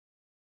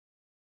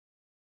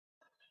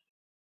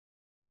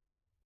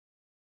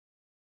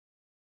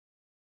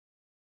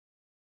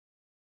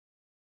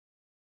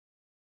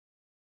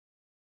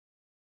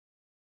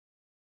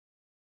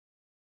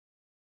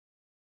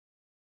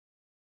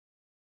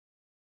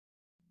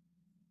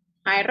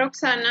Hi,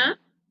 Roxana.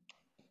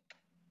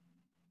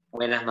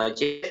 Buenas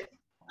noches.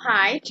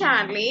 Hi,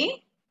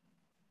 Charlie.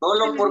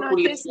 Solo por Buenas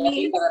noches, curiosidad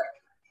Miss.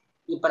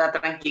 y para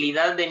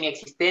tranquilidad de mi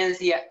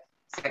existencia,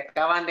 se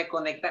acaban de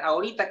conectar,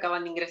 ahorita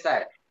acaban de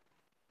ingresar.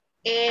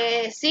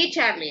 Sí,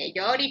 Charlie,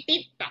 yo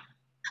ahorita.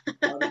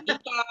 Ahorita,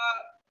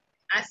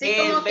 Así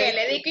como que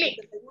le di 20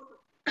 clic. segundos.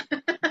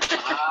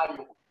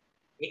 Ay,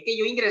 es que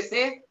yo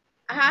ingresé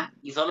Ajá.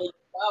 y solo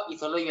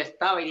yo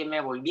estaba y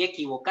me volví a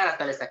equivocar,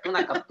 hasta le saqué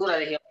una captura,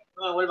 dije,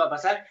 no me vuelva a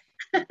pasar,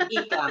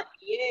 y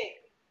cambié.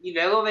 Y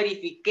luego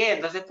verifiqué,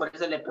 entonces por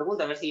eso le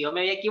pregunto, a ver si yo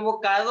me había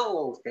equivocado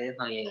o ustedes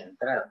no habían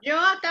entrado. Yo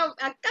acabo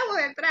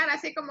de entrar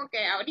así como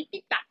que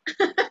ahorita.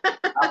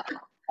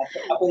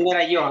 No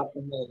era yo.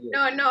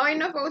 No, hoy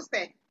no fue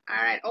usted.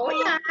 All right.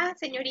 Hola,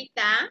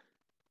 señorita.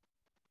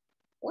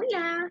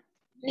 Hola.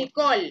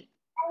 Nicole.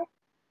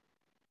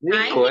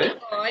 Nicole. Hi,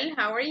 Nicole.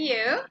 How are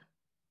you?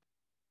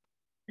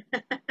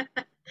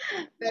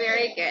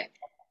 Very good.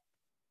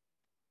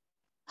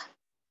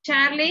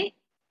 Charlie,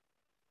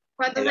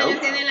 ¿cuántos Hello. años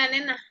tiene la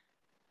nena?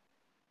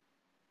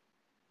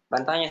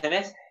 ¿Cuántos años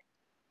tenés?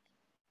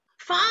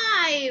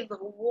 5.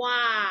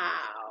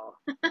 Wow.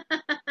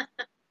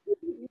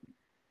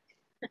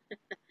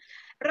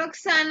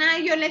 Roxana,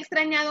 yo le he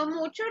extrañado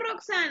mucho,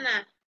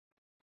 Roxana.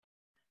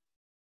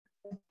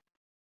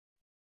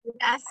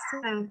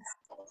 Gracias.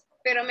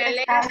 Pero me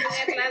alegra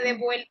tenerla de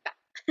vuelta.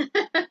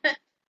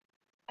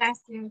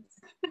 Gracias.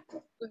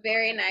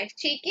 Very nice.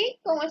 Chiqui,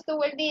 ¿cómo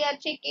estuvo el día,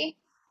 Chiqui?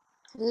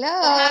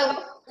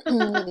 Hello.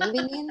 Good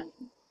evening.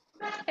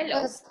 It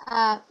Hello. was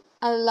a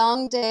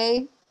long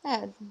day.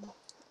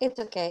 It's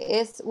okay.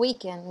 It's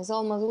weekend. It's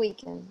almost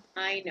weekend.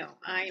 I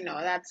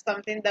know. That's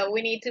something that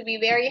we need to be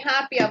very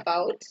happy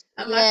about.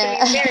 I'm Yeah.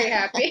 actually very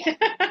happy.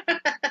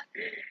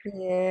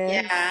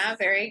 Yes. Yeah,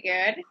 very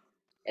good.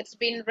 It's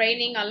been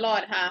raining a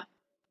lot, huh?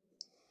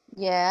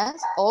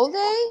 Yes. All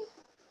day?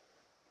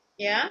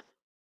 Yeah,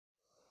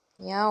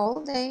 Yeah,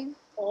 all day.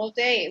 all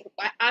day.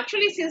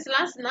 Actually, since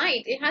last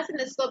night, it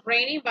hasn't stopped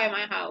raining by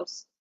my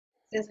house.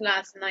 Since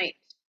last night.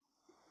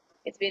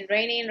 It's been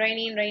raining,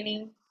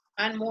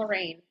 and more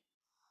rain.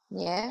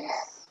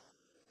 Yes.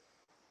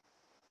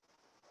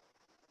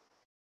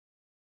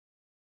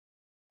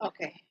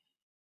 Okay.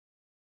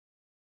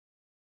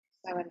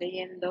 Estaba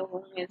leyendo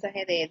un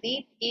mensaje de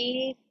Edith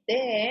y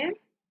de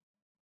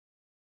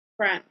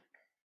Frank.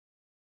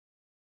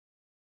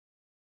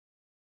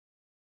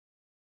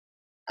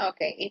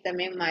 Okay, y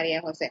también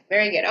María José.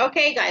 Very good.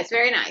 Okay, guys,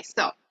 very nice.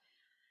 So,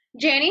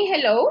 Jenny,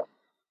 hello.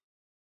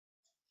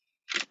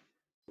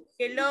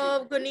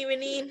 Hello, good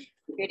evening.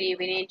 Good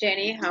evening,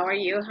 Jenny. How are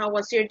you? How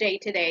was your day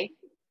today?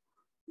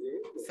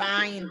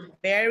 Fine,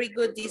 very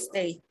good this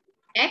day.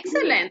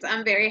 Excellent.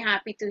 I'm very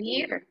happy to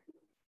hear.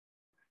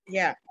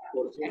 Yeah.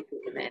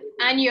 Excellent.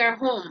 And you're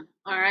home,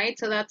 all right?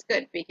 So that's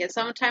good because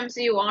sometimes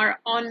you are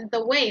on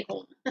the way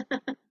home.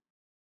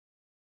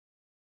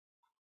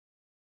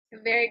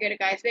 Very good,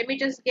 guys. Let me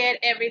just get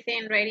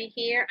everything ready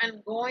here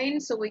and going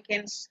so we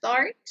can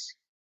start.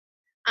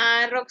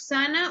 A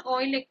Roxana,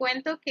 hoy le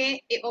cuento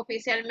que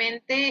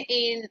oficialmente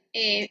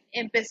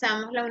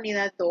empezamos la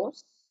unidad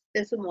 2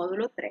 de su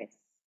módulo 3.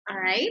 All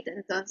right,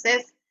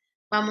 entonces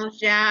vamos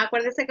ya,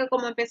 acuérdense que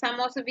como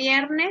empezamos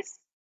viernes,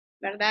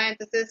 ¿verdad?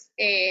 Entonces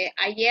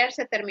ayer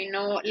se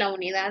terminó la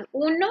unidad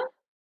 1,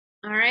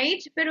 all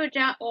right, pero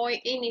ya hoy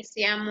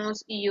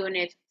iniciamos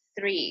unit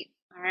 3,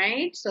 all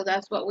right? So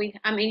that's what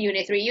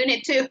unit 3,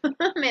 unit 2,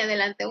 me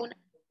adelanté una.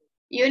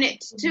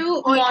 Unit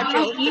 2, Hoy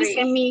module 3.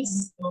 hice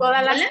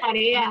todas las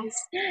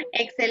tareas.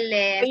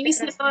 Excelente. Hoy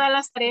hice todas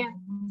las tareas.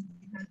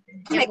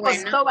 Qué Me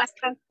bueno. costó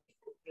bastante.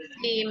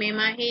 Sí, me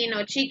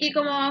imagino. Chiqui,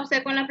 ¿cómo va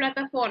usted con la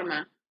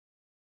plataforma?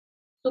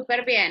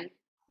 Súper bien.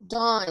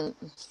 Done.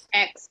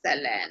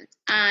 Excellent.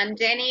 And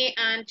Jenny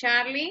and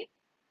Charlie?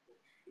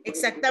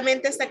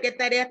 Exactamente hasta qué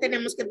tarea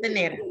tenemos que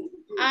tener.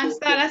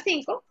 Hasta las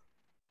 5.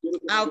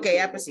 Ah, ok,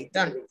 pues sí,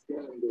 done.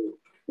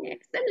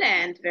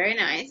 Excellent. Very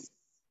nice.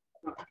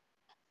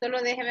 Solo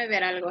déjeme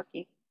ver algo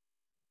aquí.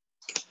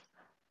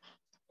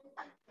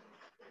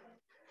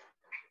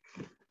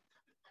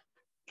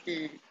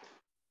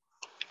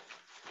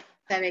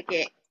 ¿Sabe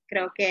qué?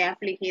 Creo que he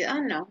afligido.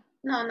 Ah, no.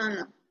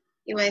 No.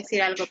 Iba a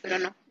decir algo, pero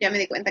no. Ya me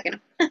di cuenta que no.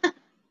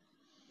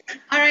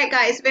 All right,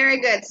 guys. Very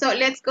good. So,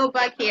 let's go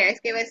back here. Es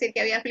que iba a decir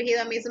que había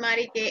afligido a Miss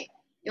Mari que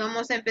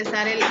íbamos a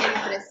empezar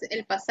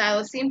el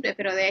pasado simple,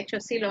 pero de hecho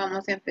sí lo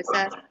vamos a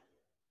empezar.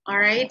 All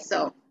right,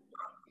 so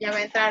ya va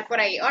a entrar por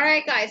ahí. All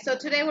right, guys, so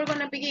today we're going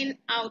to begin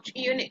out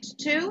unit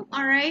 2.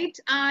 All right,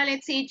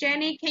 let's see.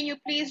 Jenny, can you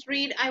please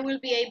read? I will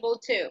be able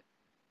to.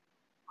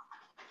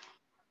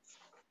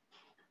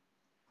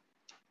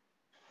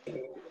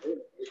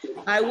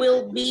 I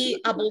will be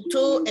able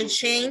to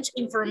exchange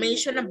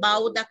information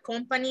about the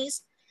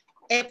company's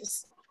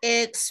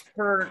expertise.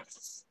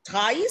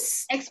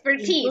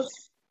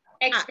 Expertise.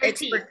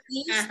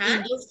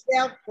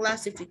 Industrial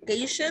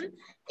classification,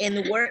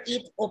 and where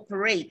it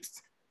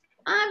operates.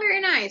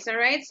 Very nice. All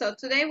right. So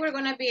today we're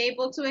going to be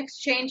able to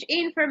exchange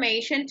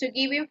information to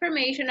give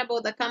information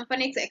about the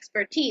company's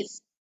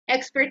expertise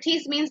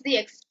Expertise means the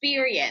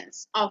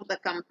experience of the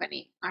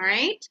company, all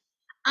right?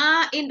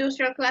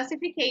 Industrial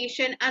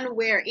classification and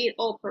where it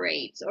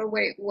operates or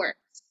where it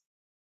works.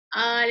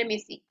 Let me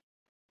see.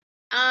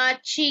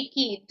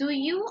 Chiki, do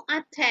you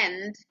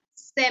attend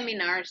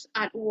seminars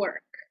at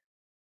work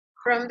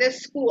from the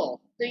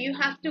school? Do you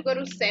have to go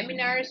to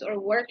seminars or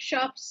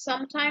workshops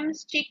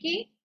sometimes,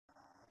 Chiki?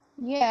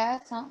 Yeah,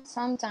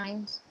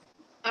 sometimes.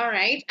 All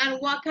right. And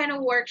what kind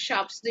of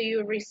workshops do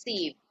you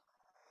receive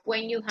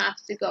when you have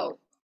to go?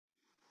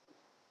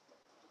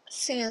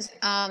 Since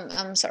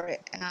I'm sorry,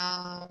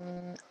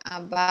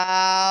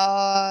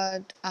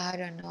 about I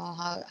don't know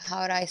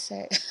how would I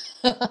say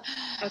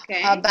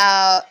Okay.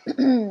 about I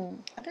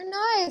don't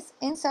know, it's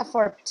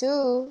INSAFORP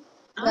too,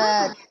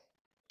 but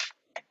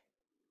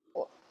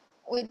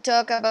we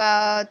talk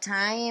about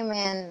time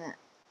and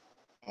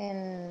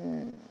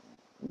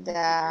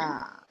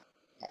the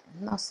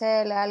no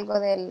sé, algo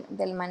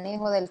del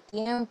manejo del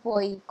tiempo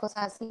y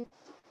cosas así.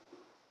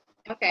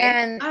 Okay.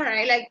 And All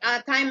right. Like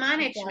time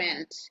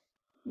management.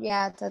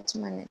 yeah, that's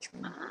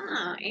management.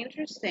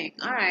 Interesting.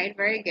 All right,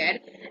 very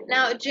good.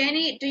 Now,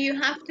 Jenny, do you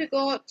have to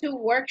go to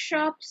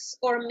workshops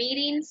or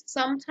meetings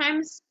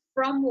sometimes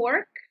from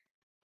work?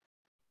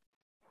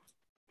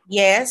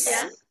 Yes.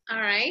 Yeah.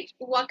 All right.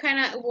 What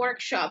kind of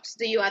workshops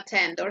do you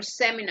attend or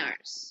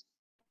seminars?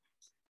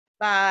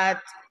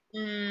 But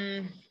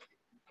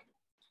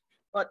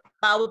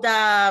about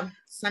the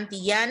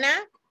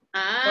Santillana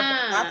for the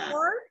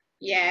platform.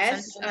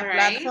 Yes. Santillana All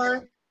right.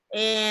 platform,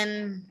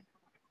 and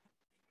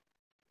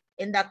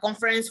in the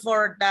conference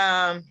for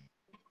the,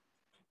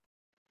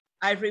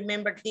 I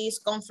remember this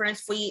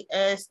conference we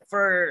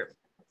for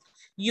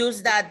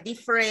use that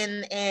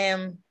different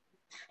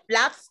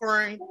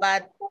platform,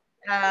 but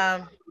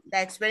the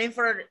experience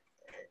for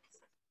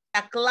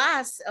la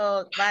class,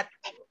 but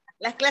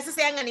las clases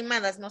sean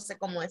animadas, no sé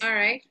cómo es. All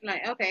right,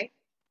 like, okay,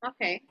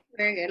 okay,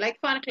 very good. Like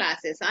fun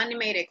classes,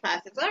 animated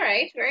classes. All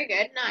right, very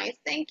good, nice,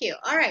 thank you.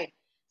 All right,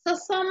 so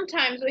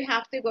sometimes we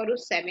have to go to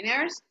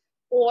seminars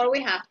or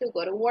we have to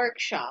go to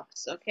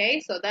workshops, okay?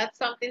 So that's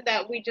something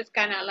that we just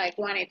kind of like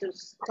wanted to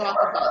talk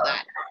about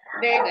that.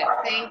 Very good,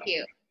 thank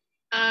you.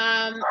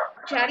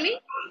 Charlie?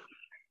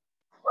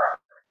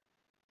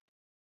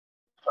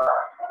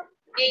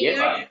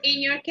 In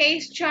your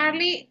case,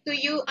 Charlie, do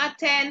you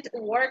attend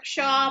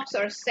workshops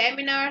or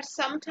seminars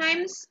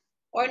sometimes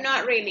or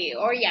not really,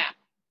 or yeah?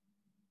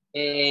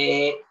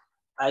 I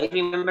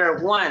remember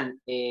one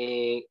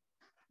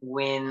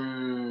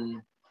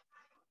when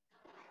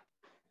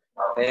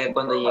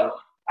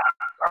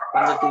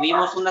cuando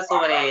tuvimos una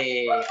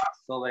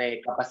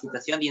sobre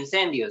capacitación de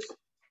incendios.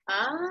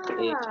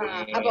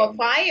 About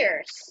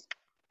fires.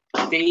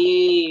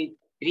 3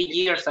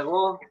 years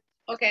ago.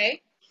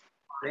 Okay.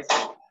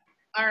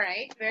 All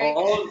right. Very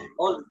good.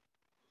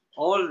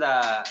 All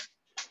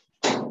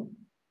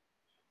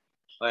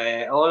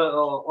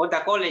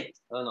the college,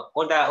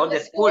 all the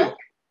school.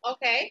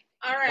 Okay.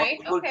 All right.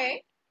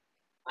 Okay.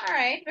 All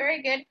right.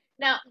 Very good.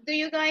 Now, do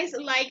you guys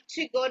like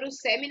to go to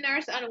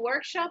seminars and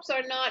workshops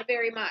or not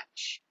very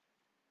much?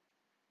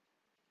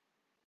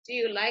 Do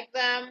you like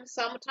them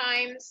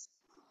sometimes?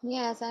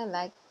 Yes, I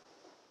like.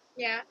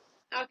 Yeah.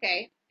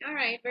 Okay. All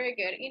right. Very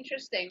good.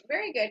 Interesting.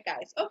 Very good,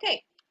 guys.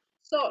 Okay.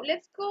 So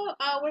let's go.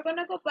 We're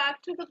gonna go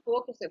back to the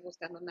book. Estoy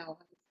buscando una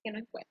hoja que no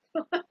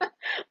encuentro.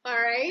 All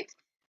right.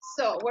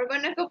 So we're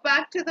gonna go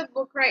back to the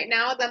book right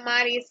now.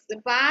 Damaris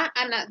va,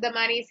 and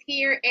Damaris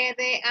here,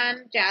 Ede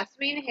and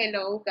Jasmine.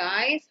 Hello,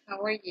 guys.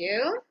 How are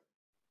you?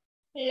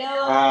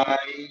 Hello. Hi.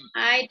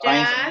 Hi,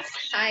 Jas.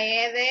 Hi,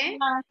 Ede.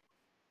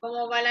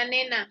 ¿Cómo va la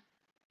nena?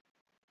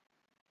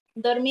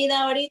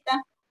 Dormida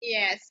ahorita.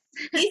 Yes.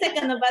 Dice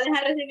que nos va a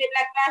dejar recibir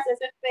la clase,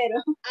 eso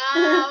espero.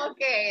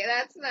 Okay,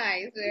 that's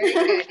nice. Very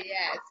good.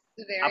 Yes.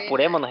 Very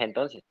Apurémonos nice.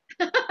 entonces.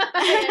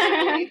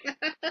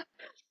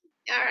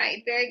 All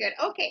right, very good.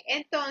 Okay,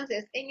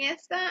 entonces, en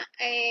esta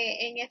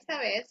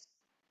vez,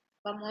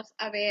 vamos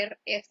a ver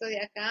esto de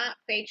acá,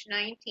 page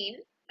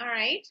 19. All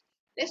right,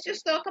 let's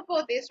just talk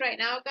about this right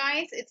now,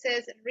 guys. It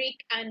says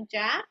Rick and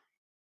Jack.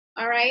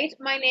 All right,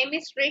 my name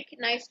is Rick.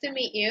 Nice to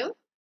meet you.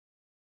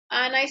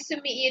 Nice to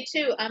meet you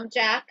too. I'm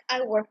Jack.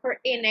 I work for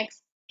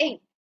INEX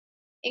Inc.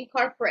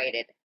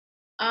 Incorporated.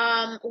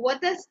 What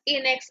does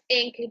INEX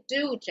Inc.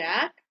 do,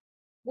 Jack?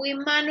 We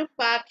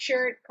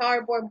manufacture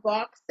cardboard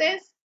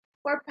boxes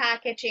for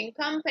packaging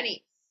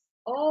companies.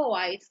 Oh,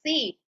 I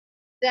see.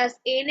 Does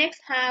INEX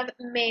have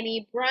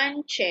many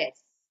branches?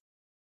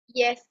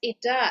 Yes, it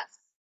does.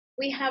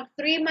 We have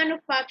 3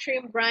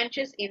 manufacturing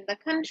branches in the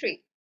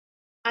country.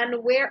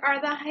 And where are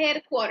the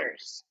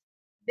headquarters?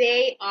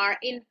 They are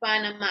in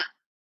Panama.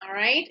 All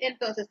right,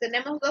 entonces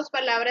tenemos dos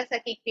palabras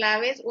aquí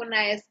claves.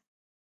 Una es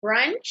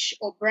branch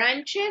o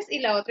branches y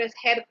la otra es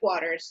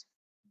headquarters.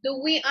 Do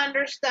we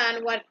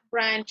understand what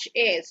branch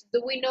is?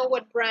 Do we know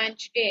what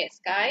branch is,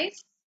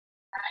 guys?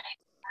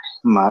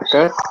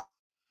 Market.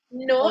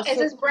 No, ese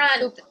es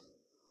brand.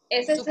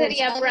 Ese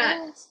sería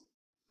brand.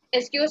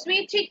 Excuse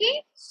me,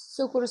 Chiqui.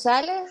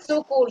 Sucursales.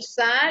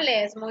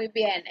 Sucursales, muy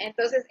bien.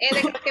 Entonces,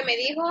 Ede creo que me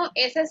dijo,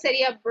 ese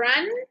sería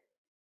brand.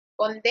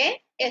 con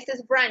D, este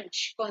es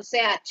branch, con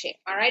CH,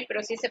 all right,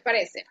 pero sí se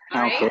parecen,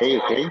 all right? Okay,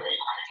 okay.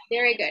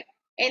 Very good.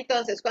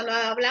 Entonces, cuando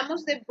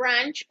hablamos de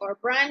branch o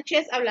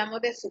branches,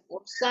 hablamos de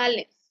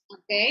sucursales,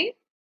 ¿ok?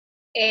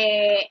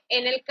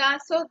 En el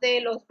caso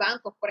de los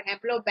bancos, por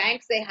ejemplo,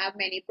 banks, they have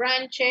many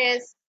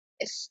branches,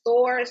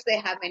 stores, they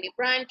have many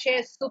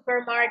branches,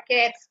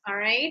 supermarkets, all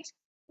right?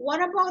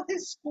 What about the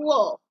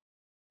school?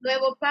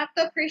 Nuevo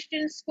Pacto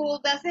Christian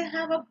School, does it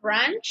have a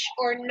branch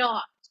or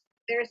not?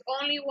 There's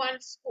only one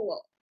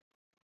school.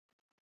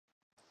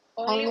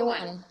 Only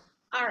one.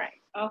 All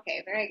right.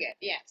 Okay, very good.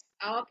 Yes.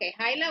 Okay.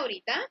 Hi,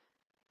 Laurita.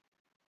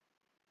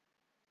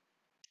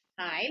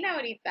 Hi,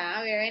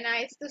 Laurita. Very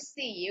nice to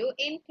see you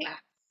in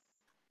class.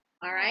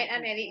 All right.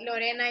 And Edith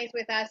Lorena is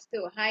with us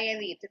too. Hi,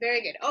 Edith.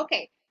 Very good.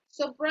 Okay.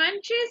 So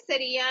branches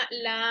sería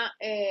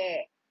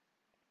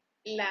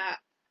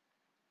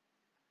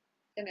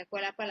se me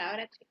fue la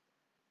palabra, chicos.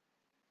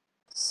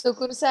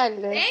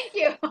 Sucursales. Thank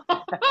you.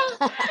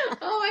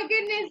 Oh my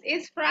goodness,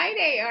 it's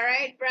Friday, all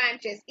right,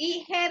 branches.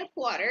 Y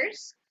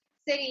headquarters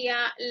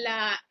sería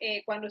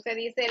cuando usted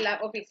dice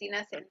la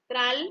oficina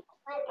central,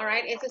 all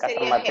right, eso Casa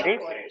sería matriz.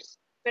 headquarters.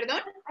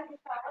 ¿Perdón?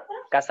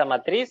 Casa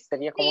matriz,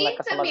 sería como Sí, una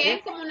casa también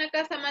matriz. como una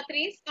casa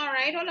matriz, all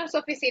right, o las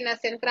oficinas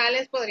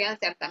centrales podrían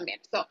ser también.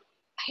 So,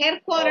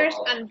 headquarters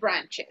and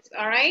branches,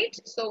 all right?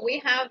 So we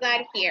have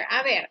that here.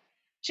 A ver,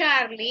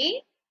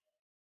 Charlie.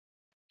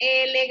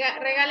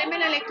 Regáleme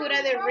la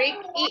lectura de Rick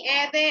y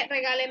Ede,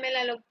 regáleme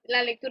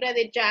la lectura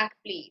de Jack,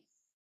 please.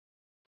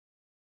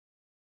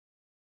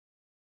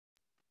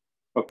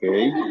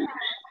 Okay.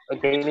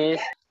 Okay,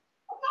 miss.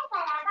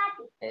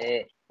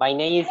 My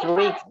name is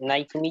Rick.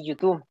 Nice to meet you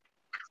too.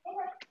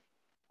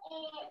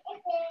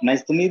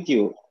 Nice to meet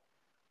you.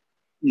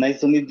 Nice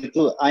to meet you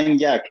too. I'm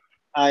Jack.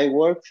 I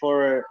work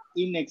for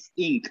Inex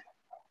Inc.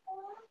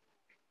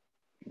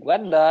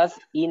 What does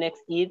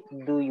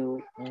INSCRIBETE do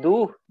you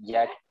do,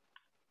 Jack?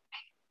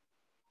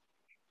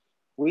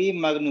 We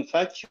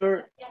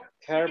manufacture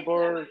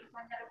cardboard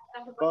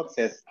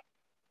boxes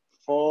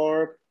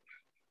for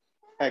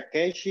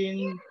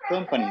packaging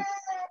companies.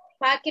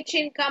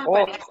 Packaging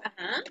companies.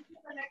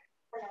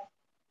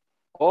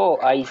 Oh,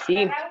 I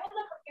see.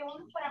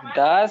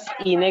 Does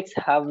INEX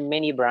have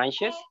many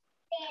branches?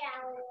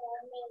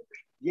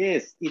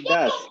 Yes, it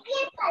does.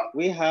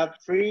 We have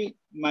 3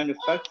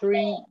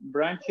 manufacturing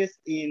branches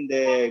in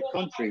the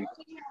country.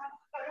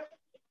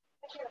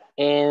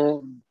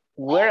 And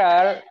where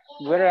are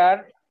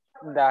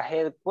the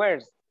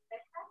headquarters?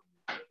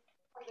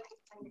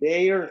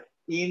 They're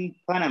in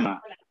Panama.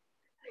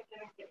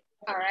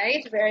 All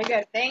right, very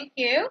good. Thank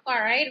you. All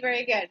right,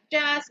 very good.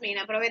 Jasmine,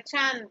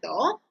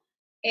 aprovechando.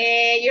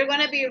 You're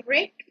going to be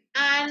Rick,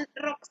 and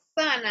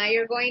Roxana,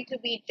 you're going to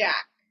be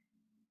Jack.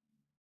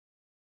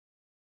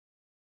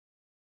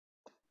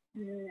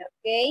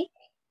 Okay.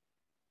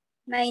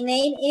 My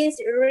name is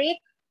Rick.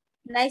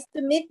 Nice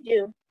to meet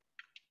you.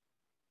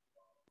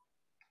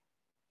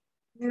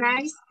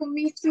 Nice to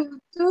meet you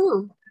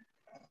too.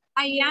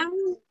 I am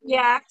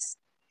Jax.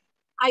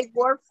 I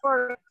work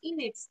for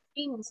Inex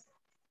Inc.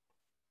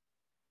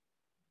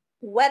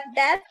 What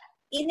does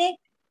Inex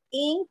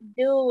Inc.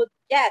 do,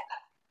 Jack?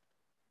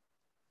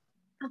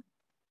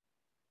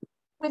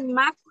 We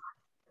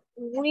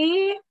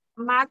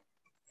manufacture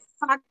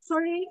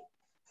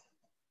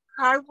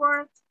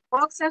cardboard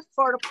boxes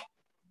for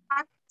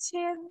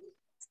packaging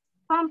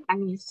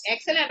companies.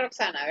 Excellent,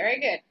 Roxana. Very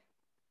good.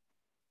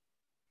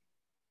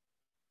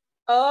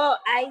 Oh,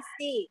 I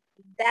see.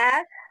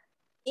 Does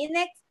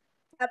Inex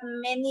have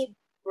many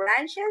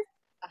branches?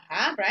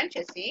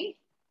 Branches, sí.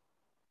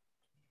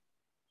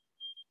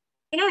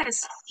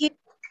 Yes,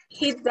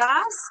 he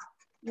does.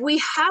 We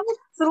have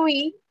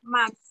 3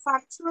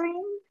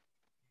 manufacturing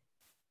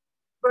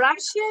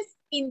branches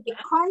in the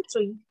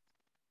country.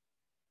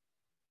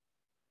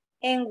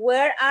 And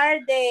where are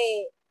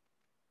the,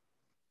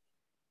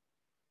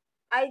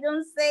 I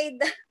don't say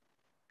that.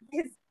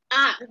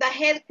 The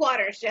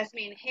headquarters,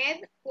 Jasmine.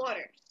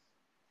 Headquarters.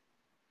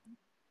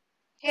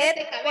 Head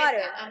de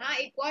cabeza.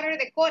 Y quarter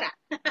de cora.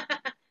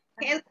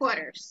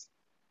 Headquarters.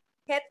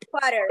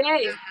 Headquarters.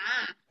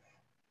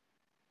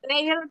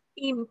 They're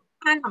in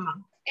Panama.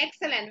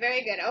 Excellent,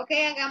 very good.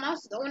 Okay,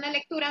 hagamos una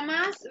lectura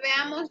más.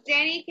 Veamos,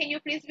 Jenny, can you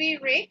please be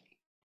Rick?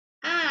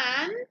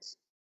 And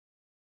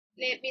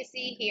let me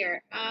see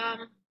here.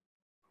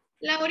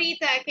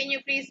 Laurita, can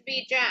you please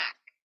be Jack?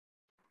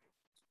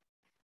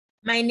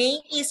 My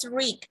name is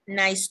Rick.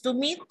 Nice to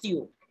meet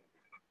you.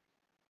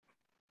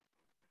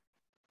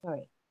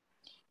 Sorry.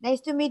 Nice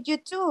to meet you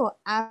too.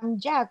 I'm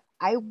Jack.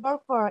 I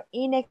work for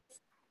Inex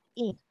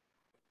Inc.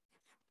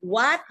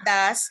 What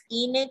does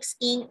Inex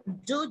Inc.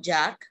 do,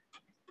 Jack?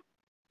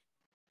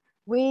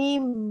 We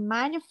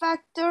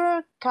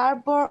manufacture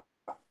cardboard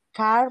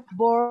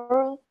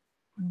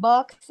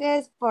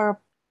boxes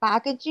for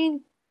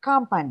packaging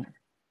company.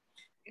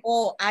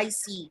 Oh, I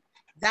see.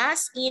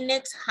 Does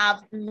Inex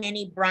have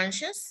many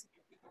branches?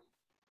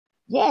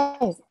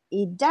 Yes,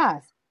 it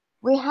does.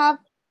 We have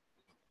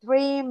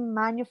 3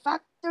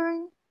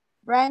 manufacturing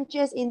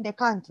branches in the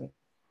country.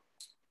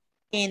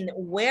 And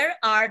where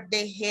are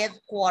the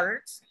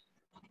headquarters?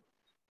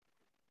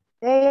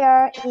 They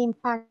are in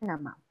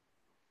Panama.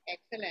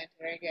 Excellent,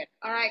 very good.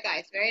 All right,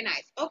 guys, very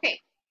nice. Okay,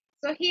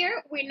 so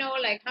here we know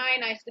like, hi,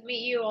 nice to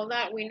meet you, all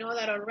that. We know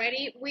that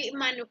already. We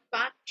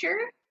manufacture,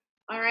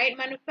 all right?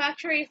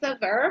 Manufacture is a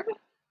verb.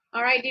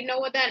 All right, do you know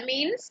what that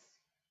means?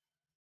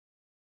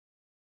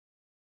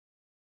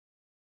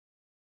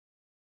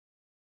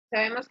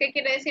 ¿Sabemos qué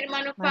quiere decir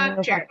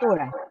manufacture?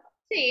 Manufactura.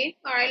 Sí,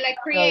 all right, like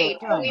create,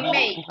 Producción, we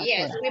make,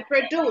 yes, we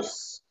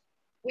produce.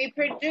 We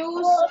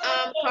produce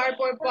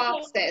cardboard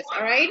boxes,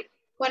 all right?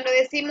 Cuando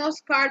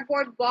decimos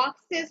cardboard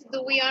boxes,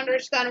 do we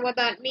understand what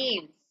that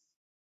means?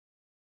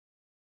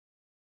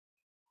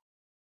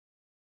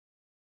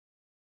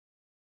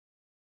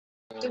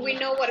 Do we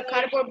know what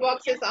cardboard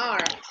boxes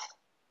are?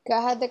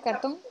 Cajas de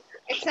cartón.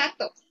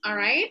 Exacto, all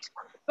right.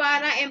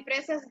 Para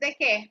empresas de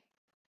qué?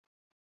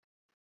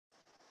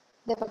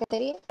 De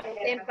paquetería.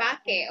 De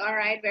empaque, all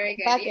right, very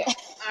good. Empaque. Yeah.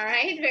 All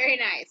right, very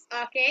nice.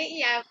 Okay,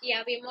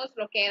 ya vimos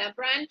lo que era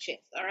branches,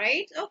 all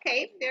right?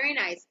 Okay, very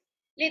nice.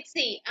 Let's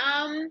see.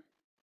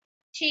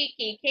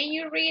 Chiki, can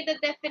you read the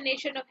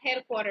definition of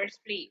headquarters,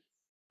 please?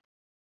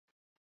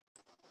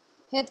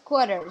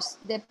 Headquarters,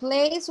 the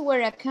place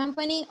where a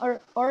company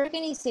or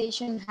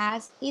organization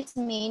has its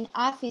main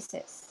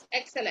offices.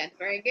 Excellent,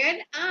 very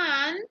good.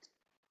 And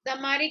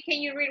Damari, can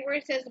you read where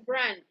it says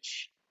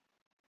branch?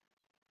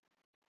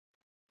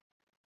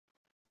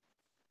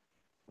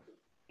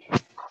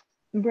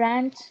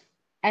 Branch,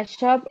 a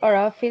shop or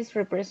office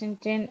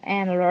representing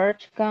a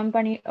large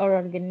company or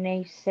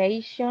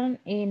organization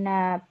in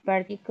a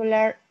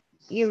particular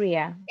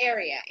area.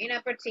 In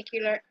a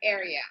particular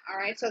area, all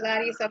right? So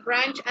that is a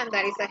branch and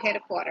that is a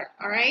headquarter,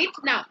 all right?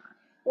 Now,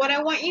 what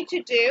I want you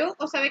to do,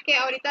 o sabe que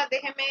ahorita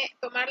déjeme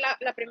tomar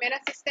la primera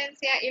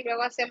asistencia y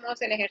luego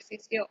hacemos el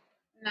ejercicio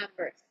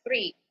number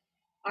 3,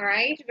 all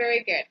right?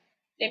 Very good.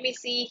 Let me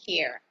see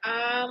here.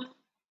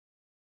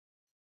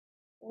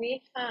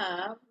 We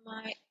have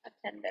my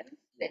attendance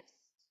list.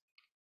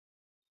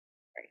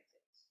 Where is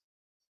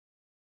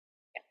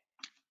it?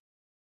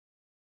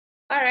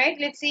 Yeah. All right,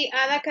 let's see.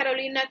 Ada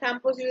Carolina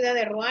Campos, Ciudad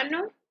de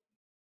Ruano.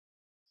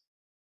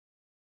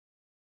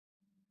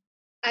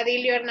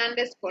 Adilio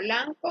Hernández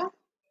Polanco.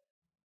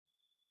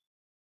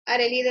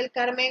 Arely del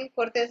Carmen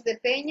Cortés de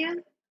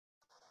Peña.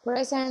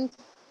 Present.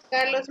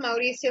 Carlos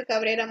Mauricio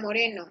Cabrera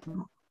Moreno.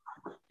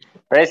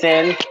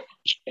 Present.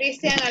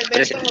 Cristian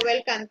Alberto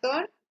Jovel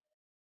Cantor.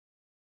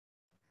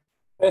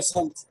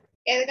 Present.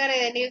 Edgar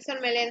Edenilson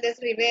Meléndez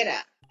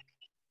Rivera.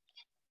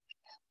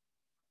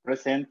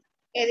 Present.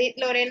 Edith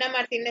Lorena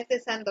Martínez de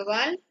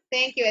Sandoval.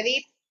 Thank you,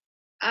 Edith.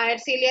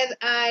 Ercilia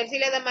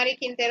Damari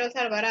Quinteros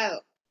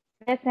Alvarado.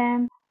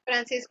 Present.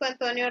 Francisco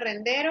Antonio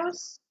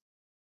Renderos.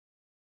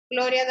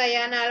 Gloria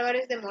Dayana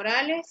Álvarez de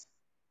Morales.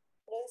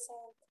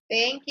 Present.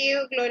 Thank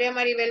you. Gloria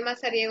Maribel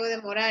Mazariego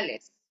de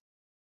Morales.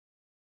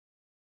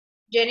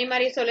 Jenny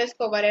Marisol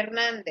Escobar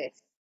Hernández.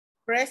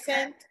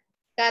 Present.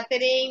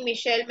 Catherine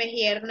Michelle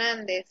Mejía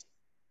Hernández.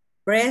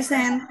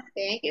 Present.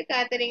 Thank you,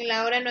 Catherine.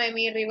 Laura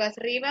Noemí Rivas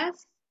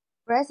Rivas.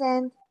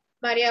 Present.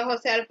 María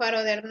José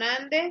Alfaro de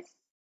Hernández.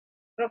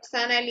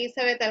 Roxana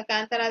Elizabeth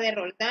Alcántara de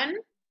Roldán.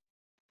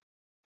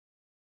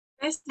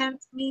 Present.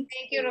 Me.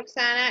 Thank you,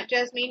 Roxana.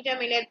 Jasmine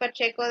Yamilet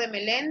Pacheco de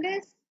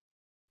Meléndez.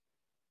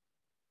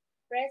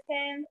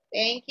 Present.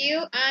 Thank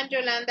you. And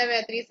Yolanda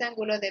Beatriz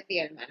Angulo de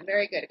Pielman.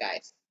 Very good,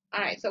 guys.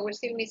 All right, so we're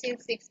still missing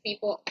 6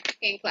 people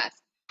in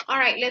class. All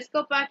right, let's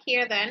go back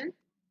here then.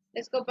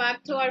 Let's go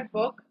back to our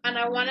book, and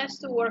I want us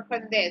to work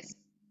on this.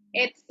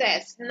 It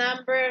says,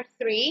 number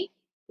 3,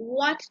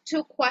 what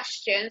 2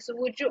 questions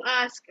would you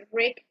ask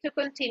Rick to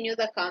continue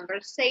the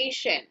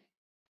conversation?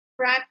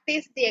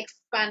 Practice the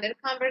expanded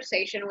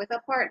conversation with a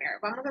partner.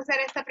 Vamos a hacer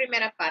esta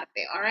primera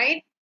parte, all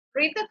right?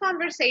 Read the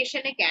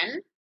conversation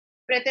again.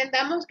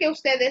 Pretendamos que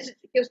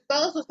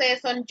todos ustedes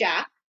son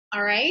Jack,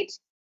 all right?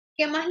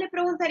 ¿Qué más le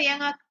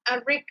preguntarían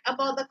a Rick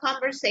about the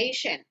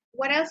conversation?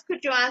 What else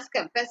could you ask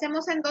him?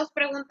 Pensemos en 2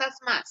 preguntas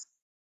más,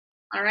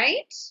 all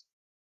right?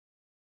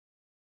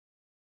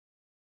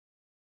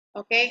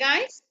 Okay,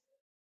 guys?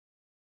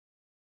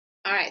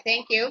 All right,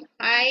 thank you.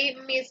 Hi,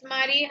 Miss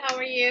Mari, how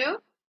are you?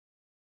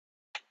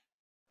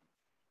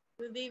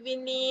 Good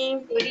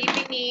evening. Good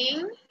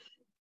evening.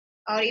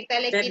 Ahorita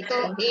le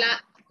quito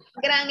la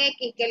gran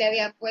X que le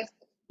había puesto.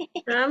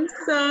 I'm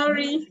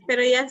sorry,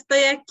 pero ya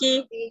estoy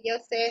aquí. Sí, yo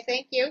sé,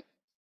 thank you.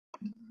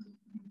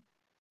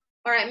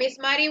 All right, Miss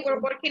Mari, we're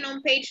working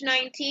on page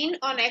 19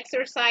 on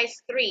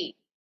exercise 3.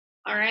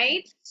 All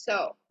right,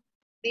 so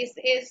this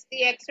is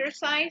the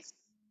exercise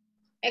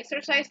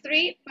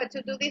 3, but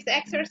to do this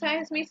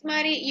exercise, Miss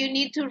Mari, you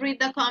need to read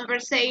the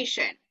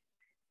conversation.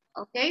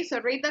 Okay, so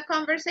read the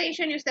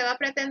conversation y usted va a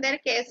pretender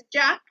que es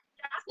Jack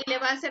y le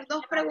va a hacer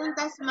 2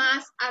 preguntas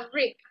más a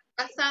Rick,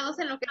 basados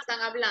en lo que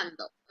están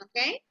hablando,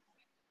 okay?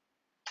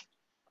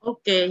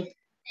 Okay.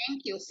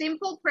 Thank you.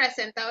 Simple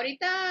present.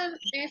 Ahorita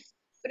es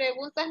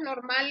preguntas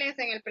normales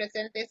en el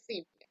presente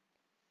simple.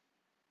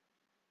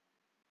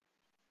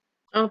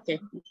 Okay.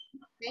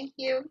 Thank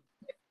you.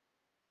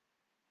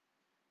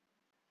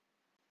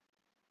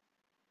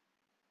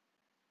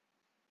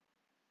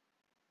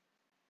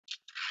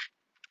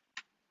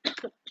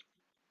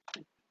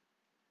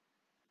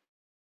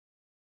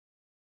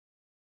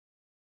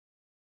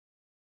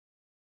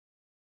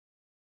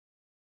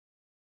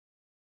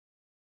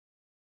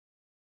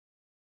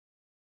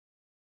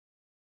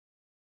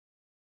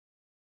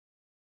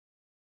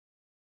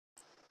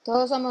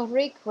 Todos somos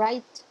Rick,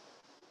 right?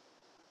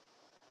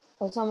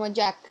 O somos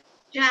Jack.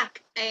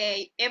 Jack,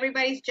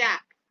 everybody's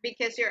Jack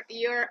because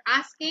you're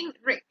asking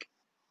Rick.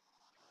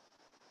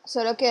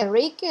 Solo que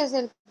Rick es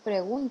el que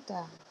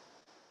pregunta.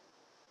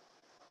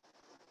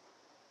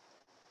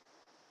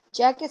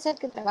 Jack es el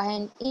que trabaja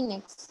en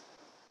INEX.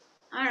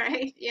 All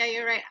right, yeah,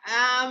 you're right.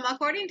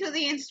 According to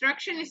the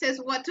instruction, it says,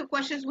 what 2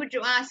 questions would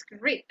you ask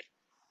Rick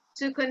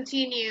to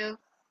continue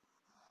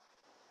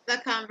the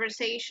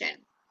conversation?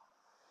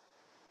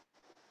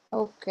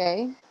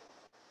 Okay.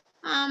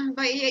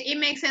 But it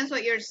makes sense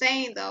what you're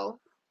saying, though.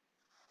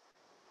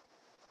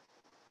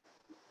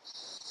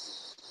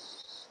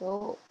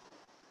 So,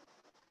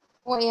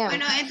 yeah.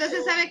 Bueno,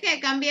 entonces, ¿sabe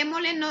qué?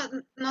 Cambiémosle,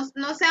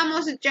 no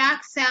seamos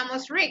Jack,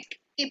 seamos Rick.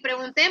 Y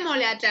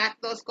preguntémosle a Jack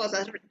 2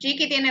 cosas.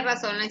 Chiqui tiene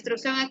razón, la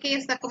instrucción aquí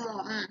está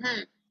como,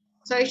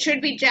 So it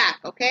should be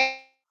Jack,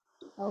 okay?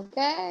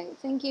 Okay,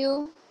 thank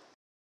you.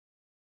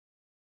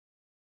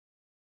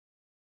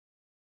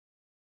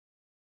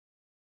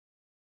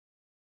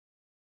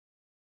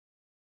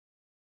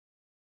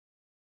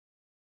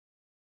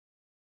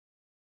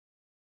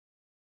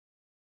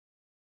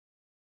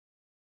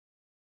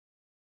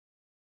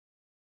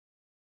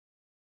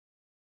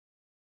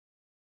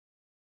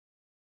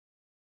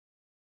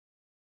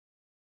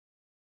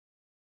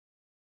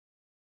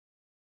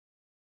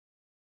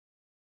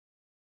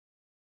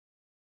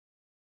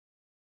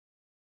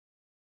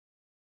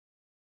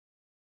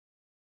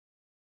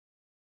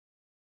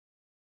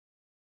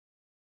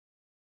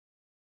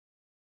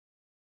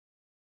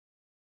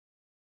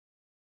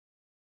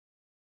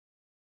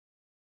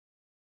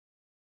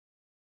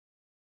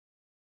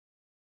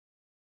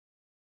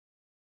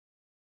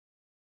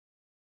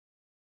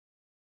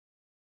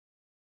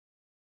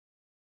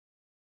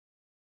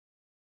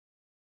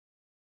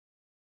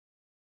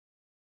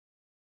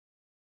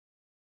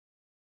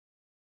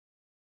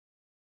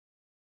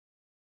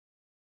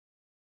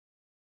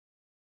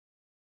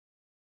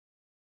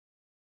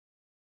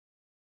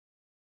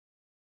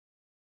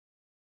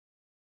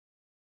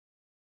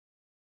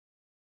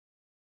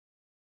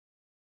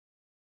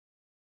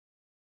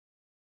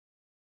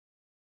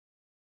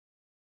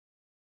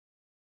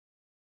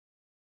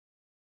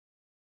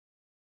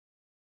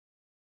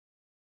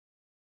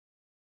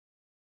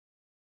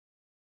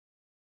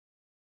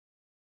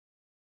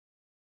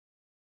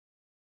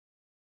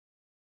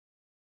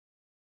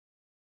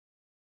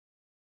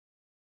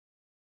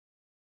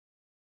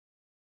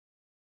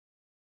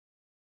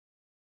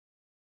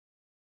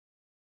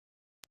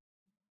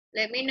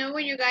 Let me know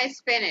when you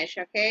guys finish,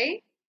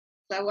 okay?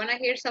 So I want to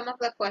hear some of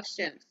the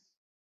questions.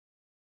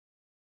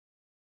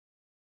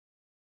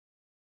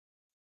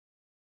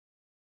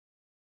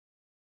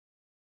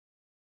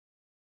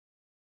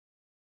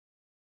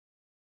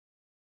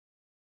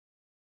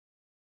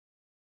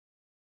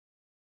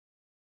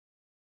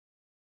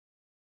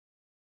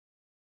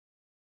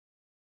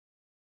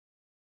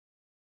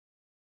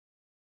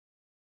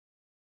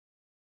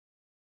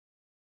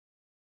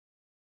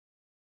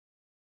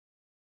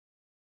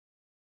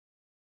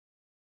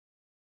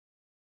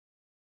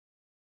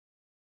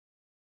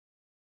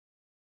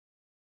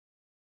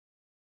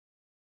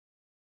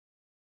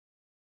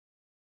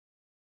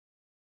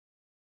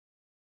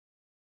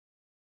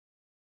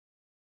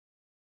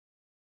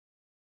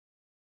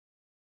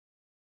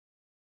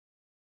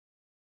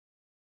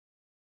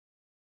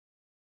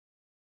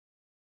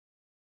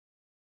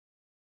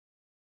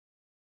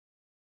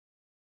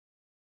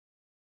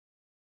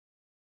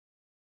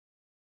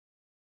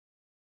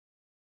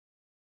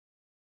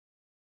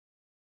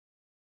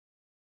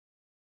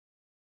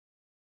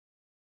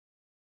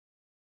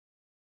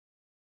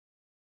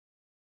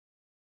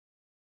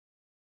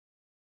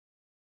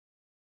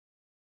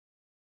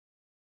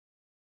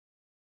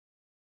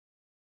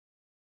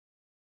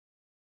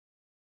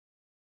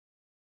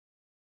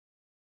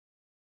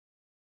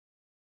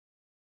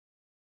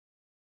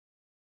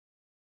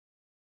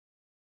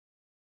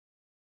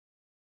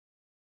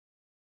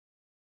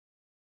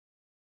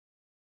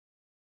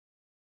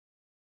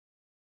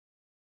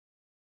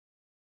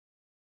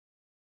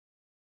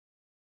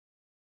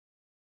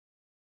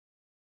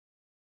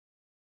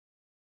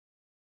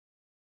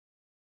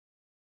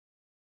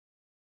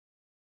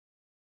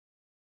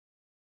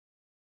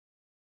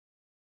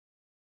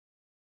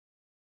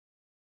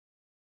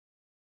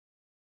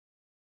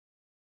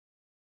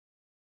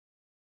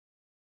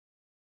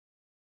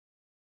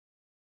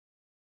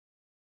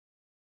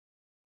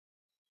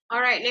 All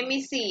right, let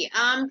me see.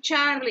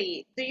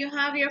 Charlie, do you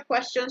have your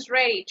questions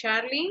ready,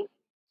 Charlie?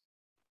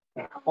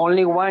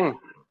 Only one.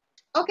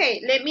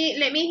 Okay, let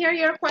me hear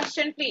your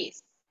question,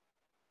 please.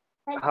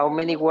 How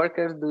many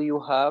workers do you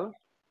have?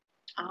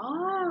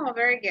 Oh,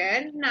 very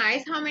good.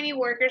 Nice. How many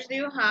workers do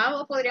you have?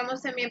 O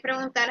podríamos también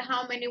preguntar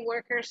how many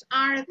workers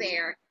are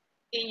there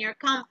in your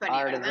company,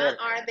 ¿verdad?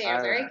 Are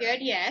there. Very good.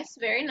 Yes.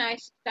 Very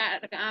nice.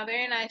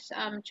 Very nice,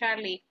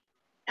 Charlie.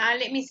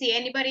 Let me see.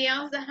 Anybody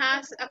else that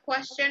has a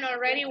question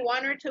already?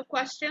 1 or 2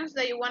 questions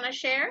that you want to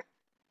share?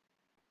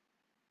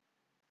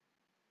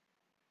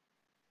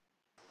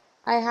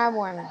 I have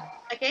one.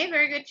 Okay,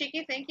 very good,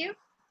 Chiqui. Thank you.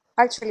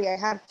 Actually, I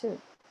have two.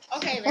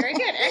 Okay, very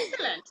good.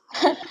 Excellent.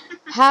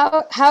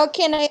 How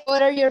can I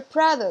order your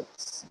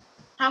products?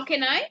 How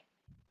can I?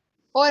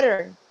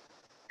 Order.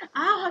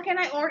 How can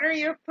I order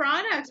your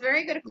products?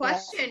 Very good Yes.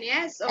 question.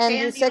 Yes. Okay. And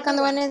the other second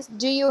one is,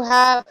 do you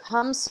have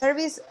home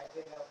service?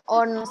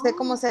 O no sé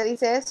cómo se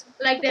dice eso.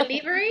 Like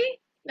delivery?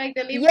 Like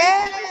delivery?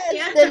 Yes,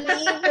 Yeah.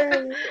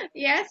 delivery.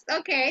 Yes.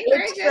 Okay.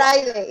 Very It's good.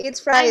 Friday.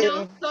 It's I Friday.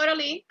 know.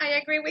 Totally. I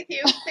agree with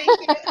you. Thank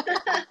you.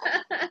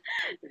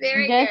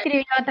 Very Yo good.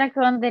 escribí otra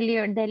con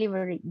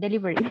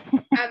delivery.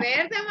 A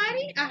ver,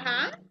 Damari.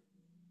 Ajá.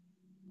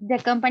 The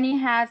company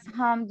has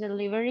home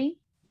delivery.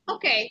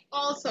 Okay.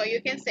 Also,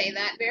 you can say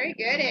that. Very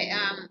good.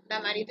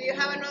 Damari, do you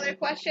have another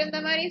question,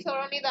 Damari, or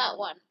only that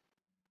one?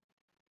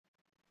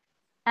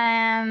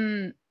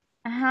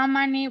 How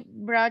many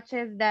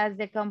branches does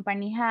the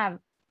company have?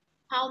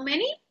 How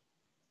many?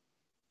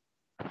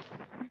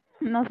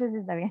 No sé si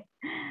está bien.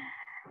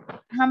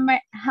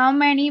 How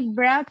many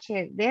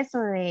branches? De eso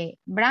de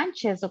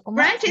branches o como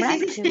Branches.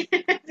 branches. Sí,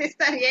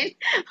 está bien.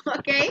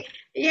 Okay.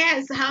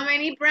 Yes. How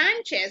many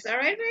branches? All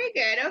right. Very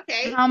good.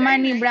 Okay. How very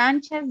many nice.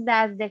 branches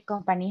does the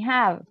company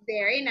have?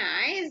 Very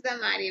nice,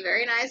 Damari.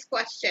 Very nice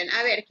question.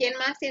 A ver, ¿quién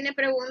más tiene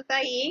pregunta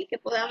ahí que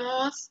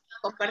podamos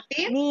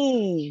compartir?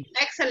 Me.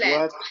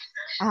 Excellent.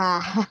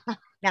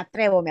 Me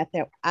atrevo.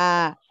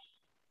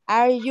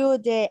 Are you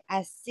the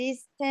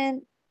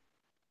assistant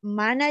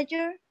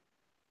manager?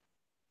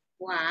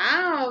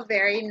 Wow,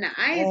 very nice.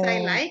 I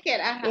like it.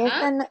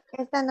 Ajá.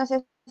 Esta no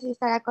sé si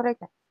estará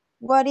correcta.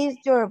 What is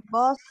your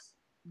boss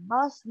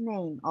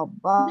name or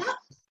boss?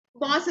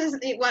 Boss's,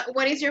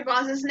 what is your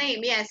boss's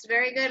name? Yes,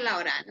 very good,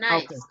 Laura.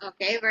 Nice.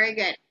 Okay, very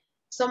good.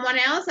 Someone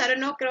else? I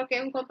don't know, creo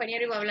que un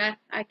compañero iba a hablar.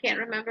 I can't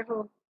remember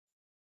who.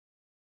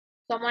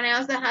 Someone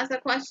else that has a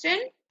question?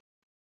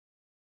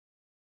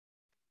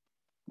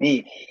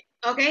 Me.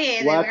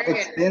 Okay, What very good.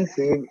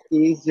 expensive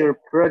is your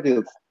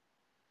product?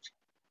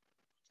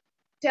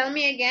 Tell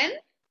me again.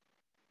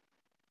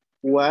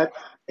 What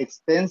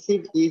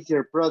expensive is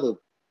your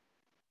product?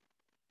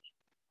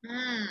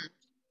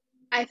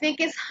 I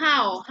think it's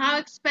how. How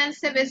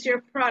expensive is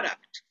your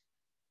product?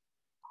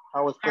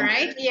 How expensive? All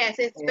right. Yes,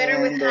 it's better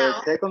with And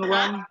how. the second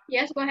one,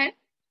 Yes, go ahead.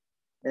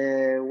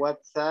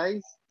 what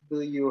size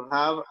do you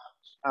have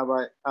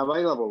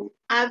available?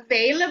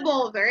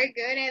 Available. Very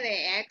good,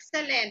 Ede.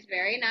 Excellent.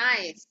 Very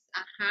nice.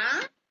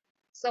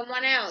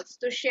 Someone else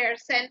to share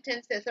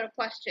sentences or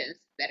questions,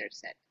 better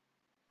said.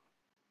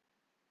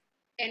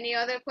 Any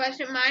other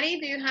question, Mari?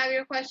 Do you have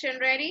your question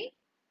ready?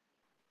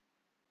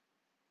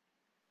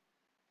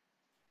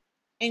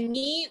 In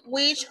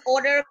which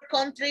other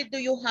country do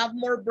you have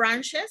more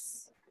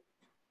branches?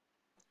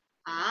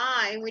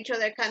 In which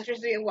other countries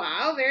do you,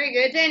 wow, very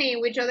good, Jenny.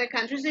 In which other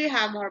countries do you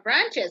have more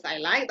branches? I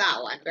like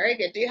that one. Very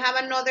good. Do you have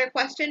another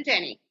question,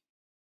 Jenny?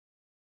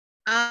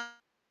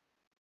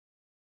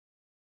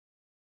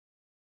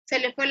 Se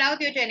le fue el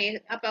audio, Jenny.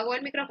 Apagó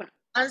el micrófono.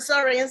 I'm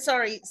sorry.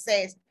 It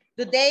says,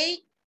 do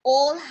they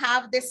all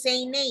have the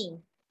same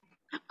name?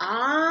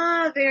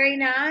 Very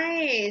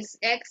nice.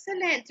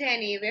 Excellent,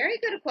 Jenny. Very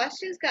good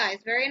questions, guys.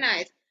 Very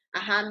nice.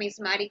 Miss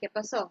Mari, ¿qué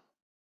pasó?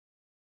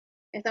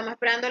 Estamos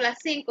esperando las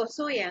 5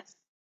 suyas.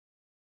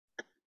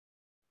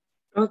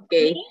 Ok.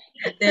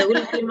 De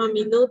último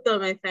minuto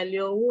me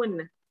salió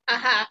una.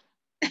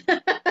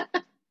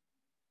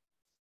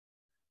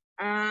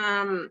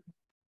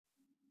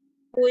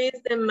 Who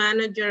is the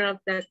manager of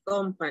the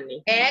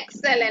company?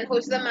 Excellent.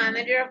 Who's the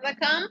manager of the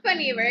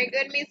company? Very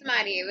good, Miss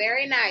Mari.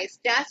 Very nice.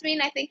 Jasmine,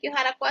 I think you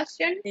had a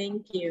question.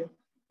 Thank you.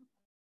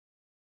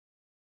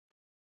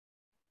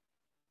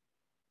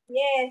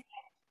 Yes.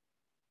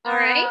 All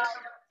right.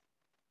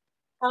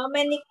 How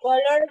many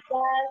colors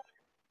does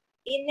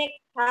INEX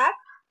have?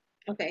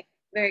 Okay,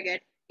 very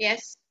good.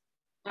 Yes.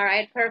 All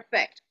right,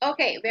 perfect.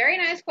 Okay, very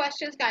nice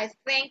questions, guys.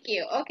 Thank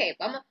you. Okay,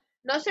 vamos.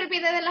 No se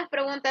olvide de las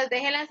preguntas,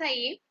 déjenlas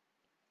ahí.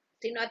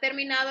 Si no ha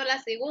terminado la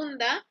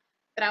segunda,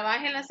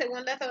 trabaje en la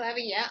segunda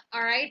todavía.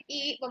 All right,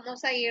 y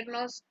vamos a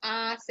irnos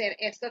a hacer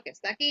esto que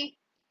está aquí.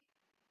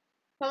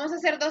 Vamos a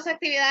hacer 2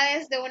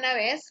 actividades de una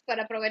vez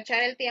para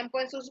aprovechar el tiempo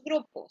en sus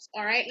grupos.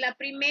 All right, la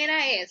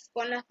primera es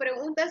con las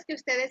preguntas que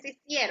ustedes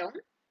hicieron.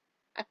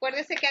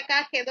 Acuérdense que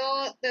acá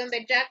quedó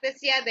donde Jack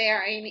decía they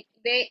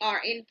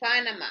are in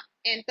Panama.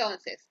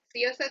 Entonces,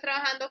 si yo estoy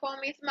trabajando con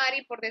Miss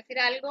Mari, por decir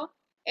algo,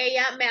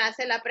 ella me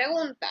hace la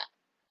pregunta.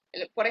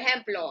 Por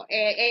ejemplo,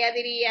 ella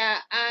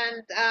diría,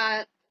 and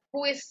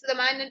who is the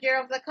manager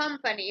of the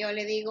company? Yo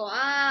le digo,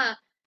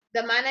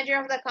 the manager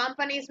of the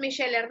company is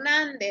Michelle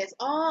Hernández.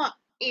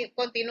 Y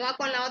continúa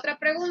con la otra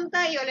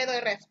pregunta y yo le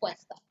doy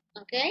respuesta.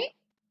 ¿Ok?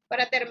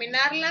 Para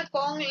terminarla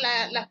con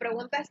las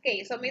preguntas que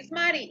hizo Miss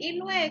Mari. Y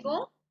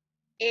luego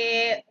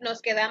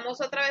nos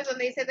quedamos otra vez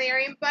donde dice they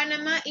are in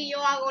Panama y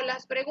yo hago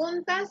las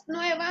preguntas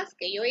nuevas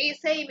que yo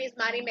hice y Miss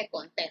Mari me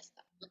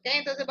contesta. ¿Ok?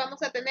 Entonces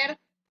vamos a tener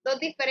 2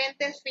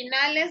 diferentes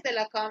finales de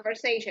la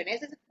conversation.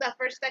 This is the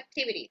first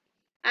activity.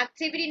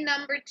 Activity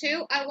number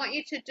 2, I want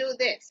you to do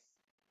this.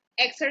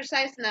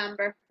 Exercise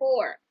number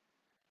 4.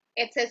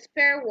 It says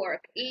pair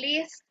work.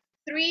 List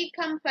 3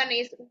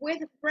 companies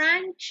with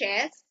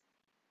branches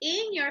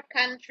in your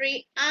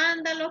country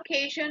and the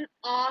location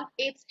of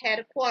its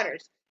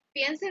headquarters.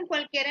 Piensa en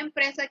cualquier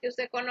empresa que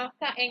usted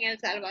conozca en El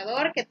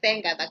Salvador, que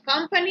tenga the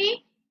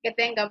company, que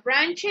tenga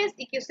branches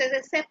y que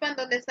ustedes sepan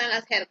dónde están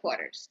las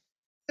headquarters.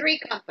 3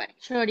 companies.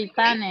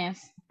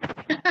 Choripanes.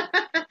 Okay?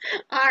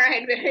 All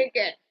right, very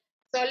good.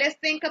 So let's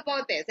think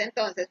about this.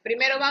 Entonces,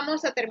 primero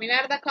vamos a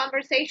terminar the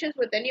conversations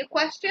with the new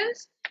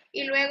questions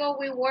y luego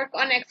we work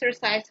on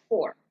exercise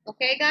 4.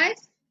 Okay,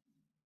 guys?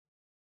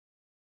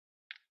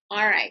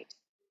 All right.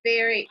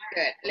 Very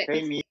good.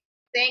 Okay,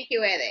 Thank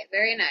you, Ede.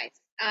 Very nice.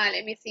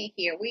 Let me see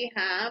here. We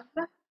have,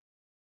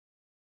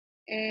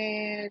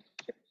 yeah.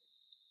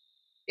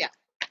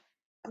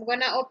 I'm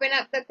going to open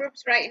up the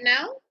groups right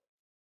now.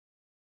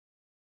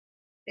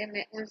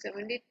 Deme un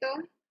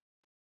segundito.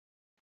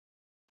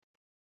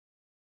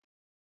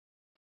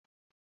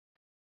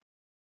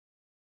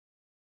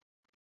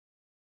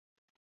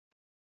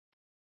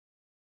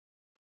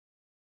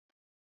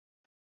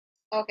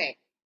 Okay.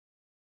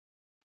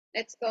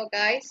 Let's go,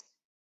 guys.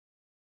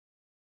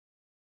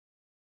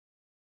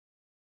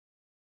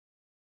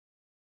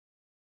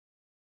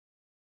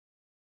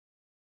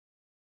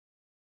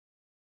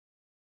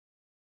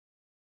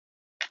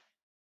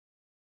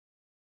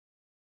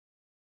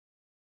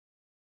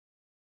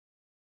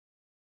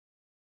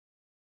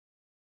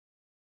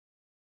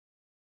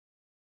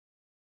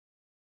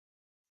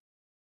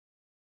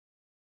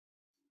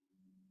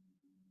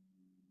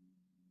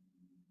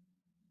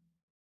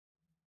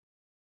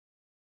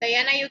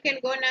 Diana, you can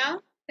go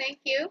now. Thank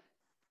you.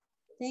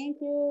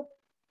 Thank you.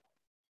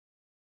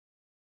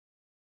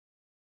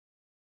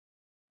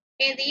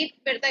 Edith,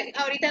 ¿verdad?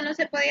 Ahorita no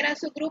se puede ir a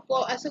su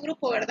grupo,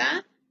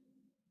 ¿verdad?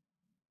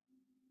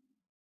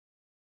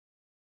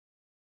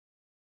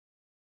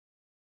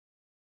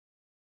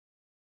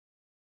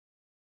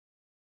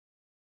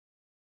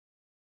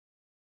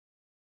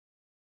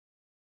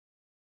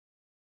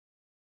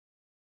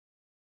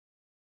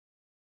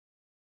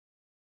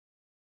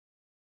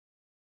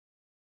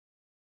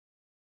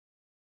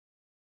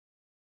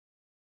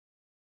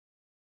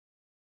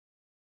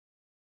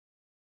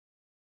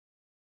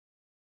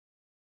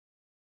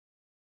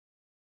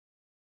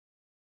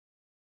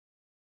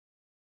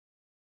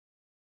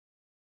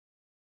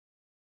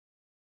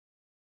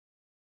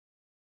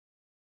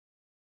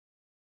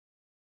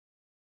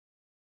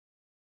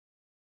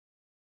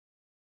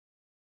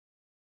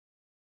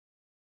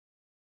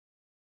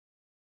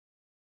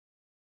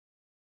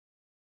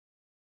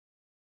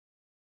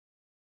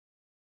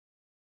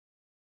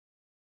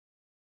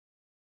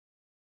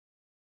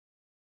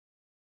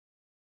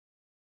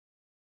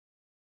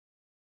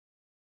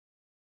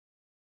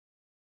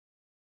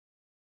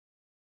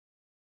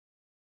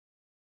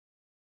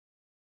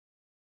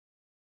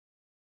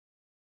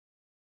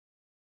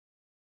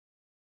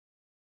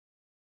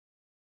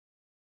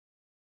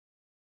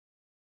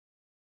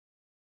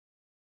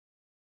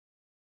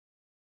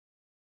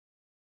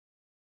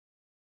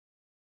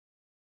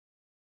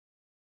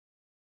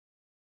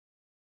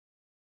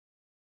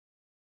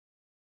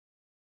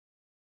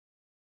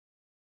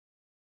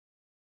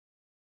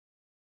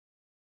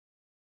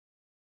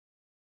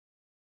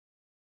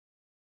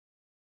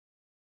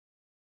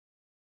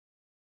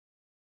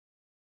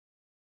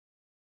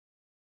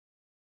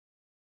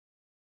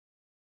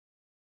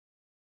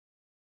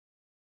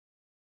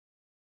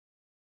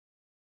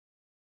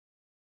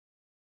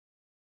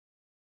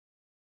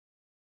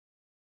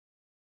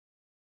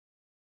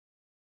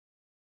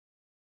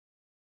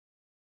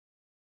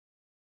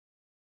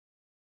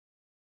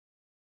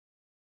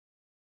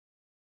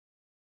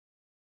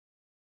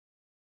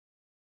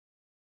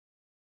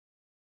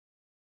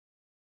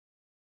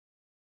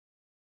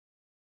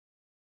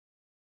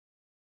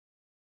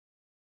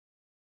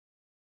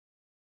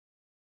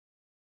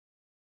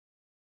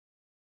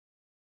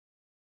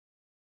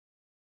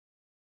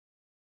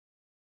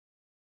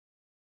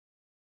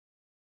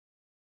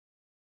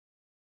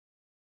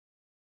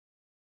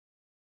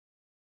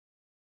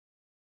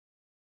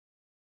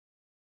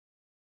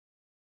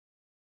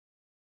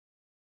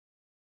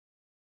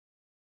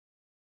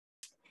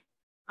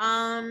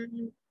 Hi,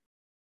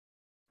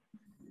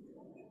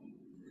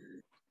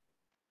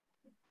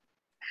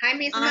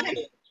 Miss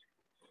Mari.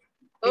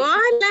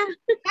 Hola.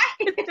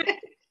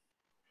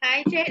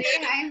 Hi, Jenny.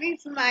 Hi,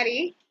 Miss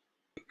Mari.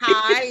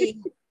 Hi.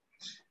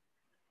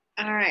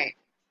 All right.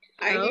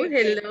 Are Oh, you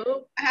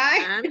hello.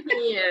 Hi. I'm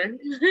here.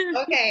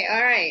 Okay,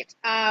 all right.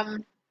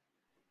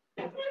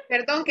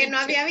 Perdón que no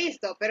había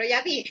visto, pero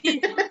ya vi.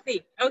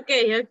 Sí,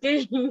 okay.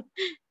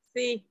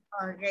 Sí.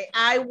 Okay,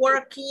 I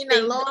working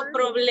Tengo alone.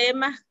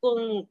 problemas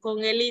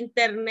con el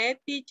internet,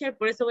 teacher,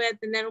 por eso voy a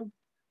tener un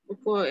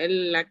poco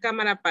la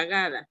cámara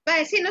apagada.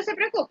 Vale, sí, no se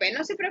preocupe,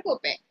 no se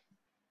preocupe.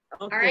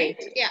 Ok. All right,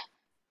 yeah.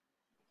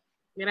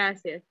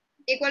 Gracias.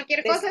 Y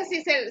cualquier cosa,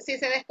 si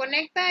se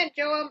desconecta,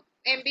 yo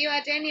envío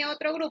a Jenny a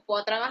otro grupo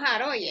a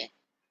trabajar, oye.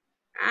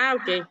 Ah,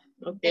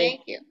 ok.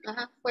 Thank you.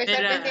 Ajá, pues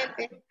estar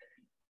pendiente.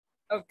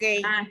 Ok.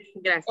 Ah,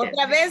 gracias.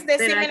 Otra vez,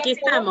 decime. Pero aquí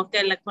estamos,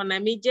 que con la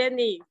mi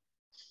Jenny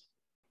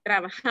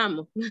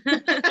trabajamos.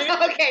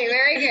 Okay,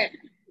 very good.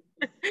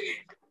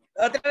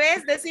 Otra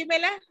vez,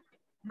 decímela.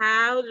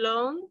 How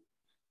long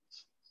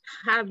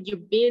have you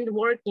been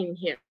working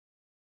here?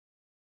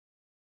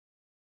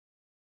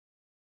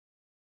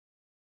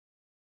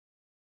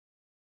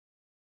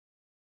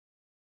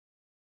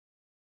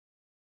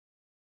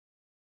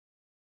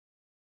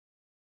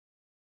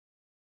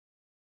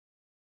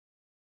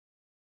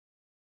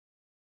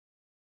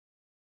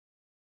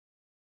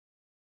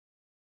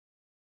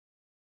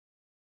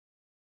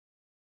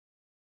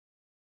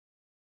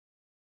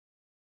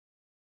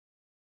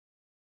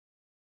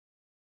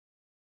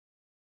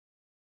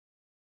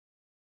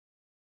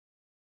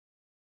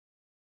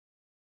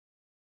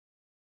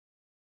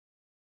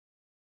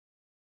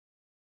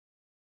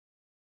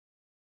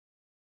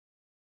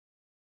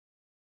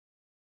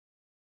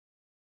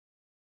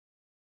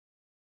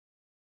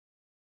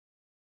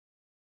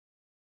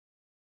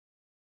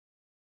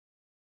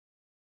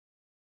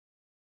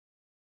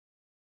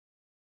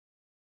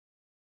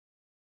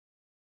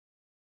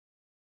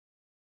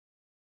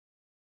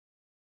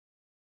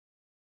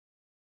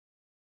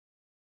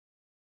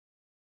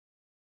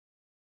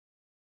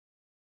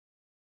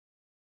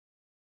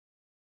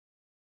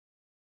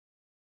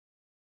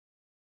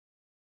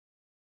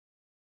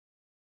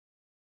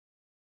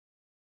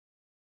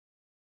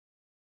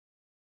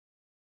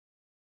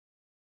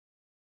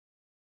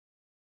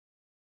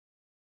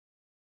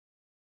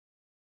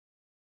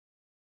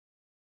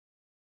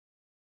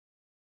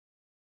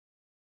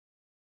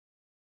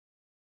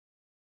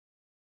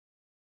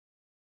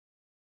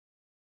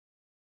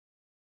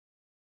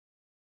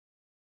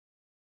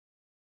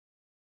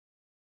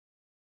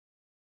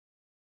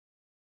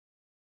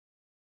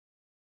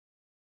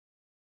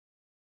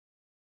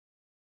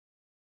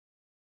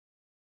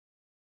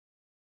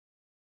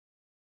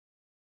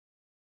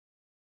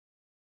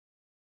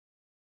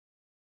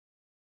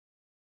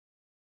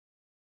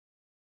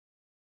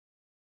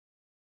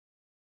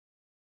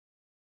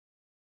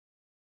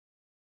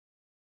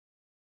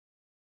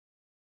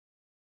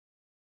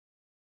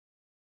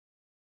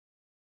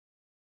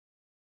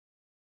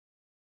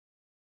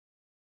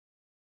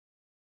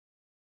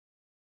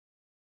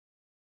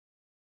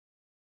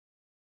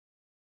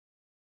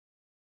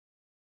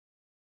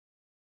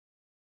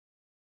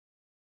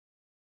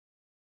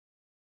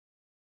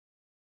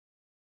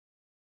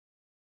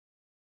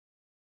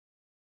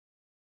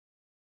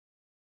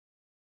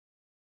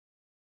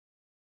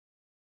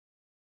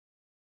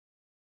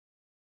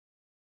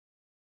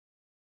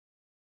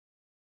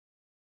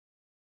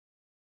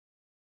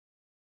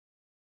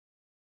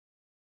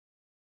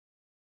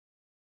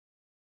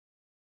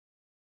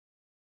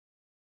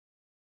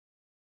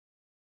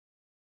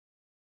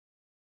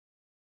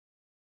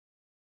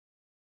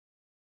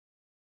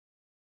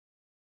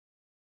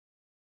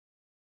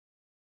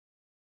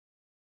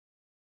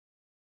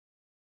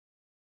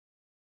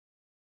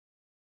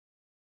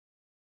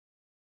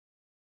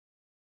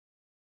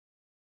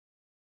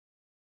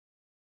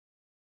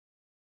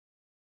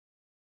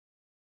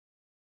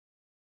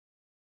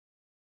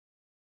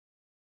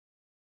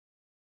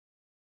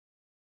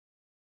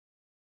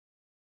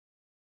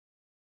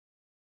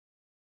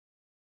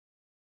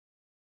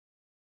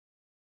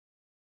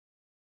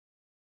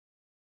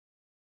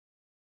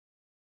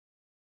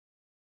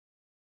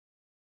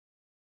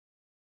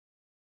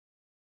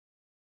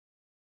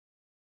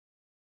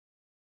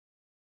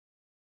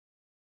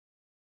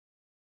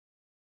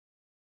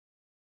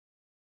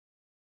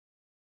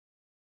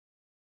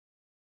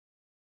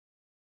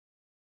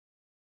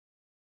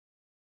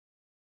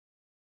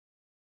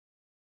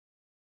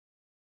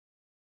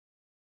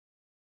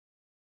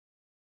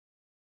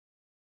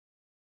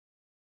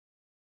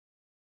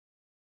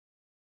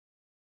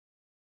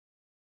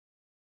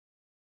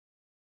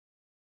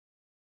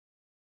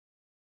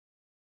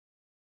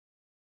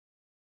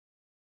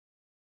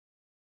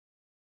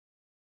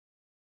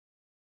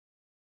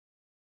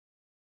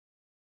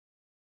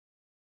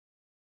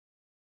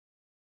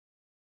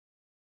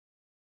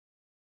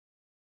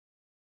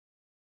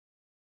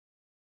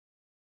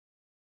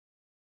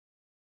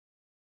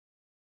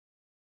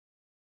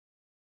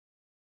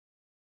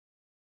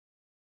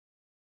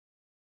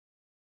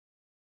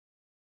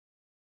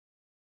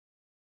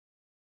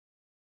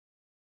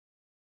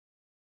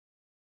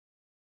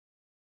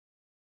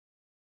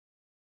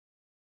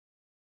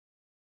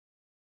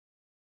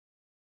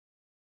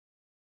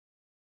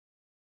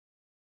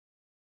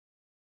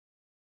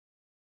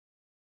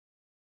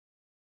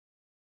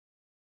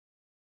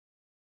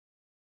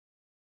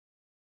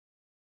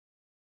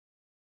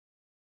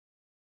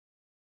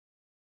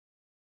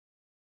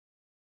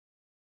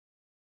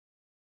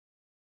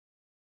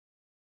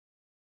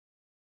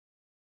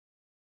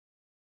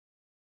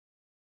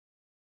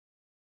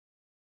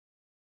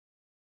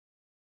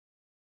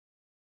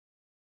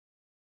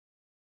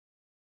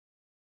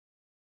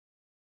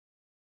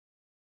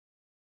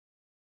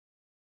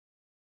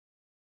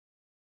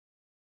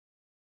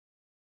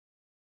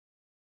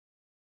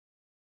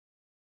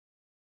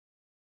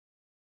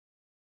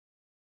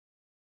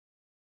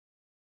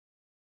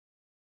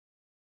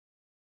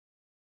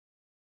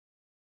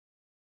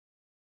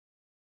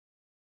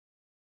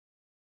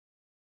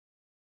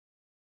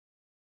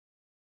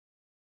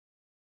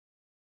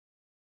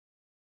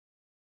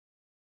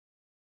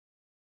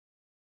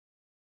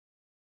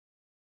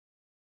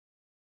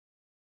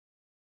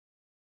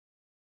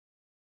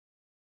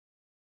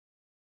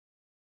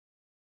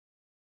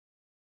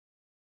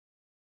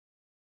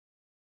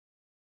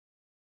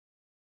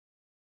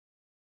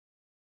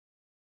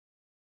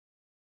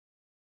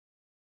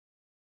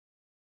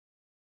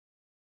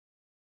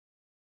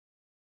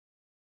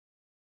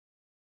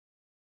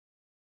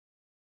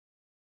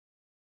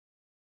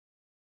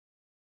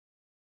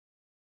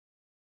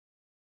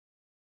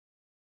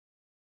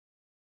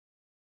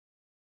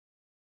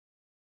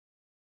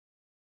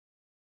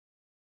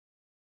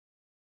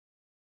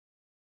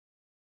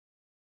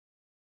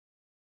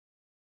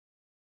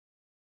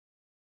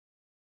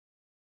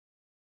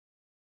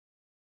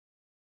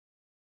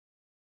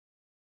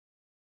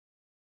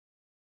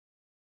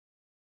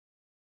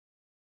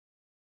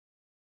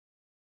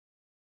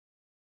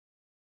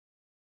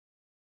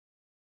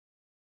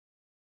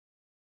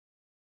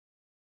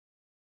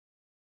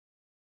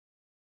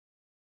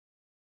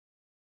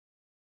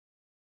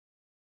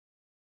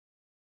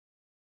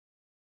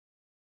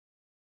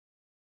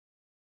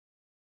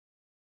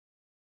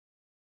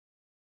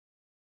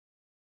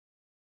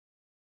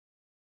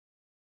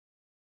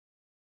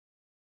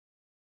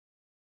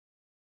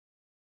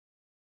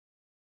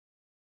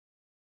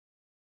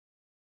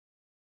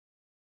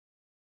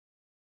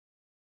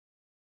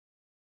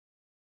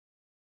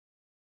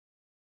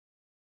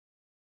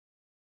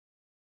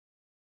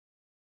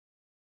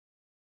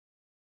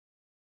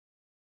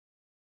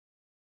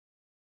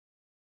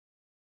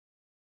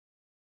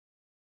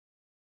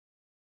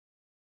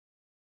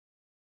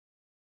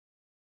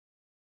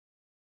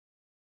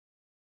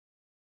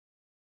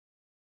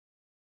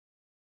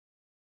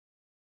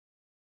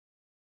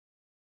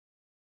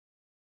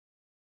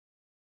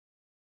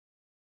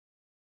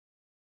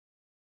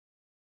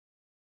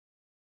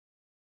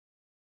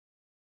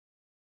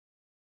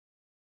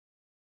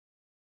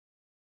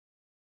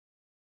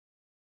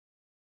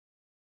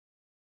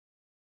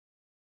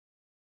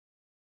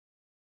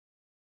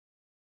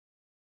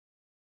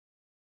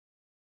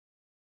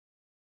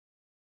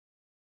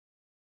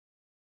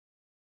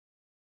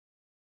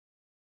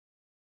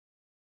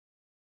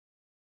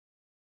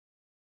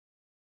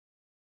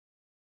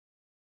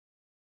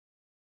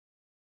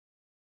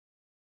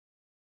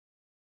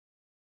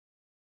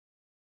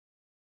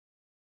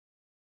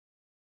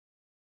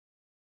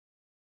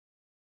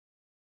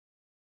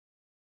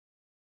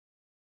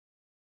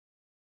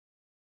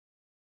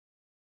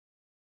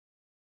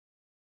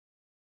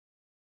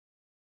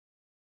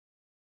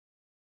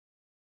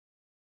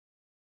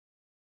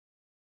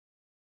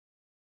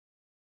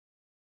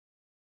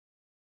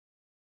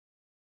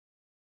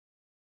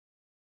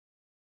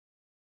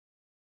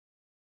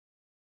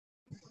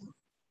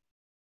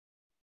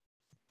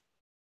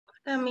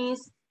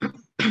 Camis.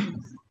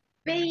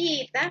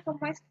 Bellita,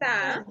 ¿cómo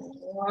está?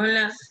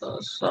 Hola, so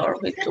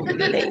sorry to be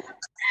late.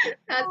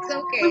 That's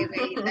okay,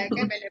 Bellita,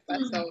 ¿qué me le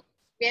pasó?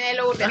 Viene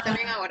Lourdes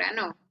también ahora,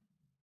 ¿no?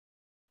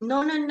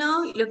 No, no,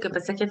 no. Lo que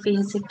pasa es que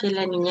fíjense que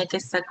la niña que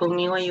está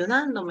conmigo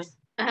ayudándome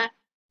Ajá.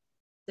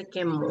 se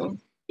quemó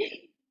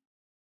 ¿Qué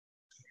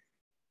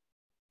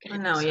le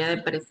con la pasó? olla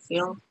de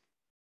presión.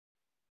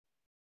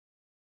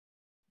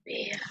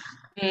 Vea.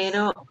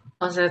 Pero,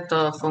 o sea,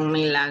 todo fue un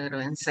milagro,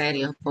 en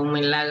serio, fue un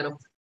milagro.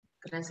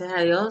 Gracias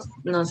a Dios,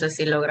 no sé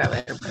si logra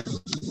ver.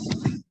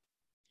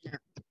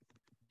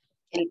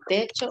 El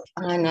techo,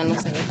 no, no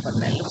se ve por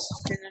la luz.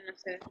 No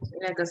sé.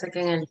 La cosa es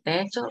que en el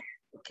techo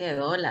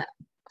quedó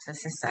o sea,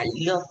 se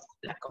salió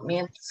la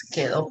comida, entonces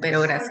quedó,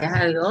 pero gracias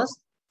a Dios,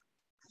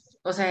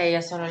 o sea,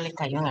 ella solo le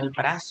cayó en el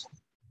brazo,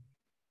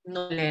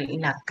 no le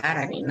en la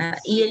cara ni nada.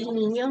 Y el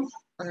niño,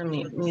 o sea,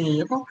 mi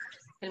hijo,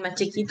 el más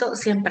chiquito,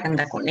 siempre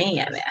anda con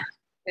ella, ¿verdad?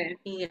 Sí.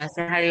 Y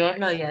gracias a Dios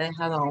lo había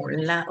dejado a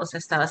un lado, o sea,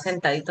 estaba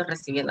sentadito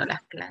recibiendo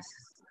las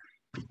clases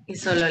y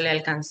solo le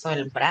alcanzó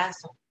el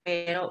brazo,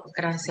 pero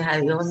gracias a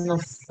Dios no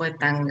fue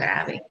tan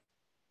grave.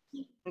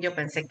 Yo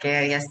pensé que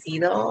había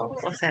sido,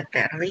 o sea,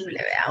 terrible,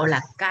 ¿verdad? O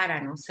la cara,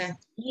 no sé.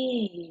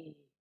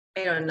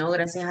 Pero no,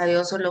 gracias a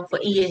Dios solo fue.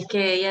 Y es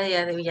que ella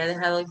ya había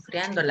dejado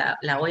enfriando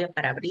la olla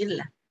para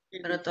abrirla,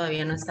 pero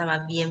todavía no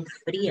estaba bien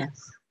fría.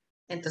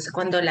 Entonces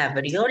cuando la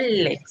abrió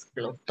le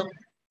explotó.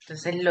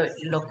 Entonces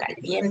lo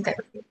caliente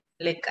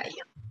le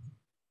cayó.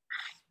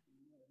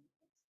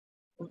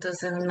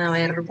 Entonces una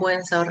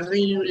vergüenza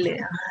horrible.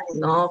 Ay,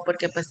 no,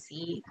 porque pues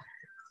sí,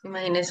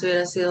 imagínese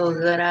hubiera sido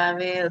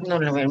grave. No,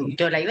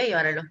 yo la iba a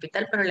llevar al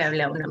hospital, pero le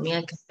hablé a una amiga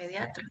que es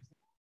pediatra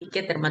y que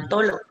es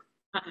dermatólogo.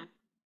 Ajá.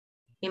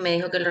 Y me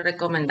dijo que lo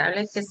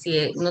recomendable es que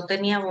si no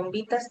tenía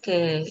bombitas,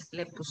 que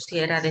le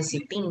pusiera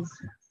Decitin.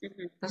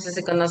 No sé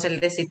si conoce el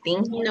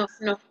Decitin. No,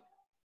 no.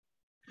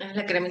 Es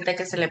la cremita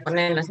que se le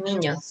pone a los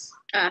niños.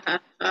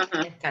 Ajá,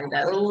 ajá.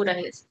 Escaldaduras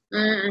y eso.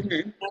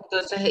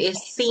 Entonces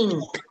es zinc,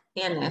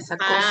 tiene esa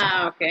cosa.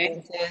 Ah, ok.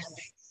 Entonces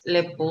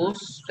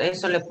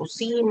eso le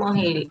pusimos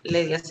y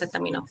le di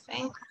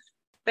acetaminofén,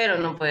 pero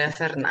no puede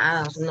hacer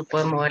nada, o sea, no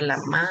puede mover la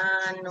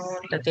mano,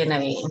 la tiene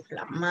bien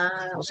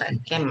inflamada, o sea,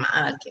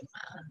 quemada.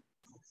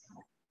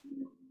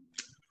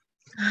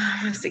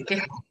 Ay, así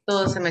que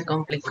todo se me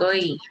complicó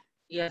y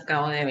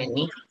acabo de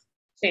venir.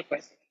 Sí,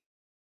 pues.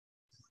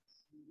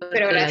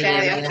 Pero Porque la gracias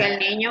a Dios llevé, que el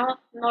niño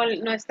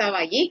no estaba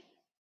allí.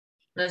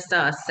 no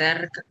estaba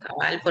cerca,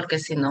 cabal, porque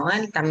si no,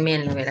 él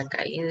también le hubiera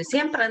caído. Y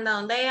siempre anda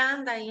donde ella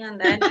anda, ahí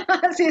anda él.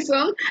 Así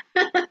son.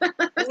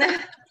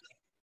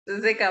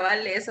 Entonces,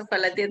 cabal, eso fue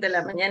a las 10 de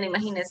la mañana.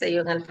 Imagínese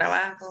yo en el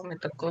trabajo, me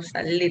tocó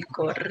salir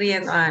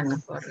corriendo. Ah, no,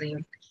 fue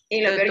horrible.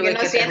 Y lo Yo peor que tuve uno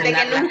que siente que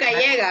terminar las nunca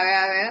clases. llega,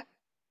 ¿verdad?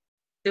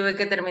 Tuve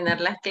que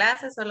terminar las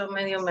clases, solo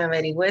medio me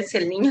averigüé si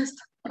el niño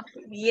estaba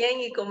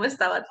bien y cómo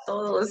estaba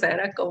todo. O sea,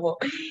 era como,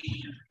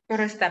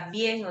 pero está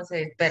bien, o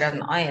sea, pero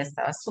no, ella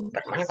estaba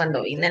súper mal.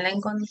 Cuando vine la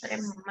encontré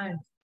mal.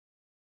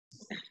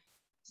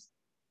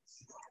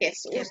 Qué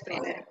susto,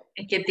 ¿verdad?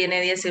 Es que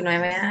tiene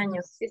 19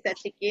 años. Sí, está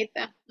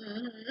chiquita.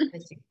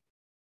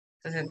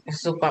 Entonces,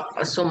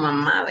 pues, su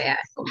mamá, vea,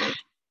 como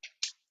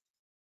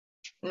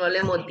no le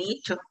hemos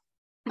dicho,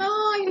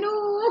 Ay,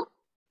 no.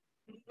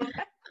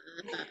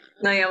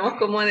 no habíamos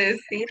cómo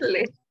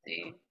decirle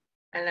Sí,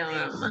 a la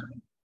mamá.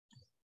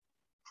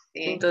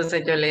 sí.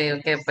 Entonces yo le digo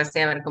que pues sí,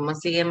 a ver cómo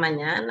sigue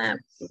mañana,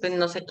 pues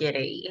no se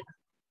quiere ir.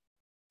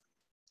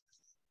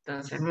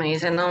 Entonces me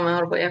dice, no,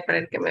 mejor voy a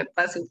esperar que me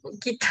pase un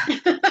poquito,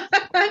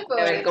 a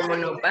ver cómo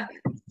nos va.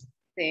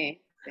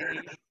 Sí, sí.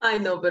 Ay,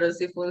 no, pero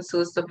sí fue un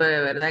susto, pero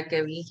de verdad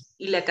que vi.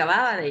 Y le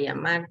acababa de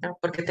llamar, ¿no?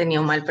 Porque tenía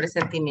un mal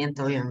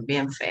presentimiento bien,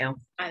 bien feo.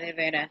 Ah, de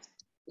veras.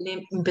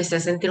 Le empecé a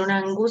sentir una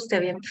angustia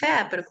bien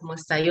fea, pero como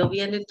está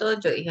lloviendo y todo,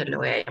 yo dije, le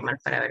voy a llamar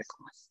para ver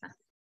cómo está.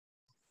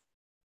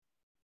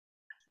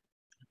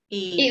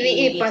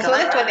 Y Y pasó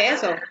cabal, después de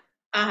eso.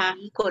 Ajá.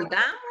 y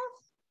colgamos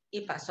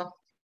y pasó.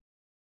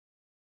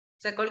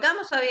 Se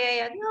colgamos todavía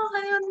ella,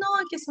 adiós, no,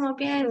 que estamos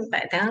bien,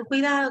 tengan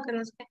cuidado, que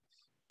no sé qué.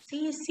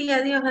 Sí, sí,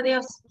 adiós,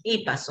 adiós.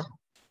 Y pasó.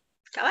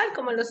 Cabal,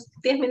 como a los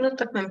 10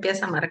 minutos me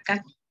empieza a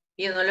marcar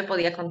y yo no le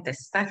podía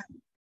contestar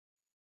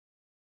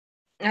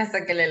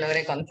hasta que le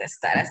logré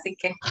contestar. Así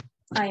que,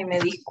 ay, me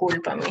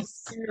disculpa,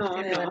 mis. No,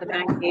 Que de no, verdad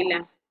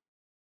tranquila.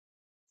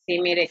 Sí,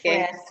 mire fue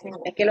que así.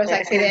 es que los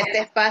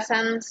accidentes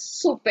pasan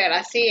súper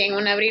así en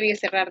un abrir y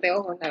cerrar de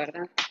ojos, la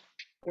verdad.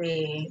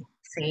 Sí,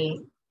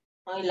 sí.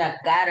 Ay, la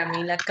cara, a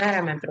mí la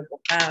cara me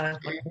preocupaba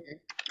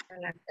porque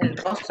el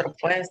rostro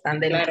pues tan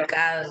Claro.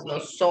 delicado, los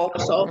Los ojos,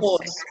 no sé.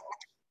 ojos.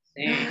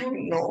 Sí. Ay,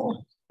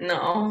 no,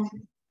 no.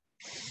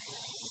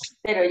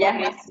 Pero ya,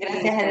 gracias a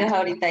Pobrecita. Dios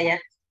ahorita ya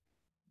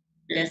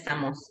Mm,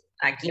 estamos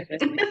aquí. qué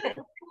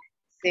fresquito.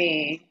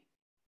 Sí.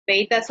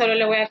 Feita, solo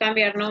le voy a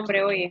cambiar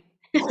nombre, oye.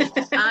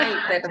 Ay,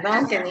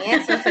 perdón, que ni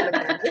eso se lo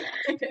cambié.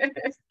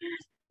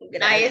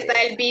 Ahí está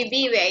Gracias. el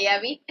BB, ya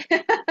vi,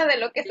 de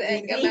lo que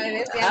se que me decían la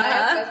vez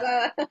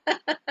Ajá, pasada.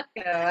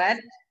 cabal.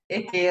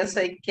 Es que yo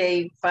soy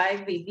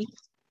K5 BB.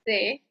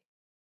 Sí.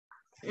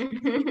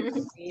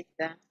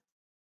 Feita.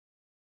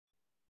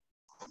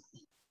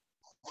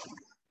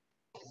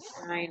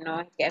 Ay,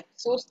 no, qué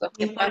susto.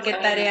 ¿Y por qué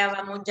tarea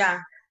vamos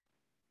ya?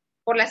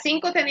 Por las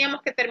 5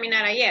 teníamos que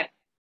terminar ayer.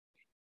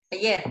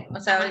 Ayer, o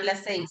sea, hoy las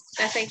 6.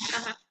 Las 6,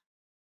 ajá.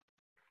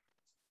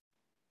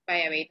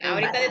 Vaya, ve. Vale.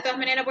 Ahorita de todas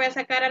maneras voy a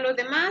sacar a los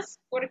demás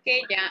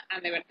porque ya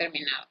han de haber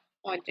terminado.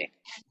 Oye.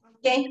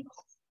 Ok.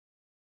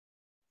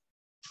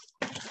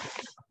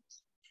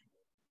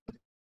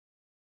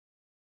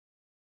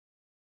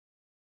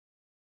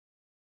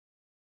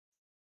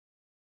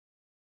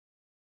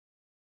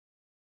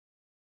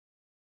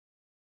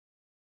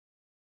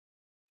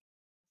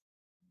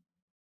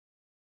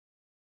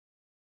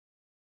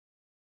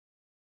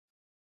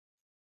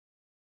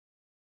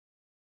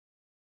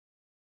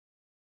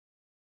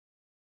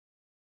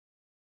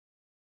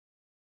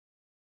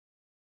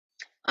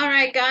 All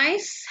right,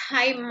 guys.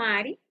 Hi,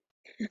 Mari.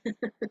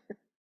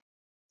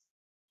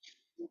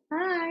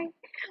 Hi.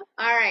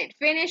 All right.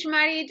 Finish,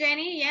 Mari,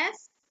 Jenny.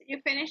 Yes?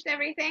 You finished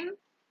everything?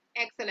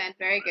 Excellent.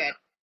 Very good.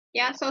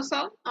 Yeah, so?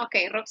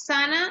 Okay.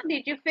 Roxana,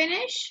 did you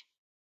finish?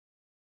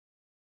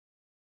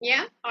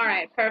 Yeah? All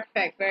right.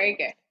 Perfect. Very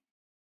good.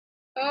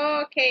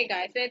 Okay,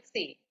 guys. Let's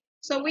see.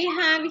 So we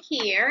have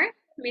here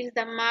Miss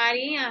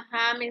Damari.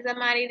 Miss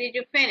Damari, did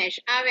you finish?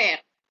 A ver.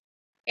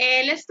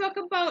 Let's talk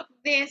about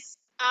this.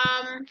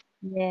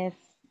 Yes.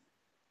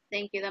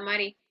 Thank you,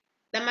 Damari.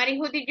 Damari,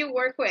 who did you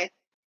work with?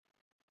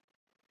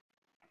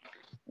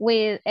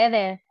 With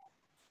Eder.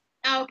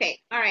 Okay,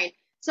 all right.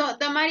 So,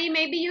 Damari,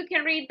 maybe you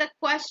can read the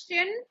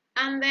question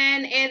and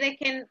then Ede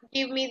can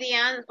give me the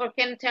answer or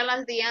can tell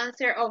us the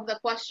answer of the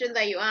question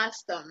that you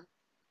asked them.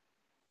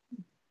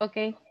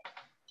 Okay.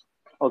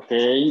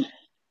 Okay.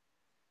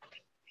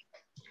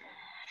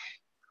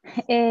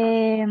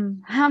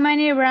 How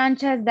many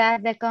branches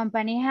does the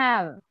company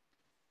have?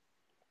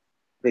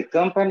 The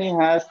company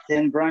has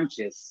 10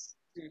 branches.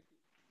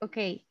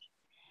 Okay.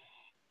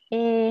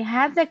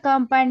 Has the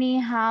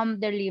company home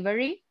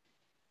delivery?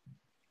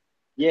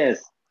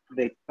 Yes,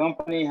 the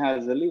company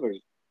has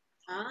delivery.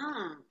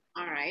 All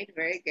right,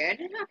 very good.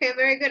 Okay,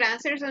 very good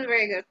answers and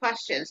very good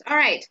questions. All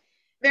right,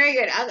 very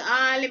good.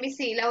 Let me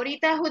see.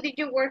 Laurita, who did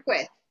you work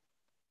with?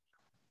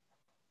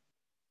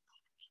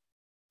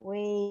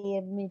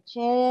 With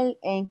Michelle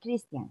and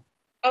Christian.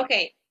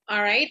 Okay,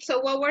 all right. So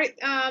what were,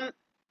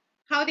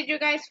 how did you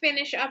guys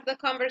finish up the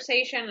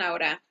conversation,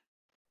 Laura?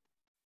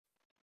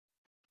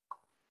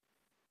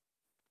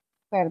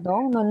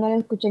 Perdón, no la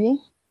escuché bien.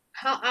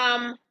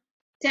 How,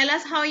 tell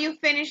us how you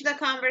finished the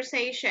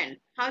conversation.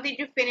 How did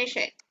you finish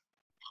it?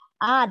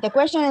 The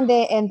question and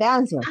the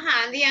answer.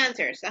 And the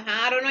answers.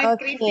 I don't know if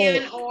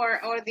Christian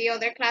or the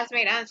other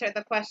classmate answered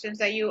the questions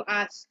that you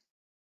asked.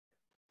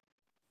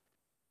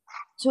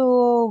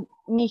 To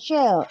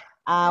Michelle,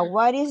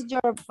 what is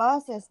your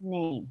boss's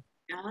name?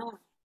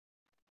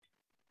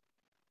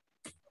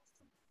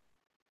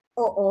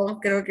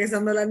 Creo que esa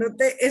no la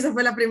anoté. Esa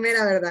fue la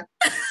primera, ¿verdad?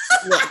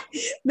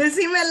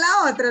 Decime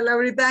la otra,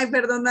 Laurita. Ay,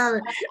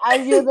 perdóname. Are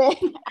you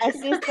the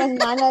assistant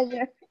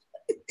manager?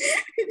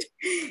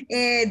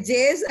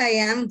 Yes, I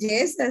am.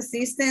 Yes,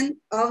 assistant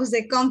of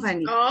the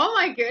company. Oh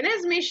my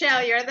goodness,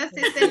 Michelle, you're the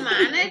assistant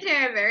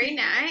manager. Very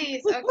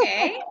nice.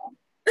 Okay.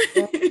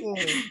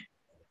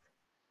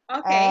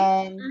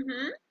 Okay.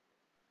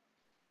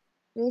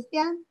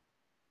 Christian,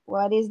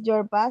 what is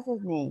your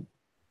boss's name?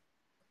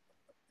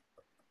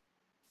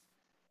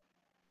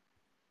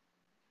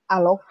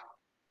 Aló.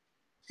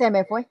 Se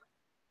me fue.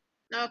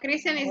 No,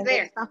 Christian is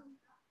there.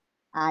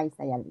 Ahí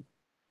está ya.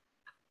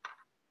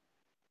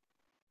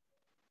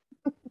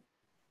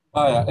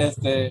 Vaya,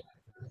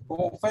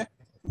 ¿cómo fue?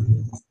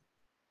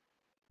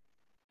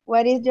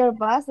 What is your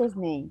boss's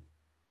name?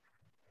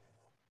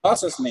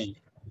 Boss's name.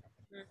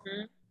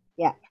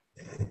 Yeah.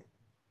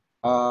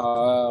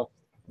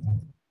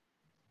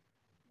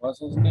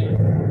 Boss's name.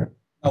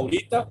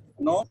 Ahorita,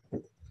 no.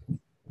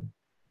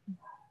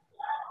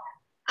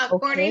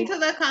 According to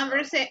the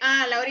conversation,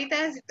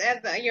 Laurita is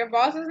your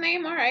boss's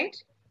name, all right?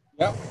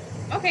 Yeah.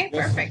 Okay,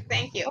 Yes. perfect,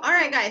 thank you. All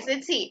right, guys,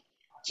 let's see.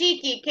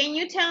 Chiki, can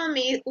you tell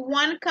me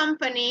one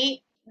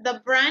company,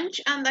 the branch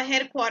and the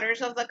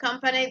headquarters of the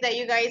company that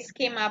you guys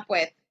came up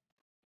with?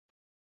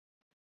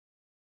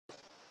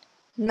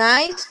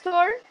 Nice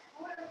store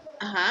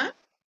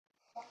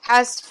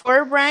has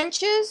 4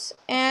 branches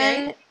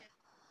and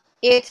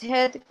its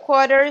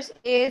headquarters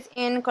is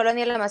in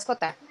Colonia La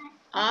Mascota.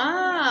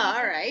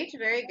 All right,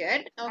 very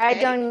good. Okay. I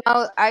don't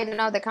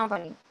know the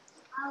company.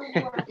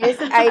 It's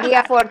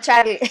idea for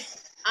Charlie.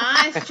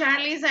 It's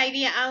Charlie's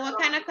idea. What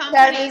kind of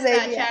company is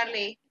that,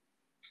 Charlie?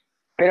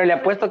 Pero le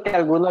apuesto que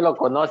alguno lo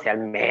conoce, al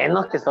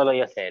menos que solo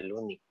yo sea el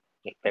único.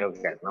 Espero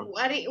que no.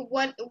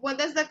 What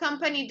does the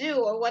company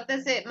do, or what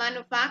does it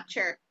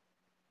manufacture?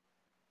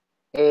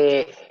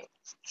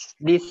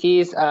 This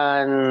is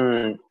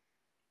an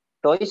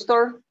toy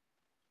store.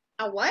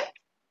 A what?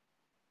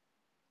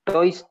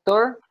 Toy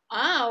store.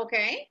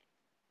 Okay.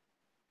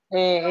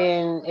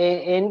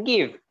 And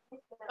give.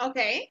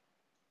 Okay.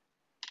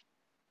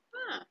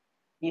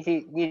 This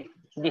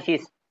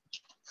is.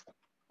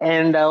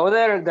 And the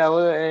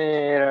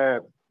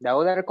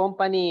other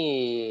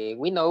company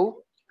we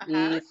know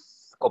is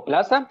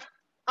Coplaza.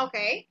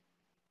 Okay.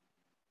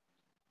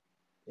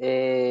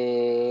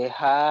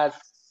 Has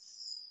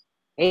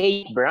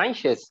 8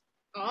 branches.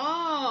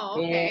 Oh,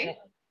 okay.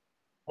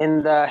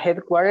 And the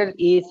headquarters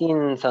is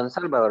in San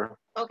Salvador.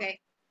 Okay.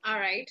 All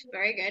right.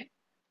 Very good.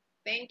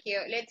 Thank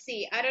you. Let's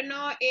see. I don't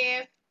know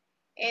if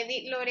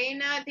Edith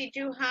Lorena, did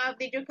you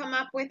come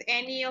up with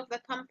any of the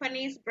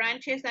company's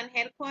branches and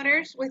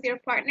headquarters with your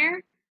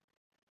partner?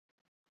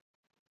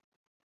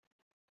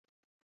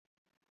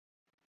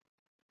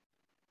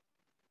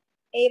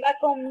 Iba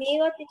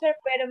conmigo, teacher,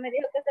 pero me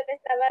dijo que se le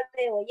estaba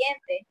de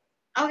oyente.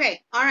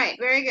 Okay. All right.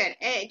 Very good.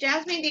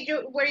 Jasmine,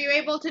 were you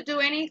able to do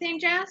anything,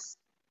 Jazz?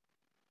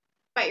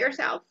 By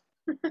yourself?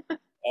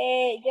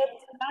 Yo,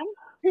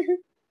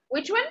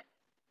 Which one?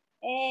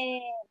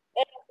 El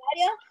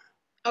Rosario.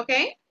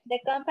 Okay. The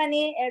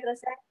company, El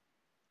Rosario.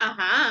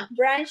 Ajá.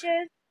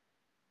 Branches,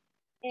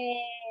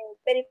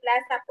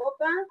 Periplaza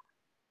Copa,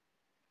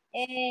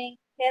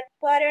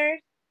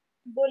 Headquarters,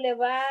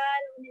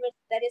 Boulevard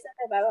Universitario San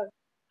Salvador.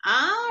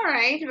 All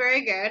right.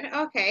 Very good.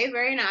 Okay.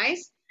 Very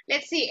nice.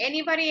 Let's see.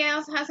 Anybody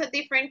else has a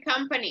different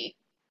company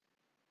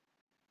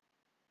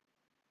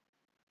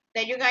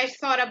that you guys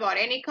thought about?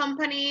 Any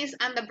companies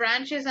and the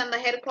branches and the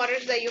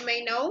headquarters that you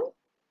may know?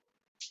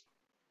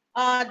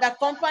 The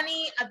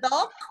company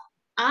Adobe.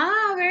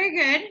 Ah, very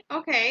good.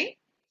 Okay.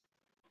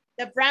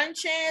 The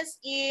branches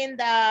in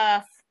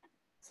the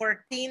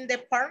 14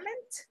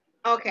 department.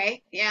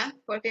 Okay, yeah,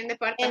 14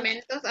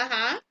 departamentos,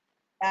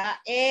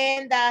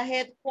 And the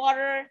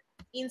headquarters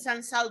in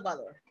San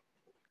Salvador.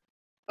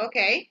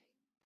 Okay.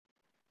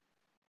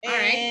 All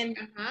and,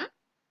 right.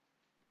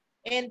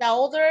 And the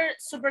other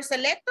super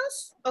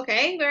selectos.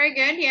 Okay, very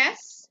good,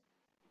 yes.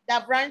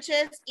 The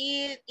branches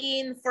is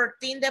in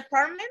 14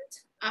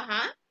 department.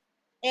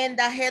 And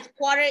the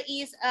headquarters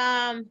is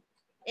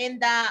in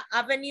the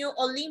Avenue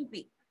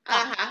Olympic.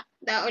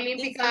 The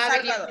Olympic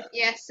Avenue.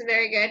 Yes,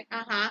 very good.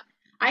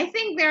 I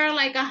think there are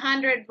like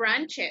 100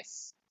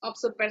 branches of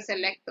Super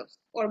Selectos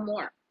or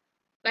more.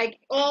 Like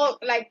all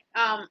like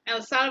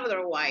El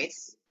Salvador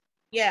wise.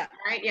 Yeah.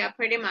 All right, yeah,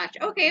 pretty much.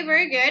 Okay,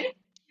 very good.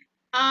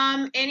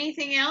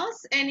 Anything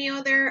else? Any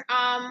other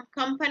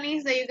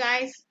companies that you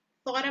guys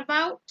thought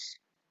about?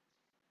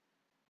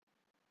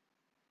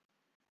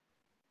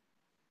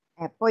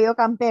 Pollo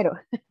Campero.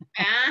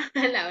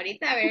 Laurita,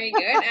 very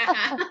good.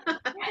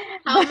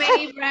 How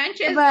many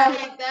branches,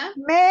 Laurita?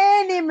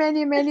 Many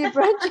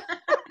branches.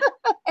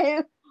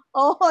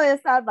 Ojo de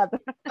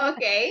Salvador.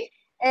 Okay.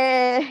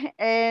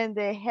 And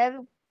the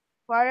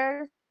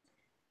headquarters,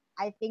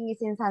 I think,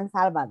 is in San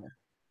Salvador.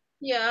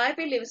 Yeah, I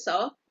believe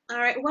so. All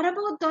right. What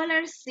about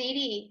Dollar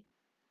City?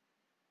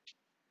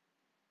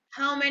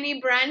 How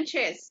many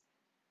branches?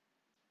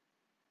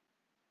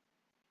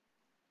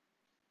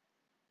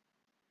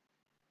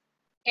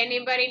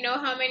 Anybody know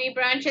how many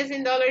branches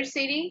in Dollar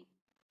City?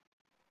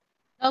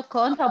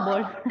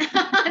 Uncountable.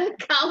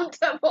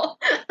 Uncountable.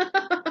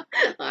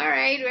 All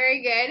right,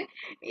 very good.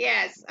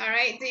 Yes. All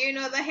right. Do you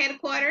know the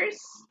headquarters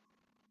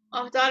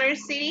of Dollar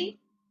City?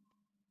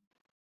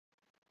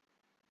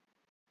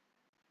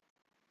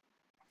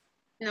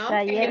 No.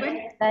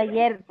 Taller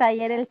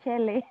El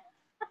Chele.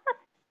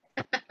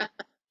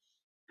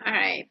 All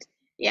right.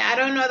 Yeah, I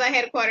don't know the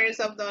headquarters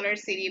of Dollar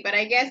City, but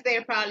I guess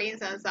they're probably in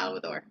San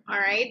Salvador. All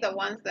right, the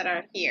ones that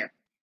are here.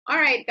 All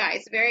right,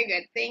 guys, very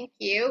good. Thank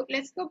you.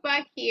 Let's go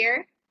back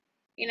here.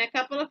 In a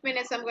couple of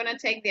minutes, I'm going to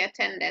take the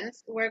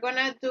attendance. We're going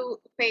to do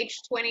page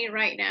 20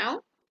 right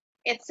now.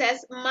 It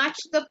says match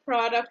the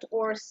product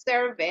or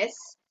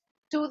service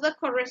to the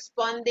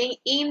corresponding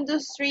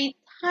industry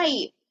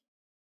type.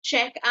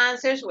 Check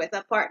answers with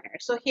a partner.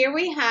 So here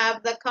we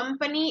have the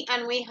company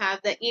and we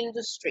have the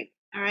industry.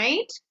 All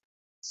right.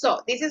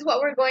 So this is what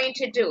we're going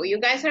to do. You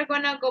guys are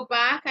going to go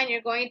back and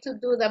you're going to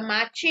do the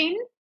matching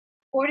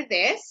for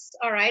this,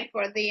 all right,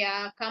 for the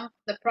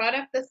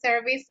product, the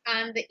service,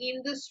 and the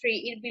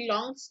industry it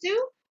belongs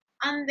to.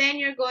 And then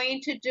you're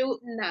going to do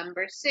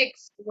number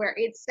 6, where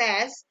it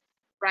says,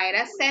 write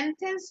a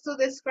sentence to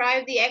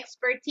describe the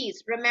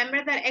expertise.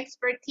 Remember that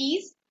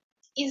expertise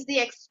is the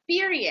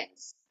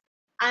experience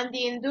and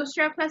the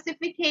industrial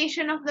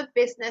classification of the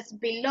business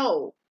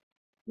below.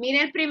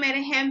 Mira el primer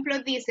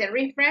ejemplo, dice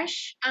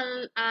refresh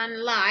and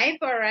live,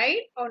 all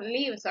right, or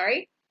leave,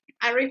 sorry.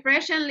 At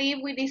refresh and leave,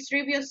 we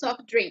distribute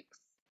soft drinks.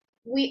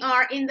 We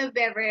are in the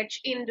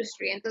beverage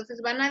industry. Entonces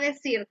van a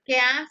decir qué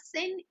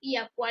hacen y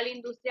a cuál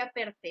industria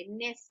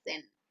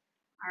pertenecen.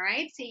 All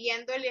right,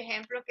 siguiendo el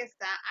ejemplo que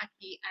está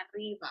aquí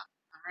arriba.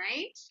 All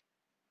right.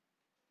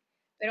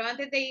 Pero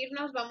antes de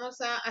irnos,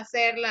 vamos a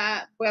hacer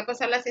voy a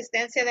pasar la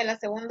asistencia de la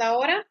segunda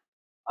hora.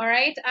 All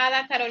right,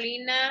 Ada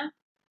Carolina,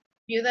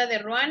 viuda de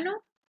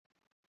Ruano.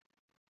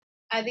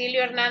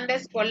 Adilio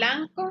Hernández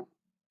Polanco.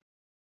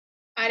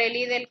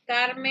 Arely del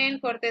Carmen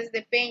Cortés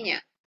de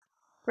Peña.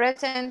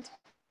 Present.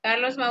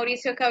 Carlos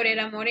Mauricio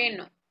Cabrera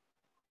Moreno.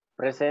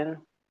 Present.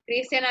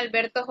 Cristian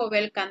Alberto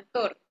Jovel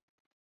Cantor.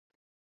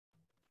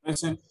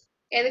 Present.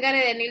 Edgar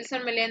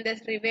Edenilson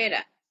Meléndez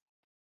Rivera.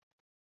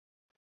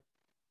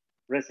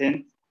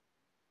 Present.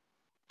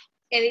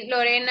 Edith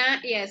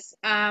Lorena, yes.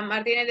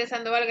 Martínez de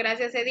Sandoval,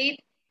 gracias Edith.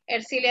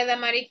 Ercilia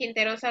Damari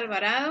Quinteros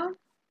Alvarado.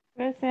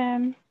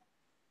 Present.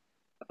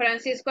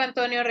 Francisco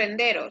Antonio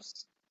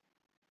Renderos.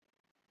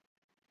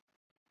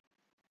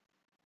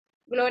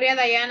 Gloria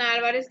Dayana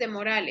Álvarez de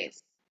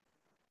Morales.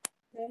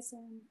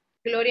 Present.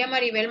 Gloria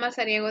Maribel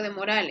Mazariego de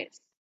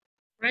Morales.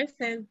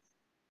 Present.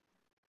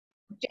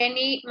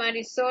 Jenny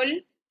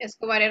Marisol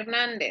Escobar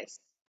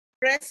Hernández.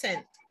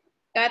 Present.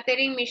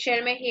 Catherine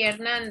Michelle Mejía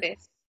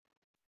Hernández.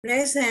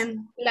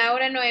 Present.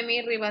 Laura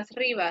Noemí Rivas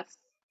Rivas.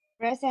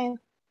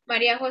 Present.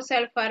 María José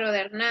Alfaro de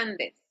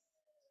Hernández.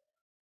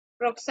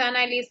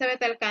 Roxana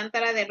Elizabeth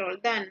Alcántara de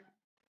Roldán.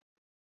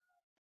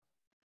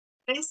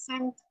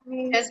 Present,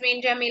 please.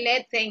 Jasmine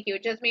Jamilet, thank you.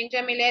 Jasmine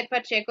Jamilet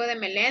Pacheco de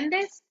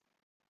Meléndez.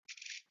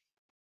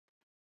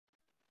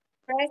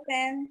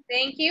 Present.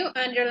 Thank you.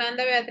 And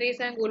Yolanda Beatriz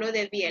Angulo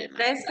de Bielma.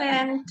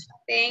 Present.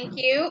 Thank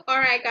you. All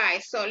right,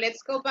 guys. So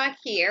let's go back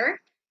here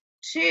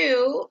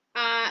to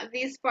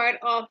this part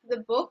of the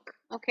book.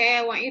 Okay,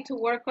 I want you to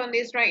work on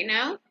this right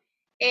now.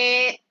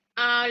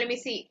 Let me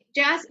see.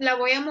 Just la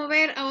voy a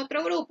mover a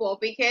otro grupo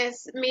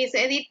because Miss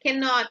Edith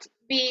cannot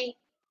be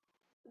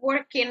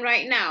working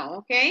right now,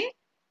 okay?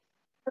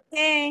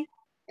 Okay.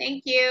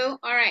 Thank you.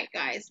 All right,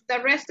 guys.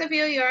 The rest of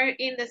you, you're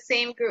in the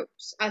same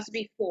groups as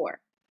before.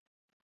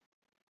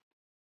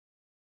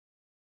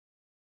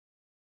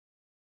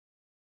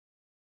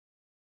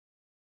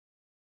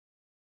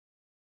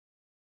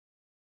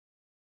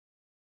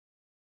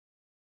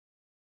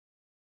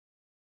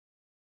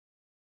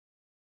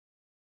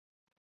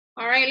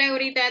 All right,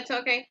 Laurita, that's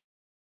okay.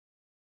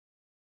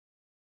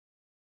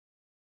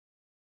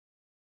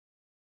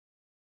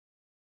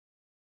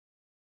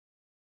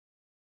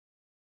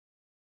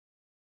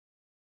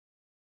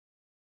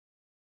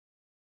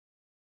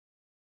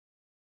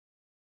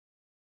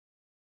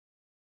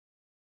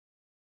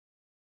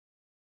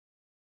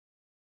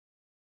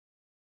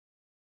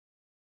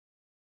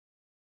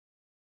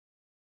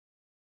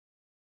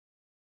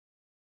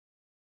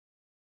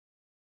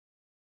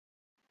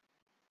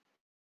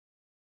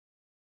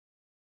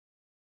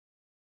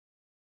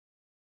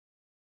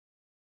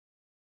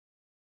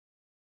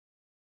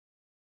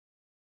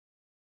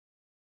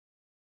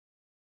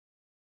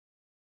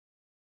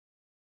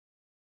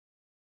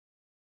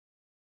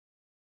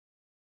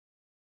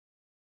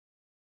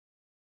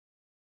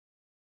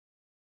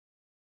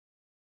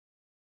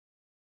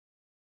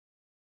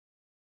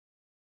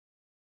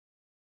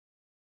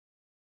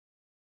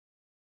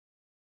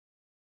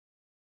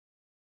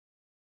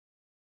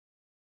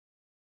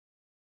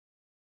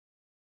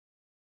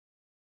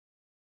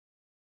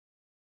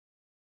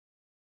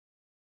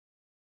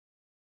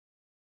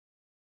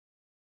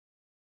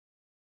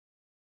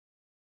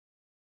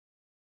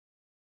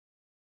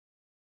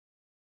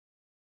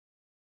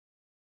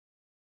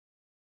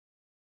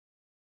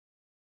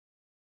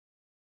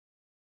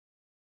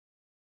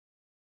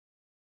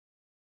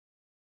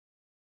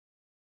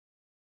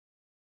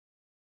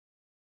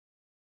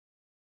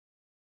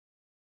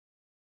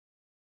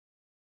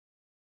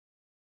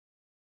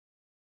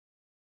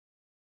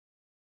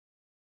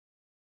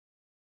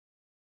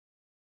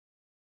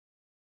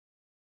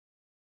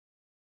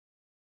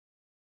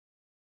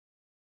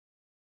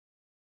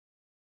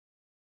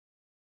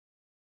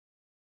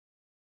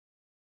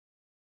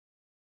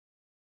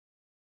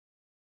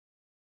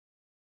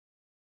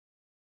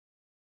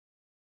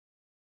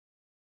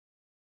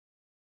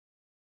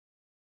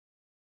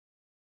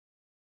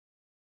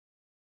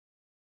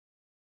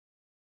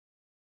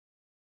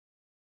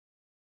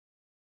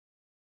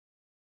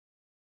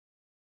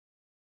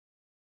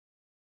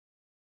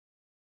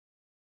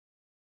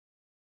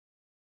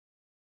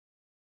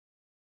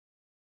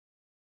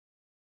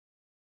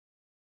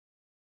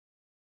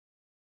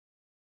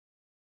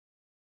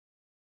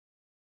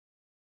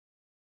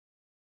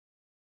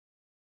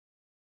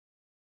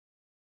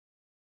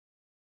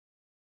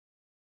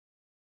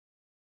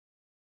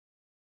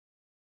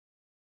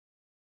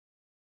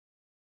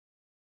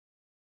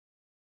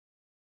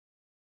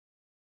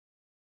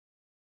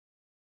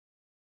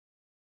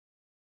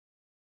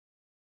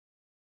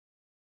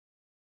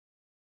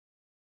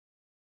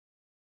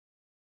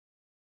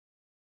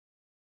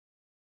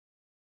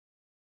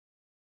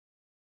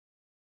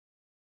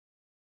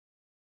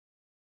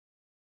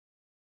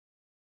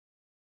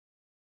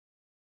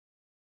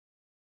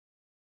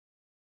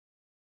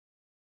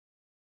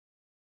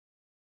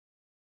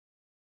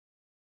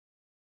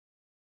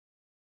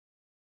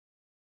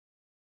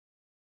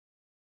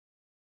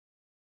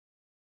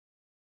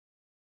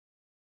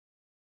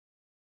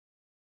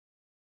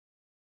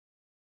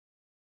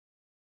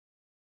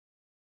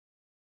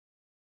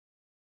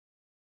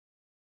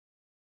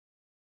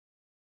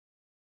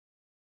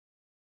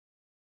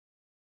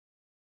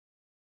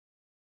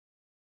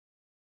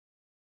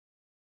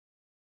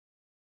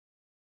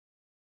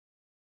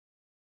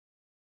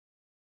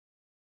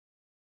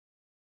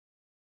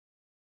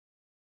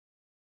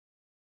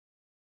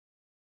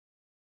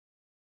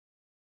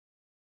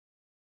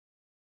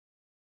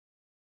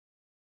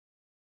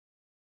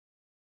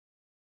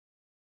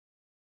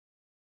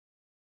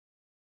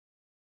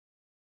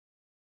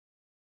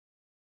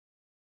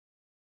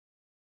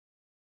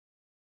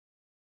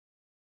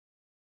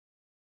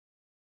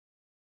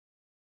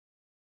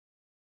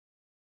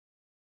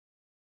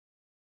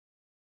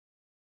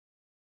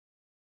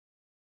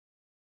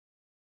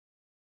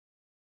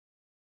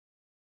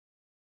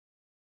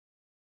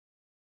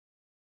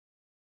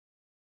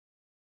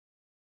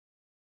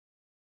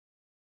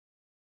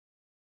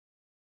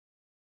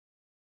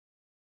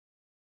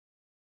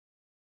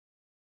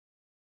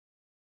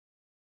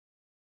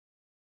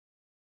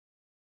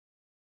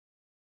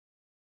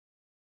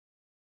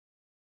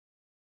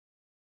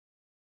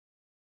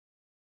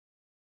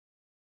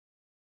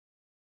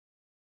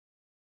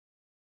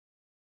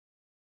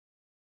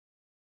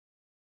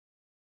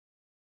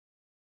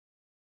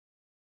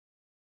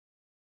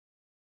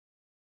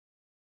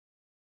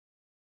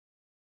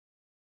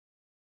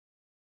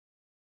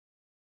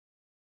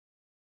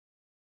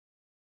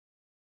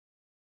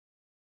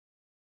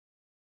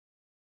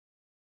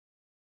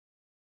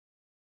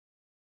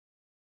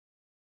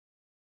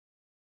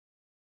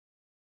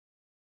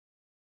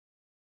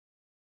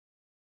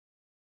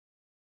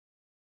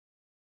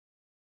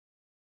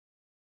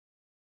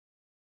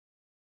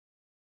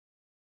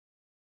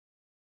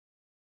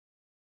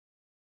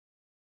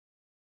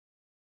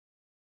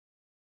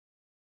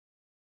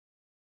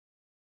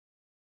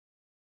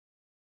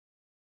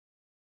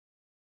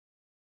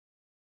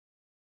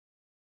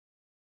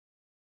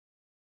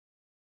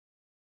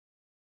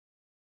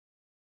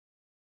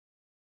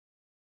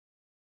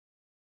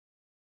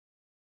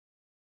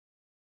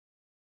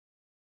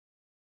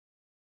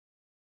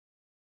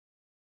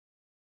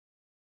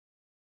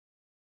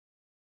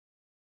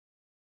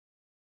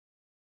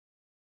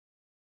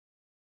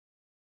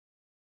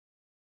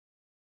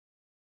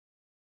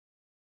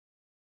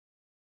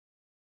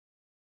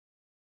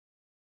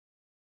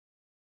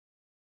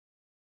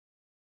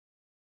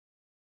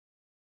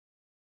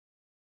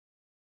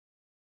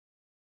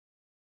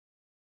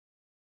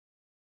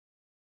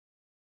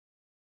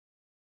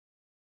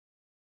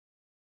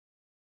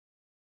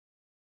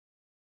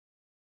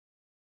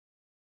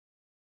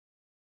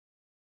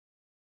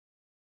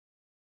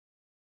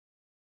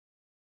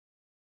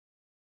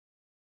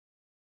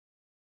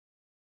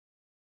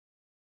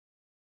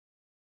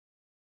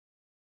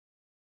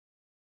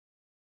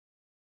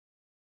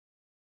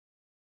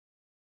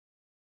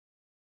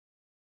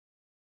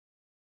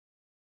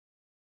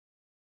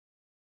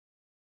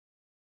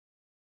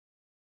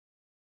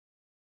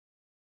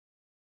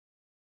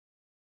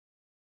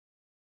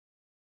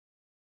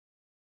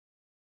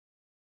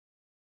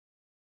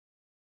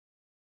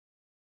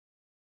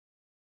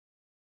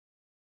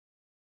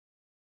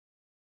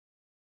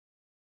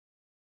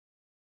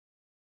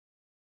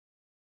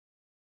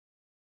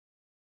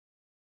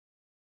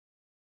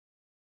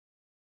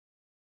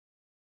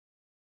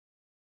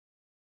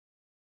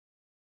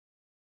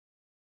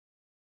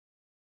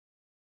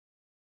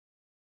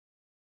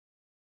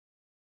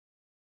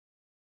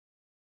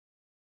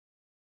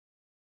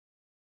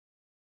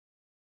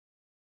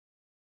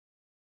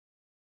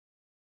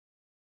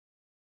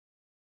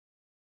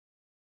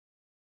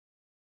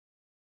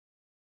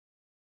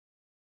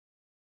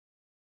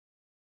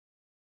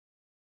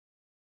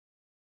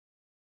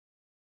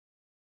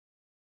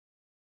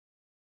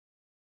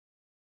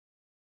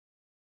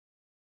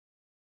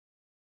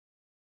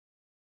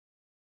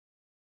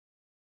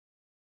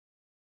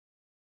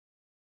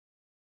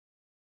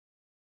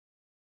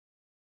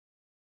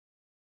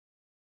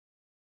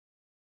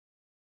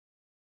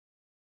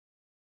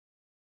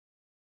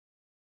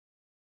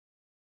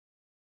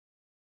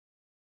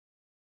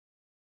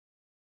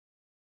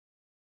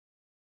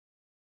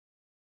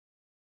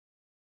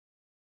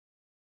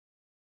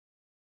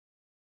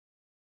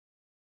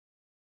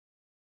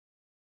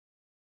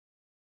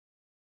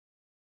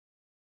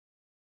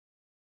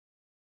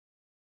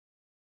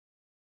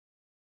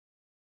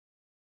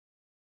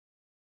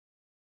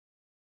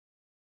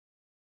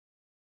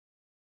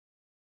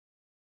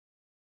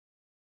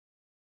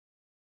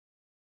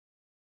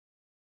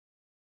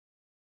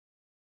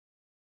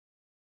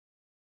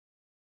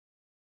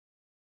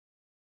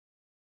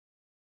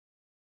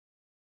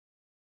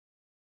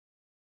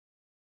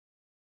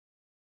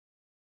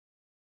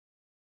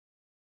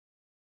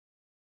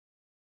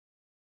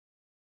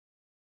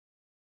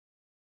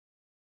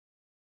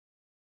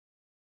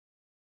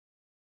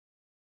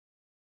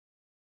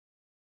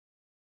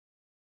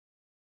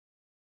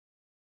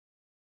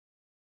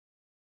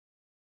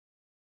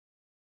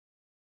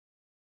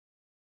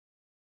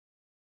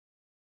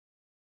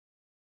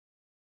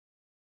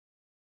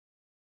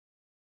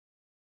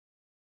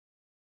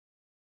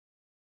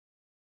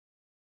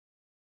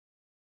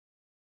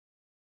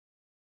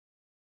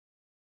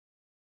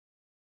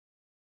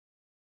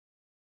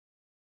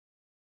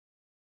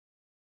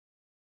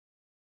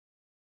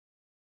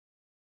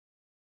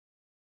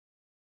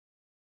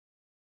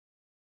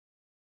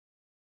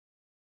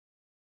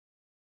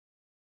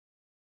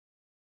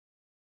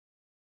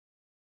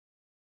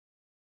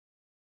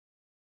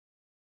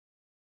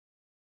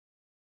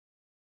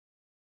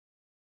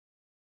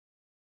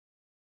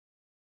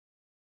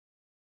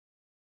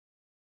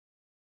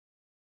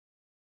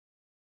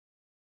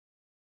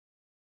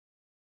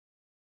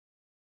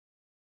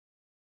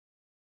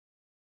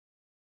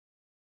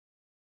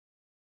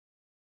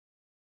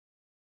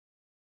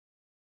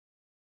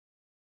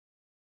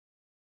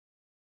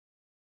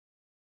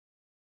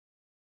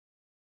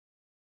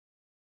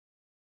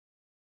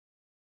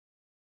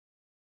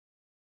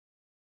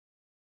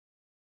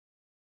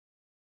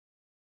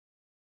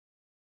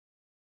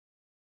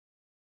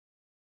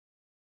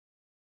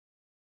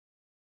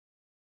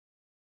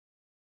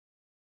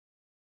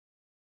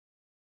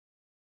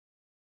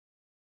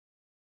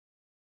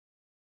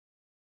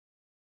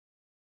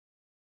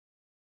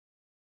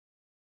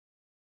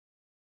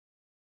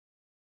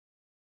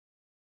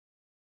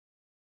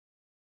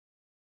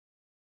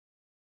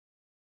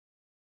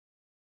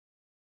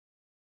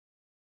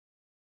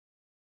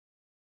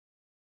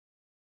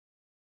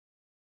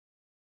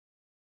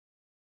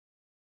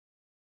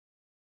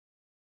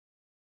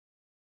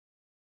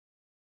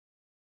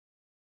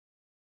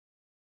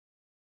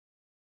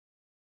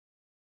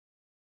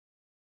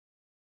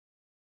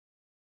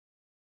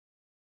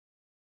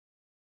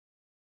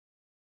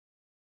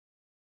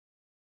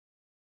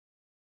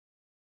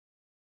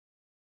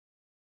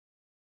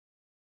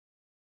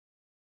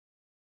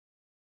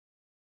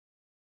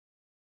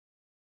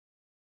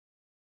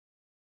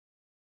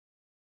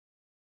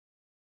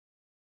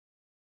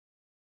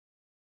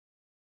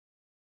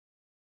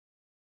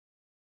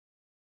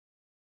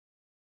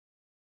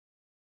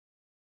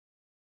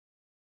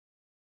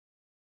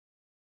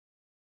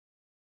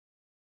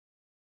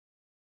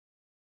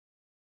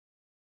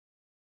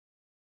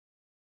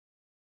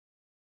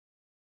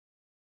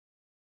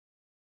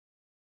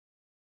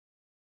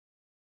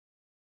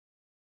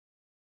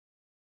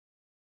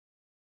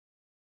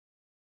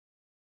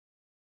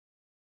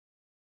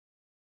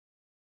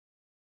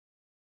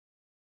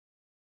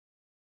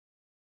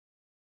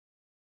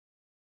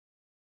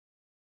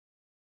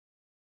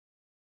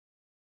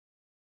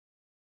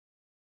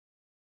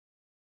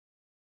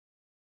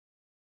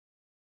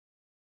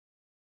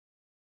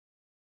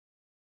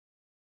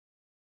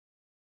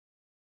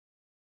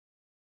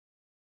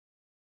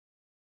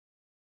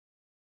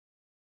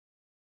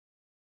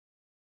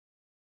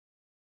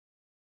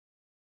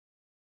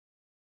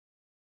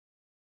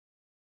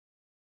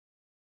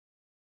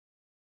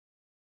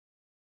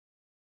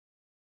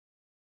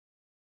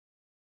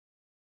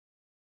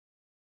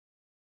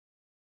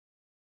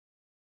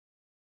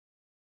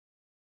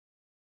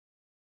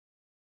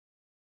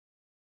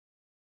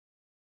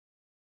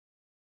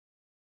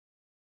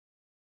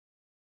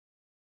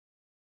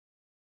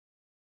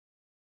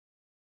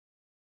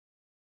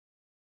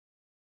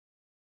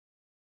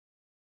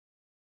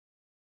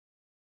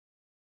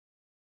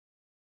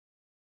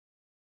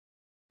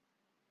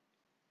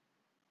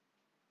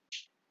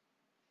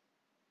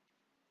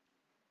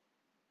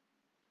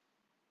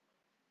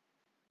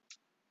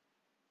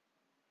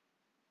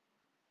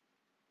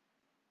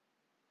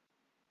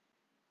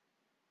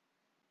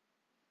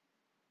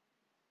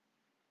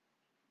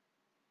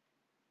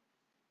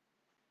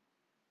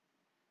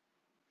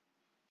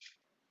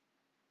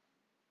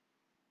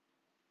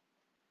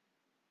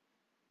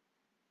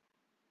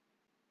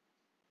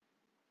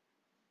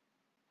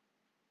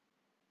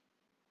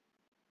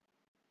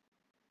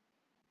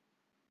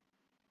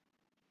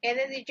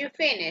 Eden, did you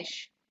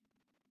finish?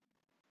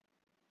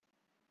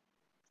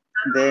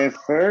 The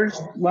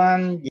first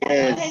one,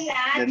 yes,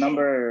 the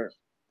number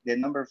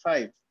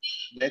 5.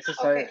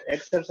 The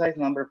exercise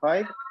number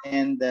 5,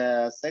 and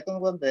the second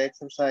one, the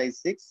exercise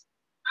 6,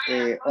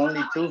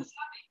 only 2.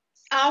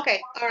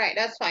 Okay, all right,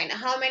 that's fine.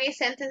 How many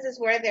sentences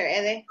were there,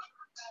 Ede?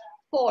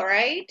 4,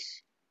 right?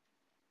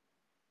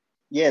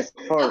 Yes,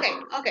 4.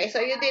 Okay,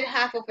 so you did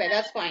half of it.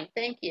 That's fine.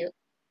 Thank you.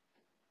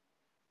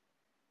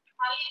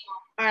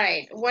 All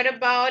right, what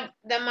about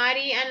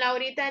Damari and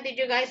Laurita? Did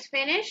you guys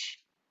finish?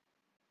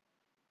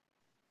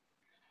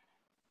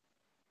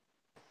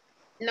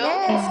 No?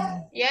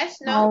 Yes.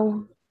 Yes,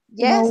 no?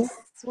 Yes,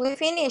 we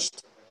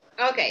finished.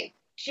 Okay,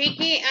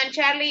 Chiki and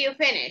Charlie, you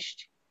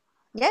finished?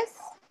 Yes.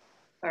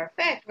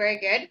 Perfect, very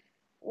good.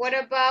 What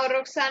about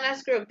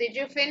Roxana's group? Did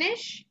you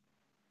finish?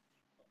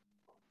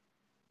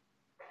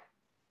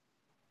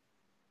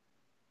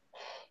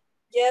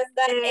 Yes,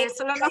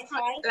 Solo nos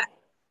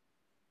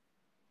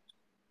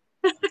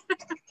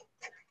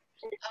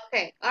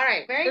Okay, all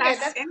right, very la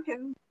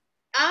good.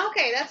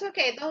 Okay, that's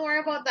okay. Don't worry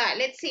about that.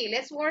 Let's see.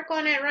 Let's work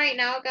on it right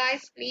now,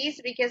 guys,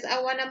 please, because I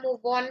want to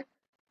move on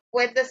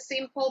with the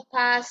simple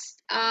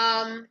past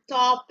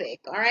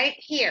topic. All right,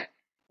 here.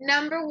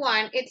 Number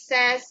 1, it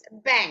says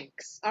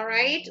banks. All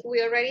right,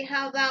 we already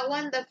have that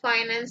one, the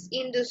finance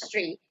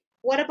industry.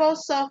 What about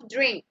soft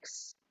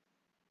drinks?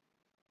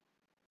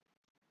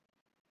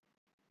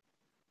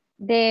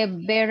 The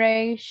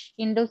beverage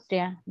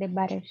industry.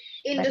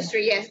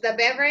 Industry, yes, the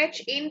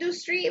beverage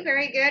industry.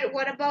 Very good.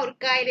 What about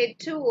guided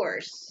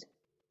tours?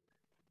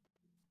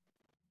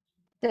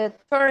 The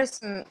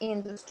tourism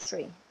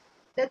industry.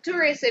 The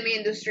tourism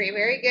industry.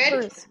 Very good.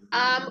 Tourism.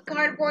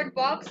 Cardboard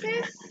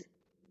boxes.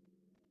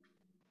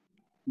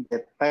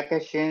 The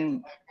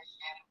packaging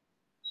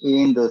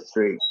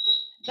industry.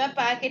 The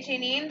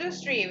packaging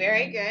industry.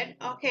 Very good.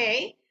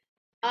 Okay.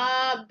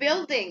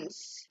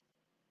 Buildings.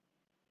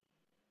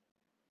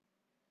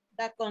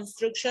 The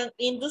construction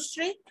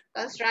industry.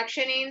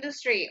 Construction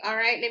industry. All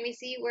right, let me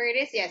see where it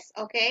is. Yes,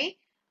 okay.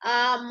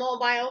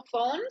 Mobile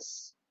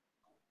phones.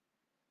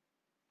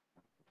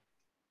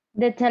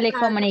 The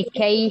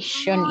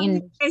telecommunication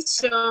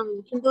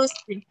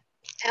industry.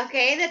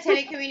 Okay, the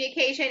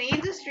telecommunication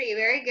industry.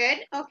 Very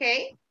good.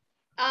 Okay.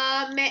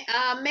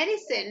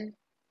 Medicine.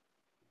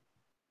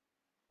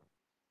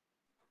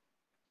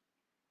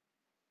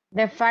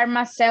 The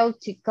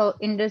pharmaceutical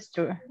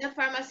industry. The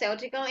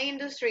pharmaceutical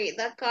industry.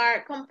 The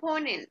car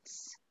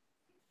components.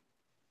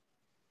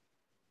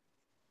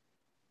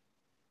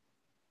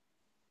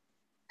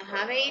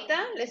 Ajá,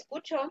 Beita, le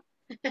escucho.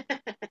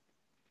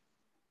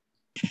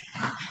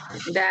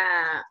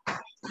 The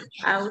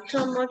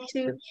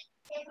automotive.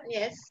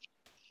 Yes.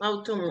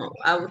 Automotive.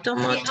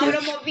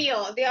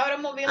 The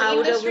automobile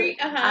industry.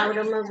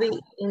 Automobile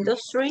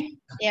industry.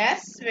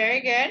 Yes,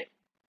 very good.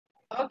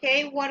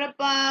 Okay, what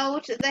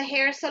about the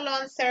hair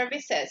salon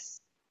services?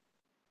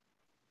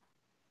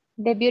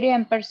 The beauty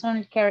and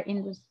personal care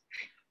industry.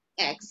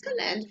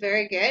 Excellent,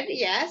 very good.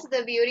 Yes,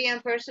 the beauty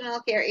and personal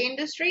care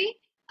industry.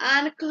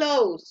 And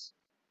clothes.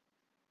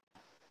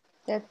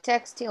 The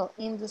textile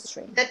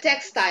industry. The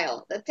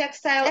textile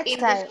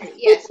industry.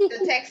 Yes,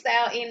 the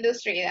textile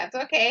industry. That's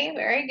okay,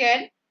 very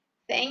good.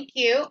 Thank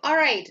you. All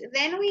right,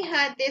 then we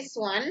had this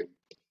one,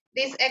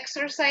 this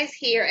exercise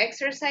here,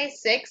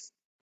 exercise 6,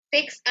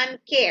 fix and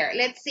care.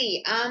 Let's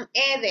see,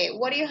 Ede,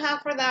 what do you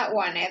have for that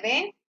one,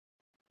 Ede?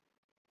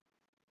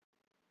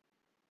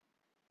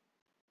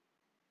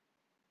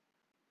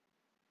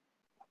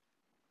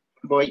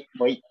 Voy.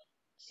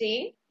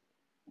 Sí.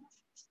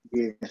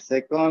 The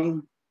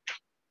second.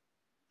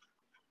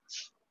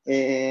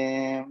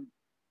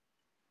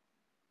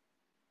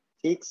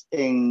 Fix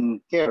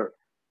and care.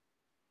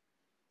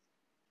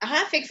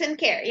 Fix and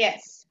care,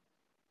 yes.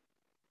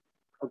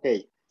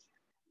 Okay.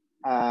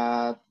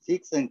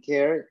 Fix and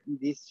care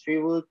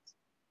distribute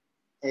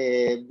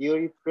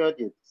beauty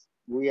products.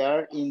 We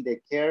are in the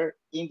care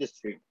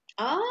industry.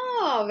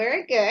 Oh,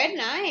 very good.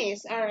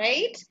 Nice. All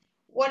right.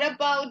 What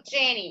about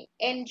Jenny?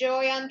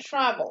 Enjoy and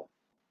travel.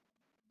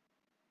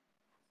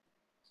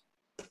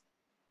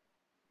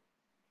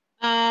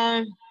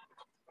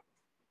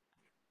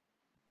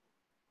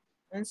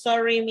 I'm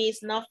sorry,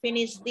 miss, not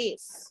finished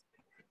this.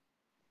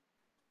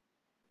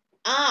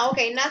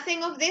 Okay.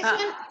 Nothing of this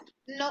one?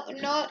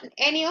 No,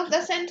 any of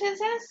the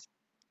sentences?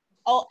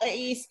 Oh,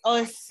 is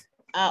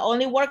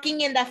only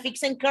working in the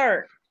fix and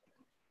care.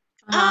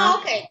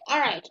 Okay. All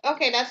right.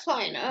 Okay, that's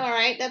fine. All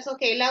right, that's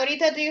okay.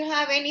 Laurita, do you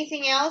have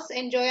anything else?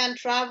 Enjoy and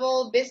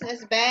travel,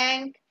 business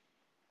bank,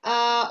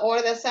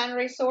 or the sun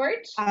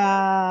resort?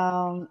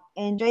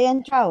 Enjoy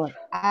and travel.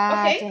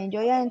 Okay. To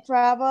enjoy and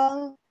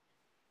travel,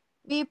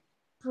 we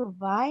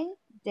provide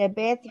the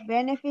best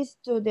benefits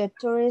to the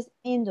tourist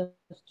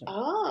industry.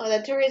 Oh,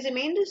 the tourism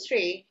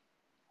industry.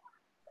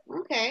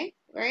 Okay,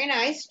 very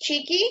nice.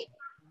 Chiki,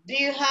 do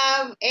you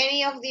have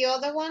any of the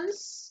other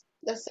ones?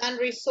 The Sun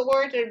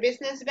Resort or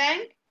Business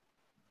Bank?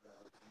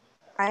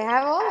 I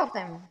have all of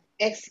them.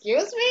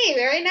 Excuse me,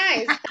 very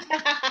nice.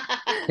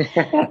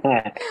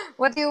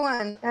 What do you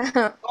want?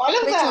 All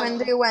of Which them. one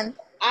do you want?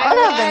 I All of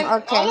want them,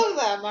 okay. all of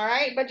them, all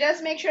right? But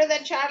just make sure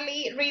that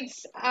Charlie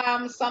reads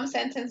some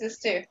sentences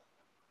too.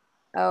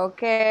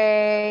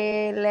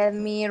 Okay, let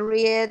me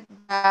read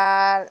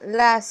the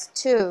last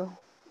two.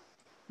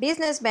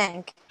 Business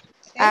bank.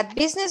 Okay. At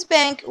business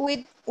bank,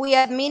 we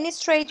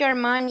administrate your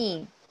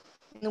money.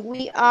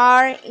 We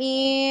are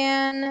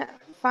in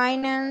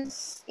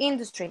finance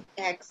industry.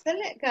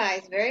 Excellent,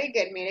 guys. Very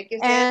good. Mira que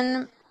ustedes,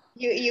 And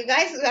you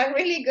guys are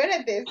really good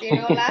at this. You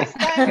know, last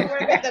time we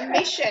were with the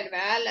mission,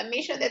 ¿verdad? La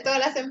mission de todas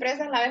las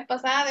empresas la vez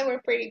pasada, they were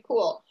pretty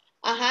cool.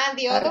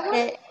 The other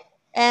one?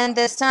 And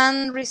the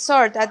Sun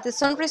Resort. At the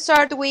Sun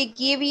Resort, we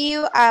give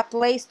you a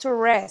place to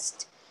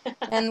rest.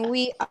 And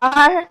we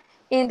are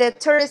in the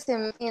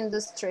tourism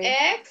industry.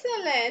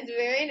 Excellent.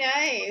 Very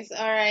nice.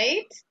 All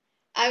right.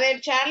 A ver,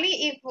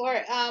 Charlie, if for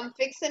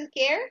fix and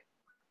care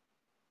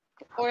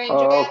or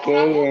enjoy and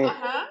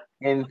travel.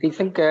 In fix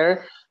and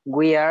care,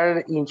 we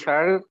are in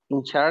charge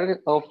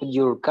of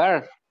your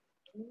car.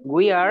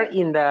 We are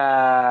in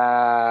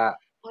the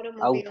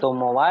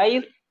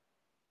automobile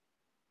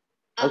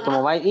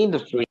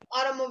industry.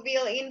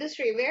 Automobile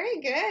industry. Very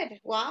good.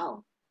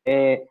 Wow.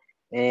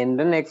 And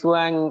the next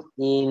one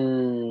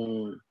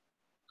in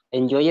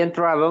enjoy and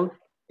travel,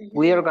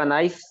 we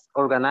organize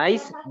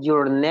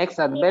your next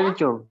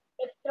adventure.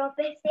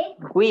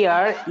 We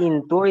are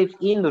in tourist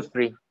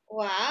industry.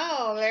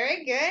 Wow,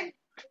 very good.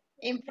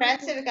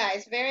 Impressive,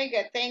 guys. Very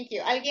good. Thank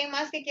you. ¿Alguien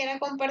más que quiera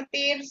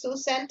compartir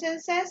sus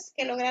sentences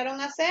que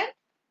lograron hacer?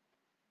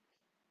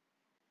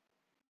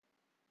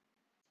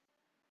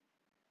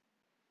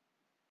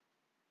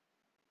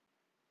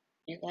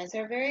 You guys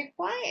are very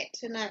quiet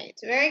tonight.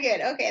 Very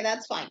good. Okay,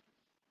 that's fine.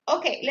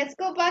 Okay, let's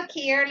go back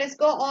here. Let's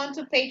go on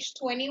to page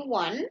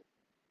 21.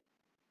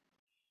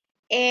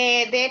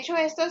 De hecho,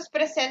 esto es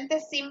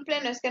presente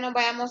simple, no es que nos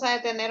vayamos a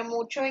detener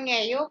mucho en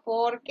ello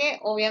porque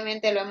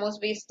obviamente lo hemos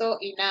visto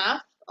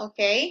enough,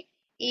 ¿ok?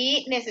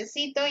 Y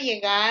necesito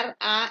llegar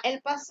a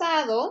el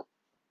pasado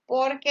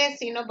porque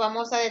si nos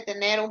vamos a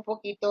detener un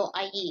poquito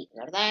allí,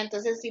 ¿verdad?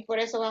 Entonces sí, por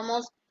eso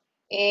vamos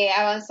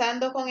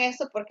avanzando con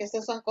esto porque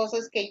estas son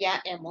cosas que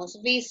ya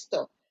hemos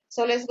visto.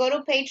 So let's go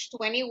to page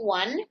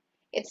 21.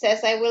 It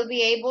says, I will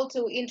be able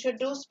to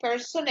introduce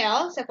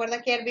personnel. ¿Se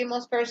acuerda que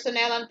vimos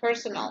personnel and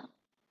personal?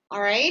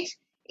 All right,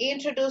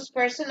 introduce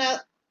personnel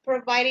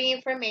providing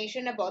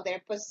information about their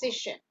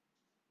position.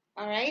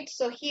 All right,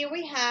 so here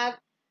we have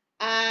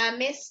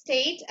Miss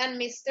Tate and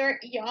Mr.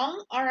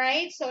 Young. All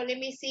right, so let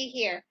me see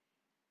here.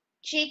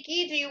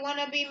 Chiqui, do you want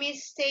to be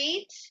Miss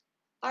Tate?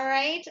 All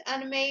right,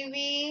 and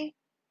maybe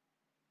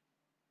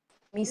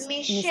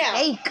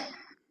Michelle.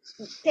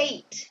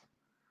 Tate.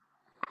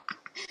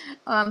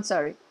 Oh, I'm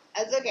sorry.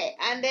 That's okay.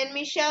 And then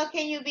Michelle,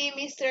 can you be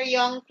Mr.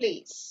 Young,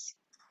 please?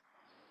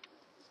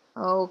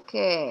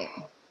 Okay.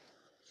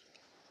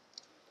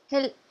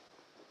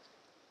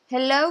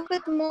 Hello,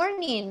 good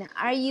morning.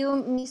 Are you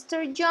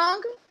Mr.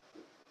 Young?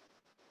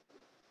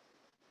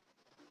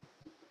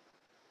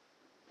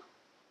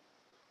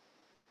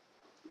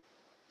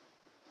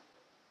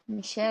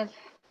 Michelle.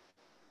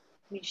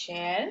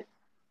 Michelle.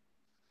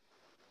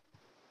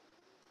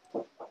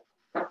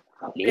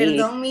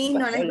 Perdón,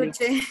 no la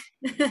escuché.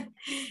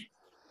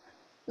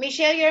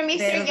 Michelle, you're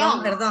Mr.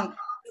 Young. Perdón.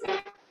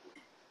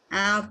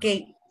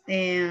 Ok.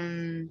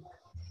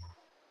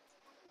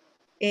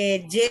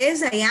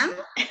 Yes, I am.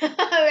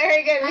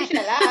 Very good,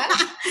 Michelle.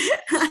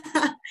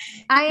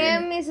 I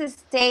am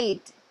Mrs.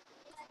 Tate.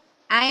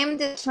 I am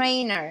the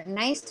trainer.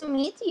 Nice to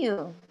meet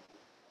you.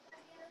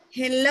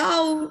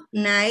 Hello,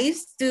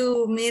 nice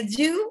to meet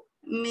you,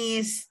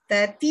 Miss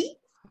Tati.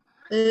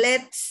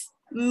 Let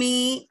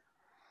me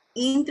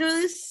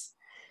introduce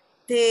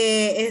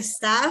the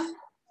staff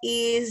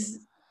is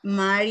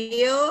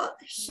Mario.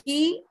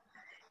 He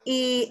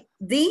is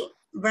the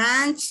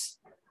branch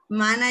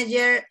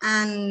manager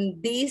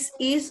and this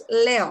is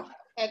Leo.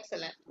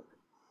 Excellent.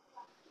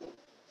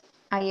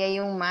 Ahí hay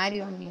un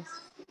Mario, Miss.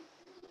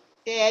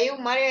 Sí, hay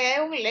un Mario y hay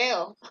un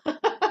Leo.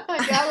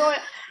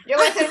 yo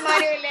voy a ser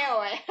Mario y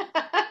Leo.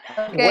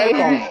 Okay.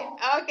 Welcome.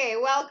 Okay,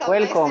 welcome.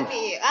 Welcome. Nice to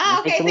meet you.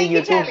 Okay, thank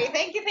you, Charlie.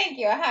 Thank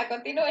you.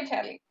 Continúe,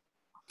 Charlie.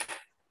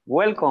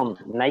 Welcome.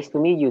 Nice to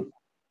meet you.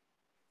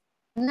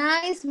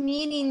 Nice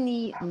meeting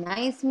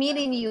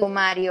you,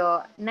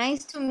 Mario.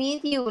 Nice to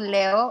meet you,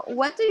 Leo.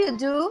 What do you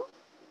do?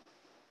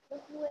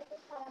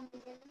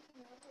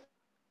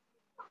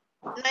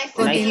 Nice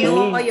to meet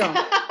you.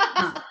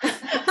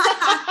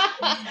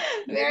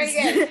 Very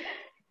good.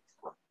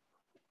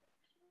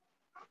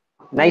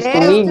 Nice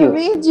to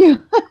meet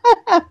you.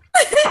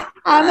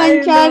 I'm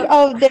in charge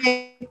of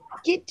the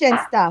kitchen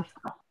stuff.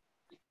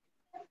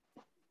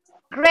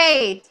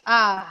 Great.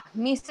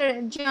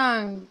 Mr.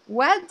 John,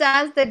 what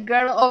does the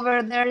girl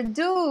over there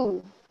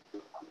do?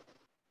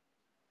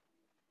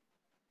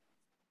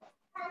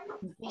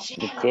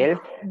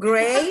 Michelle.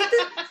 Great.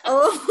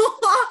 Oh,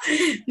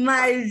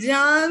 my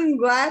John,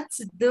 what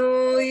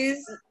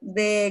does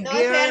the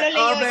girl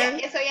over?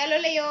 Eso ya lo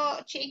leyó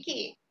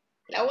Chiqui.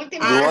 La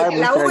última.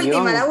 La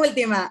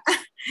última.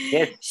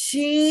 Yes.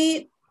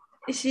 She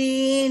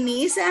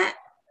Nisa,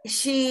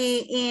 she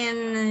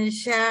in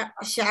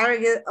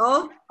charge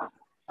of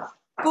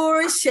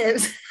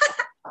purchase.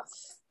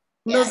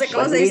 No sé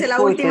cómo What se dice is la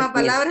purchase, última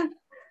miss? palabra.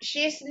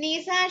 She's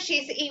Nisa,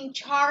 she's in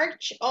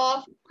charge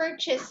of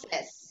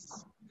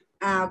purchases.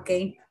 Ah,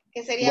 ok.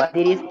 Que sería What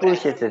it is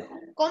compras. purchases?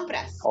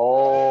 Compras.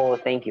 Oh,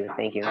 thank you,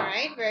 thank you. All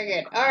right, very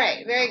good. All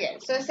right, very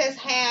good. So it says,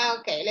 hey,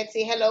 okay, let's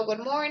see. Hello,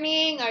 good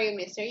morning. Are you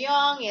Mr.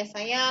 Young? Yes,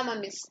 I am.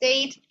 I'm Miss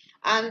State.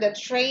 I'm the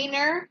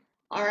trainer.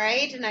 All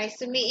right, nice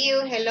to meet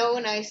you. Hello,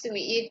 nice to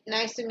meet you.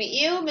 Nice to meet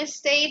you, Miss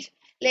State.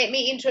 Let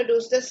me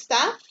introduce the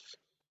staff.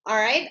 All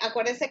right,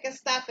 acuérdense que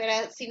staff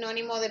era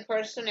sinónimo de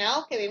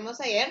personnel que vimos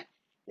ayer.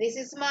 This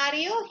is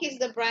Mario. He's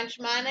the branch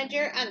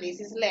manager, and this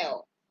is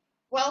Leo.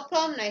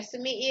 Welcome. Nice to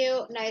meet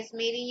you. Nice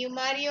meeting you,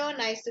 Mario.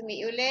 Nice to meet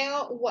you,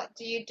 Leo. What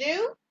do you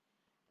do?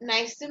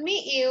 Nice to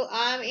meet you.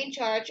 I'm in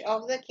charge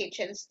of the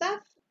kitchen stuff.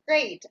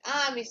 Great.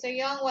 Mr.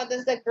 Young, what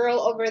does the girl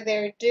over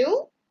there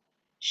do?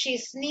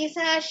 She's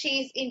Nisa.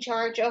 She's in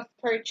charge of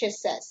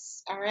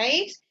purchases. All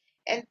right.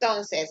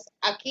 Entonces,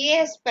 aquí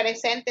es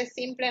presente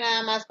simple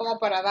nada más como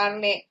para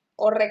darle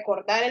o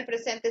recordar el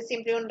presente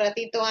simple un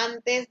ratito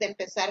antes de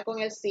empezar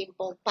con el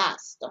simple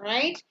past. All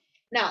right.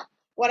 Now,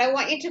 what I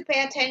want you to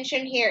pay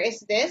attention here is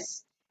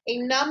this.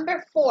 In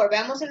number 4,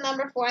 veamos el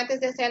number 4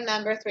 antes de hacer el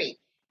number 3.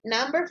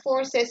 Number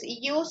 4 says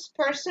use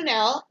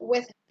personnel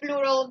with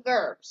plural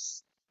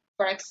verbs.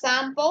 For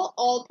example,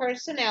 all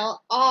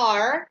personnel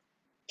are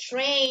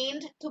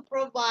trained to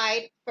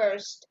provide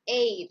first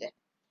aid.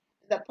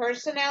 The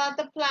personnel at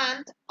the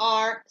plant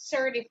are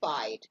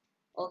certified.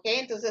 Ok,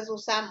 entonces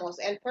usamos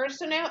el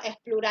personnel es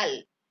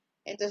plural.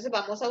 Entonces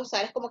vamos a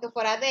usar, es como que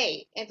fuera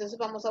they. Entonces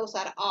vamos a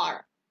usar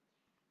are.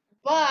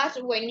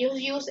 But when you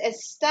use a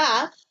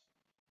staff,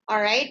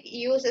 all right,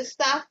 use a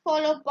staff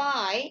followed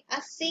by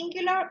a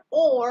singular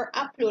or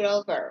a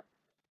plural verb.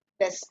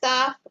 The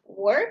staff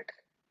work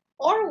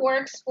or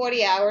works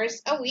 40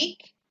 hours a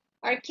week.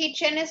 Our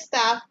kitchen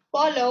staff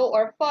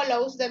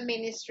follows the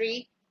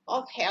Ministry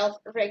of Health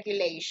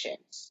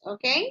regulations,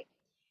 okay?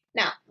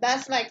 Now,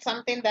 that's like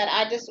something that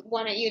I just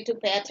wanted you to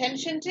pay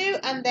attention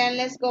to, and then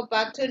let's go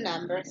back to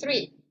number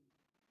 3.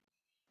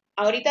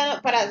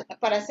 Ahorita,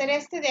 para hacer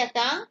este de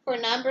acá, for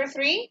number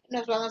 3,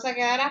 nos vamos a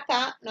quedar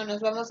acá, no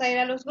nos vamos a ir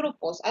a los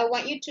grupos. I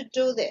want you to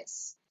do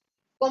this.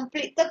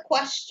 Complete the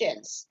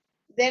questions,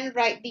 then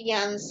write the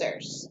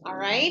answers, all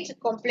right?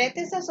 Complete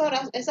esas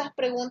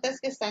preguntas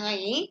que están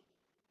ahí.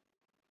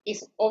 Y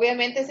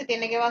obviamente se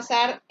tiene que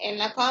basar en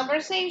la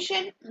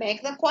conversation,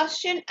 make the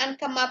question, and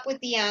come up with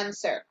the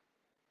answer,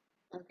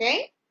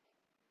 ¿ok?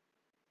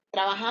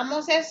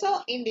 Trabajamos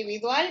eso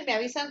individual, me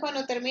avisan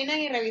cuando terminan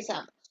y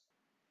revisamos.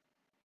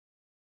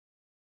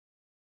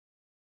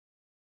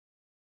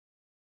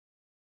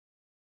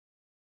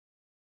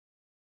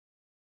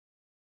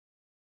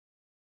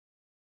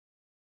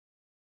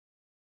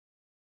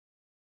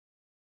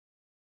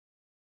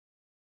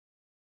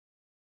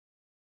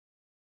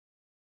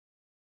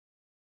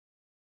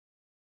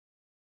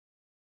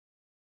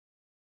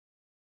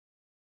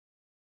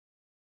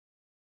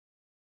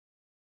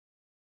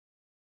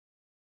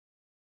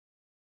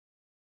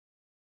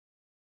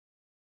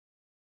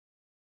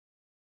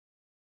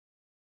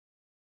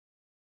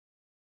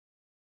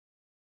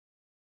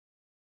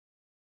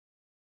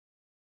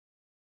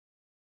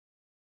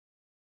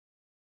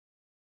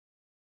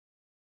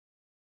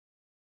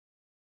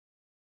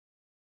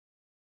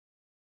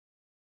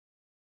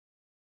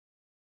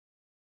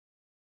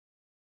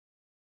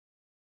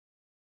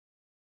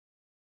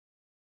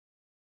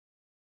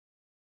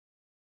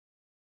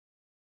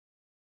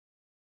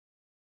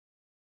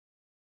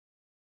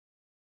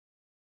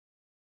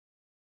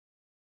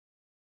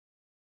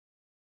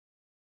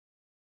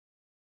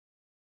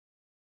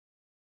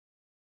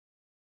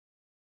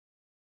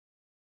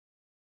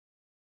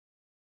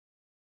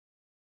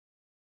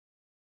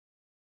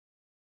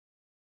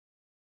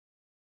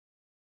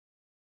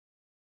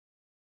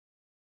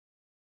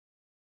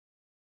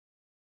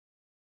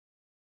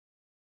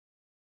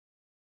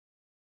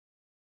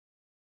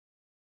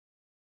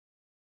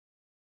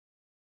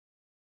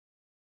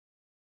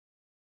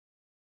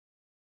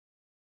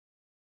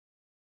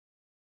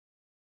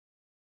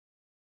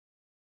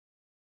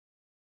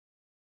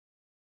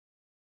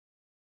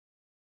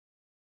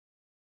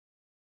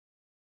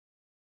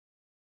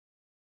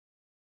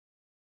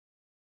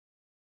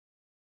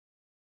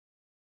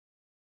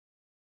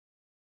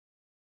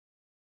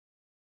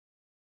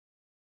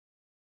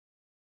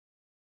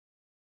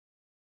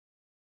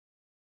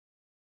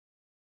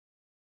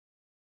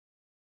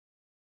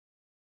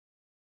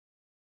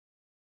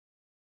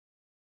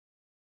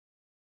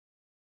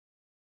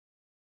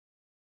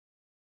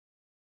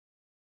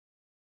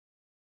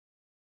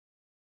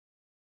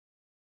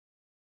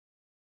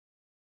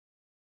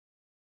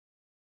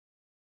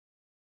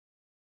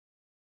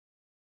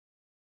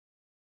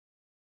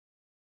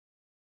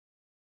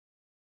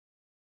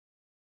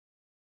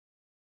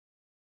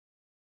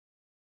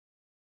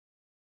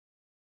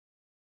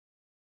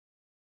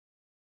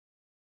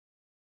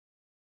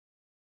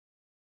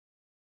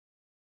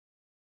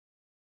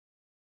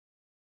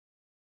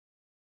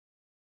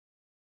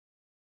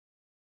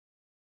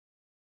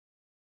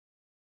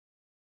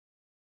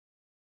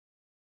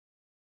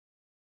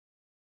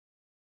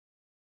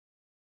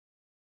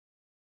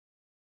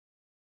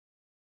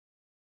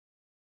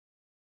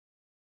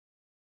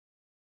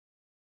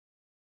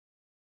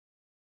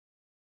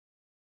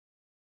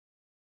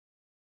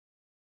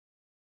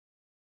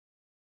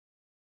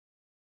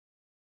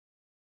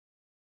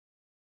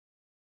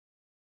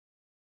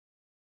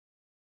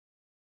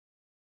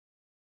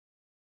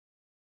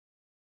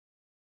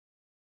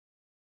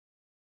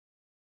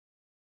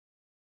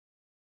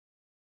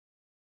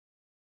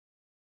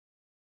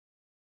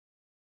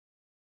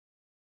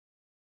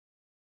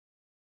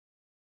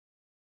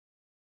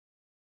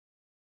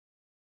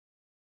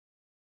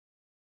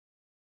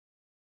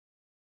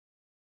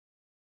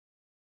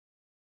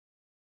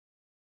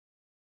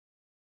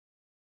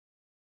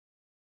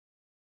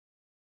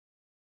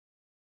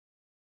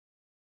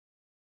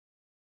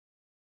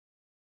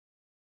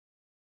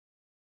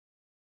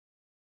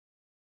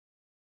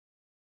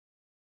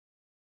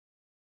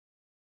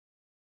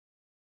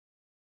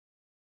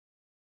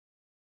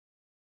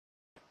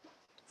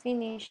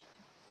 Finished.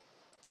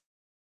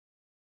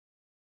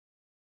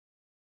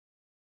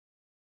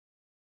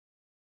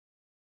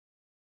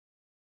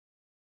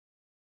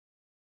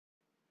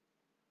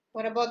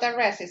 What about the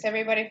rest? Is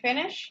everybody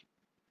finished?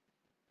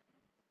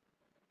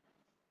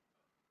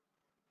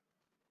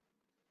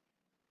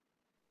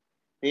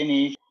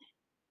 Finish.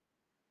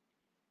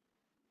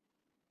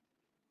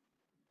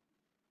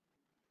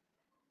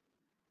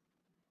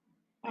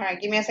 All right,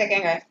 give me a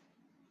second, guys.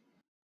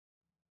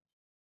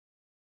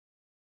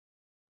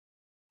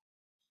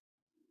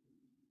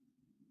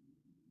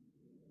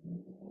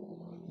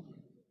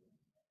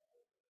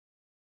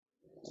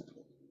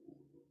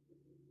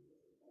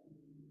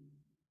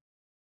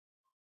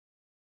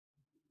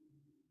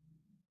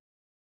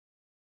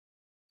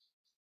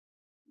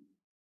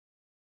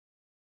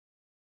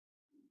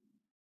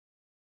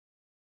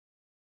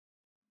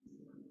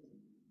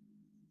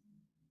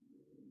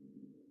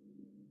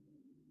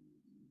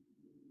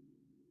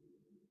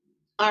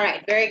 All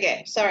right, very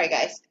good. Sorry,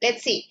 guys.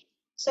 Let's see.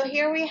 So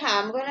here we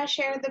have, I'm going to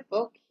share the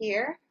book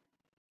here.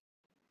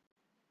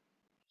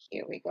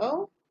 Here we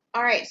go.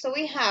 All right, so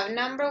we have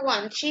number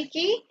 1.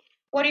 Chiki,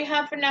 what do you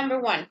have for number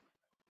 1?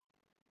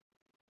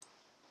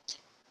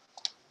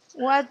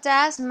 What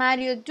does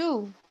Mario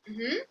do?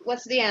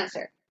 What's the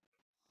answer?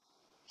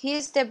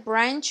 He's the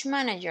branch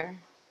manager.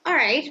 All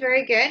right,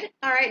 very good.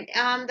 All right,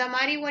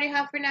 Damari, what do you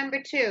have for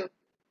number 2?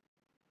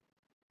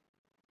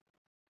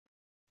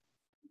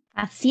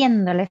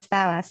 Haciéndole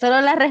estaba.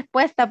 Solo la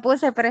respuesta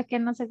puse, pero es que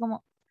no sé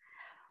cómo.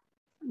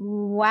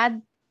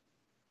 What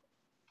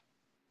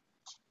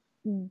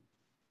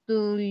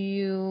do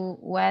you,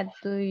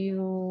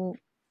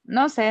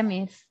 no sé,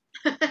 Miss.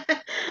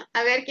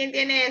 A ver, ¿quién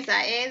tiene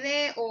esa?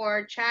 Ede,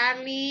 or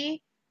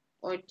Charlie,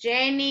 or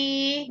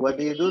Jenny. What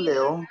do you do,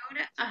 Leo?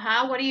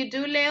 What do you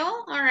do, Leo?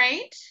 All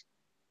right.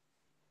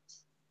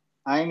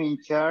 I'm in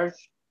charge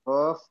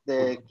of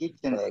the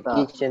kitchen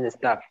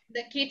staff.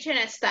 The kitchen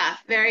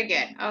staff. Very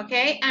good.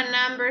 Okay, and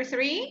number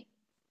 3?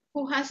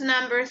 Who has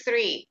number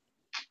 3?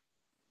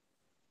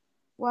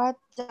 What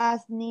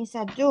does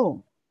Nisa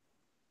do?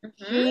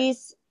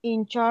 She's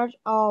in charge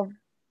of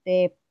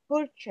the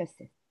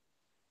purchases.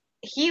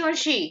 He or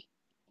she?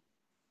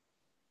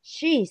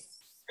 She's.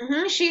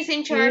 She's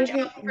in charge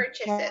of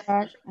purchases.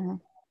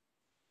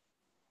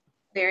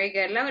 Very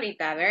good,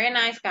 Laurita. Very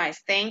nice,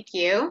 guys. Thank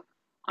you.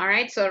 All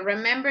right, so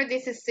remember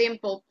this is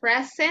simple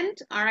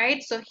present. All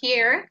right, so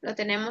here lo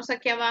tenemos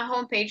aquí abajo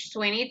on page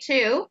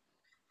 22.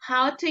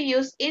 How to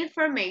use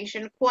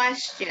information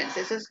questions.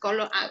 Eso es con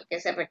lo que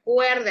se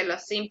recuerde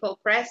los simple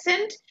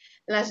present,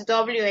 las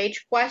WH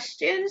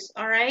questions.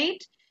 All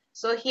right,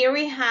 so here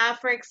we have,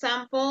 for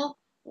example,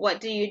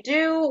 what do you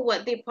do?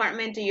 What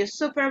department do you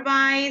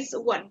supervise?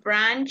 What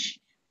branch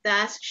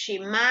does she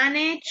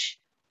manage?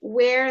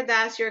 Where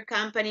does your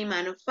company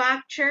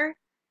manufacture?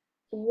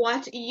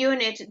 What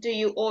unit do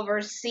you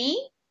oversee?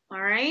 All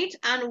right.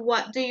 And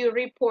what do you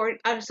report?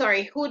 I'm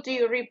sorry, who do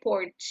you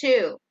report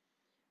to?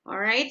 All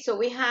right. So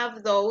we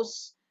have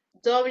those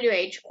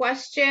WH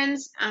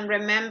questions. And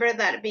remember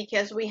that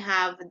because we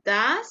have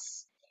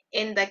does,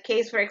 in the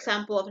case, for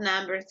example, of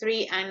number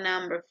 3 and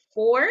number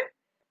 4,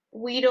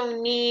 we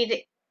don't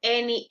need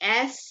any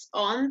S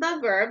on the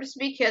verbs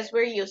because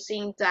we're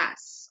using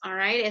does. All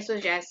right. Eso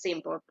ya es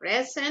simple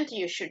present.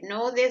 You should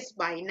know this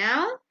by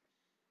now.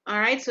 All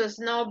right, so it's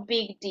no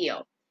big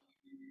deal.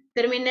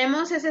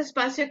 Terminemos ese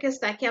espacio que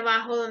está aquí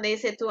abajo donde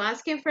dice to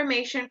ask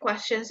information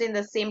questions in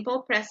the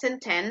simple present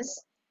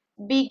tense.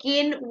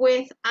 Begin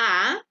with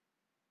a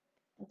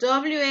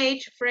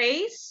WH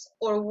phrase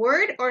or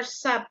word or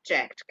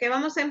subject. ¿Qué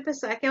vamos a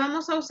empezar? ¿Qué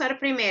vamos a usar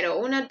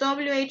primero? ¿Una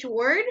WH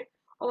word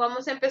o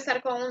vamos a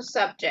empezar con un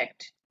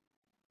subject?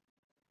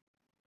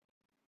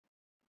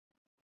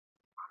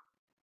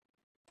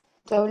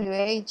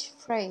 WH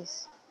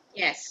phrase.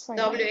 Yes,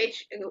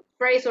 WH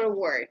phrase or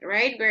word,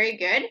 right? Very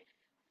good.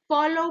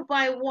 Followed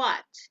by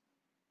what?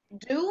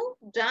 Do,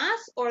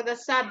 does, or the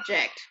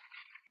subject?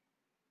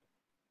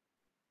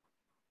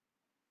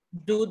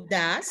 Do,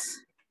 does.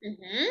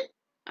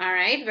 All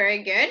right,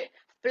 very good.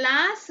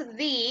 Plus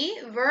the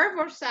verb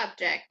or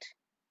subject?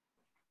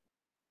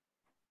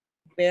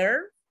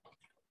 Verb.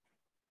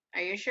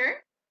 Are you sure?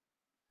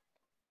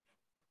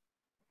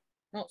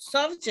 No,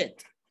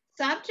 subject.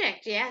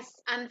 Subject,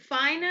 yes. And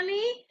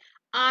finally,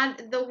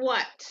 add the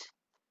what?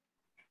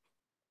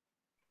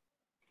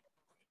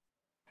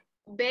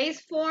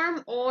 Base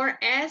form or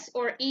S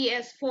or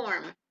ES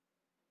form?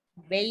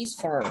 Base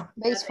form.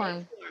 Base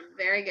form.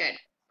 Very good.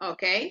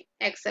 Okay,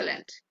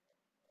 excellent.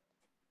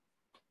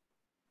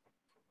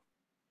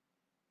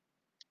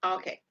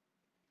 Okay.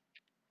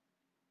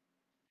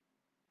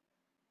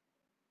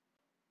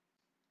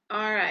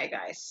 All right,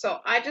 guys. So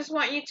I just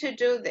want you to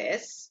do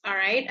this. All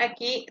right.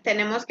 Aquí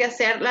tenemos que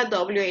hacer la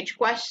WH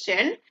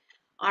question.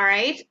 All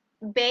right.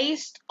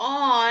 Based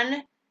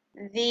on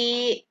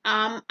the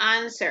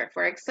answer.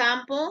 For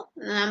example,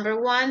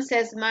 number 1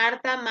 says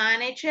Marta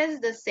manages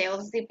the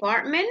sales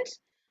department.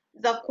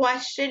 The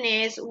question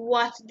is,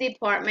 what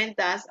department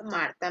does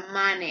Marta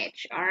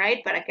manage? All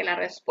right. Para que la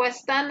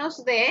respuesta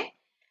nos dé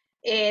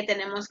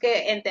tenemos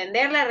que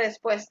entender la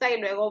respuesta y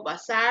luego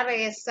basar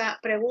esa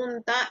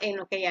pregunta en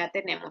lo que ya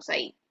tenemos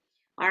ahí.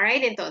 All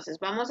right, entonces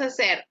vamos a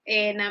hacer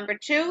number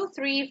 2,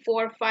 3,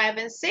 4,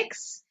 5, and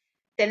 6.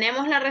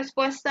 Tenemos la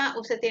respuesta,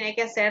 usted tiene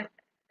que hacer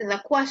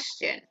la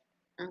question,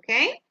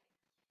 ¿ok?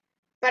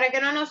 Para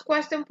que no nos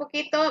cueste un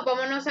poquito,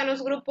 vámonos a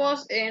los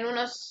grupos en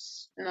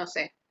unos, no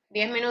sé,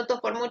 10 minutos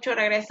por mucho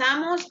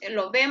regresamos,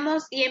 lo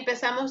vemos y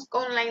empezamos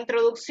con la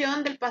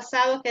introducción del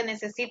pasado, que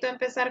necesito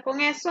empezar con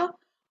eso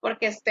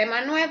porque es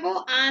tema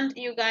nuevo and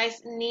you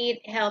guys need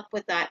help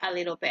with that a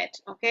little bit,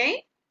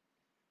 ¿ok?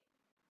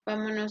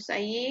 Vámonos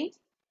allí.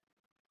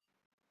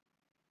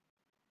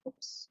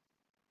 Ups.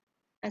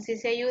 Así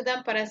se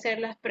ayudan para hacer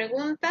las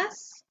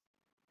preguntas.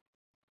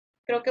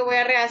 Creo que voy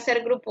a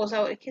rehacer grupos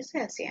ahora. ¿Qué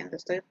estoy haciendo?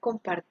 Estoy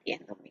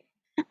compartiendo. Miren.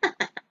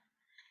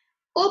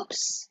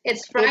 Oops,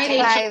 it's Friday.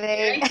 It's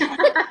Friday.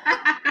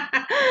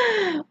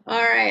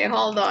 All right,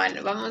 hold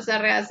on. Vamos a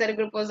rehacer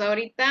grupos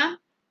ahorita.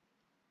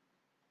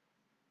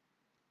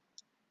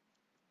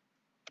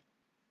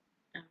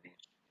 A ver.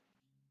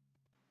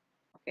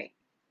 Ok.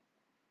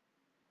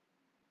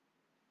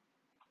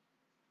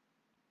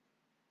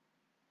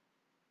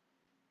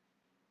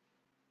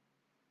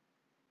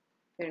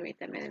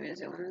 Permítame, deme un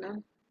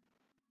segundo.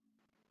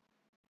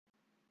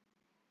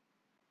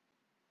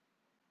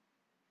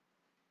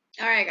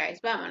 All right, guys,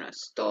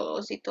 vámonos,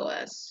 todos y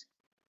todas.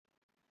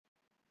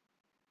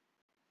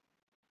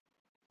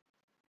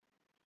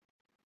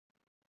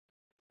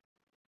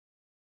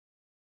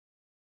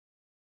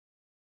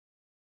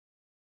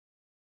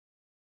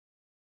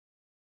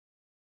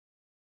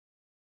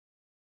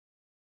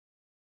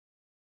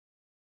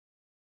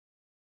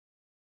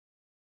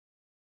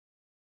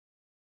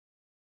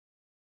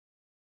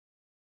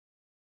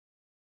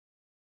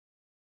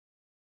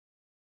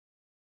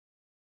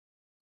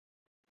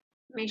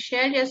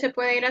 Michelle, ya se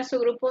puede ir a su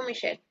grupo,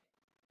 Michelle.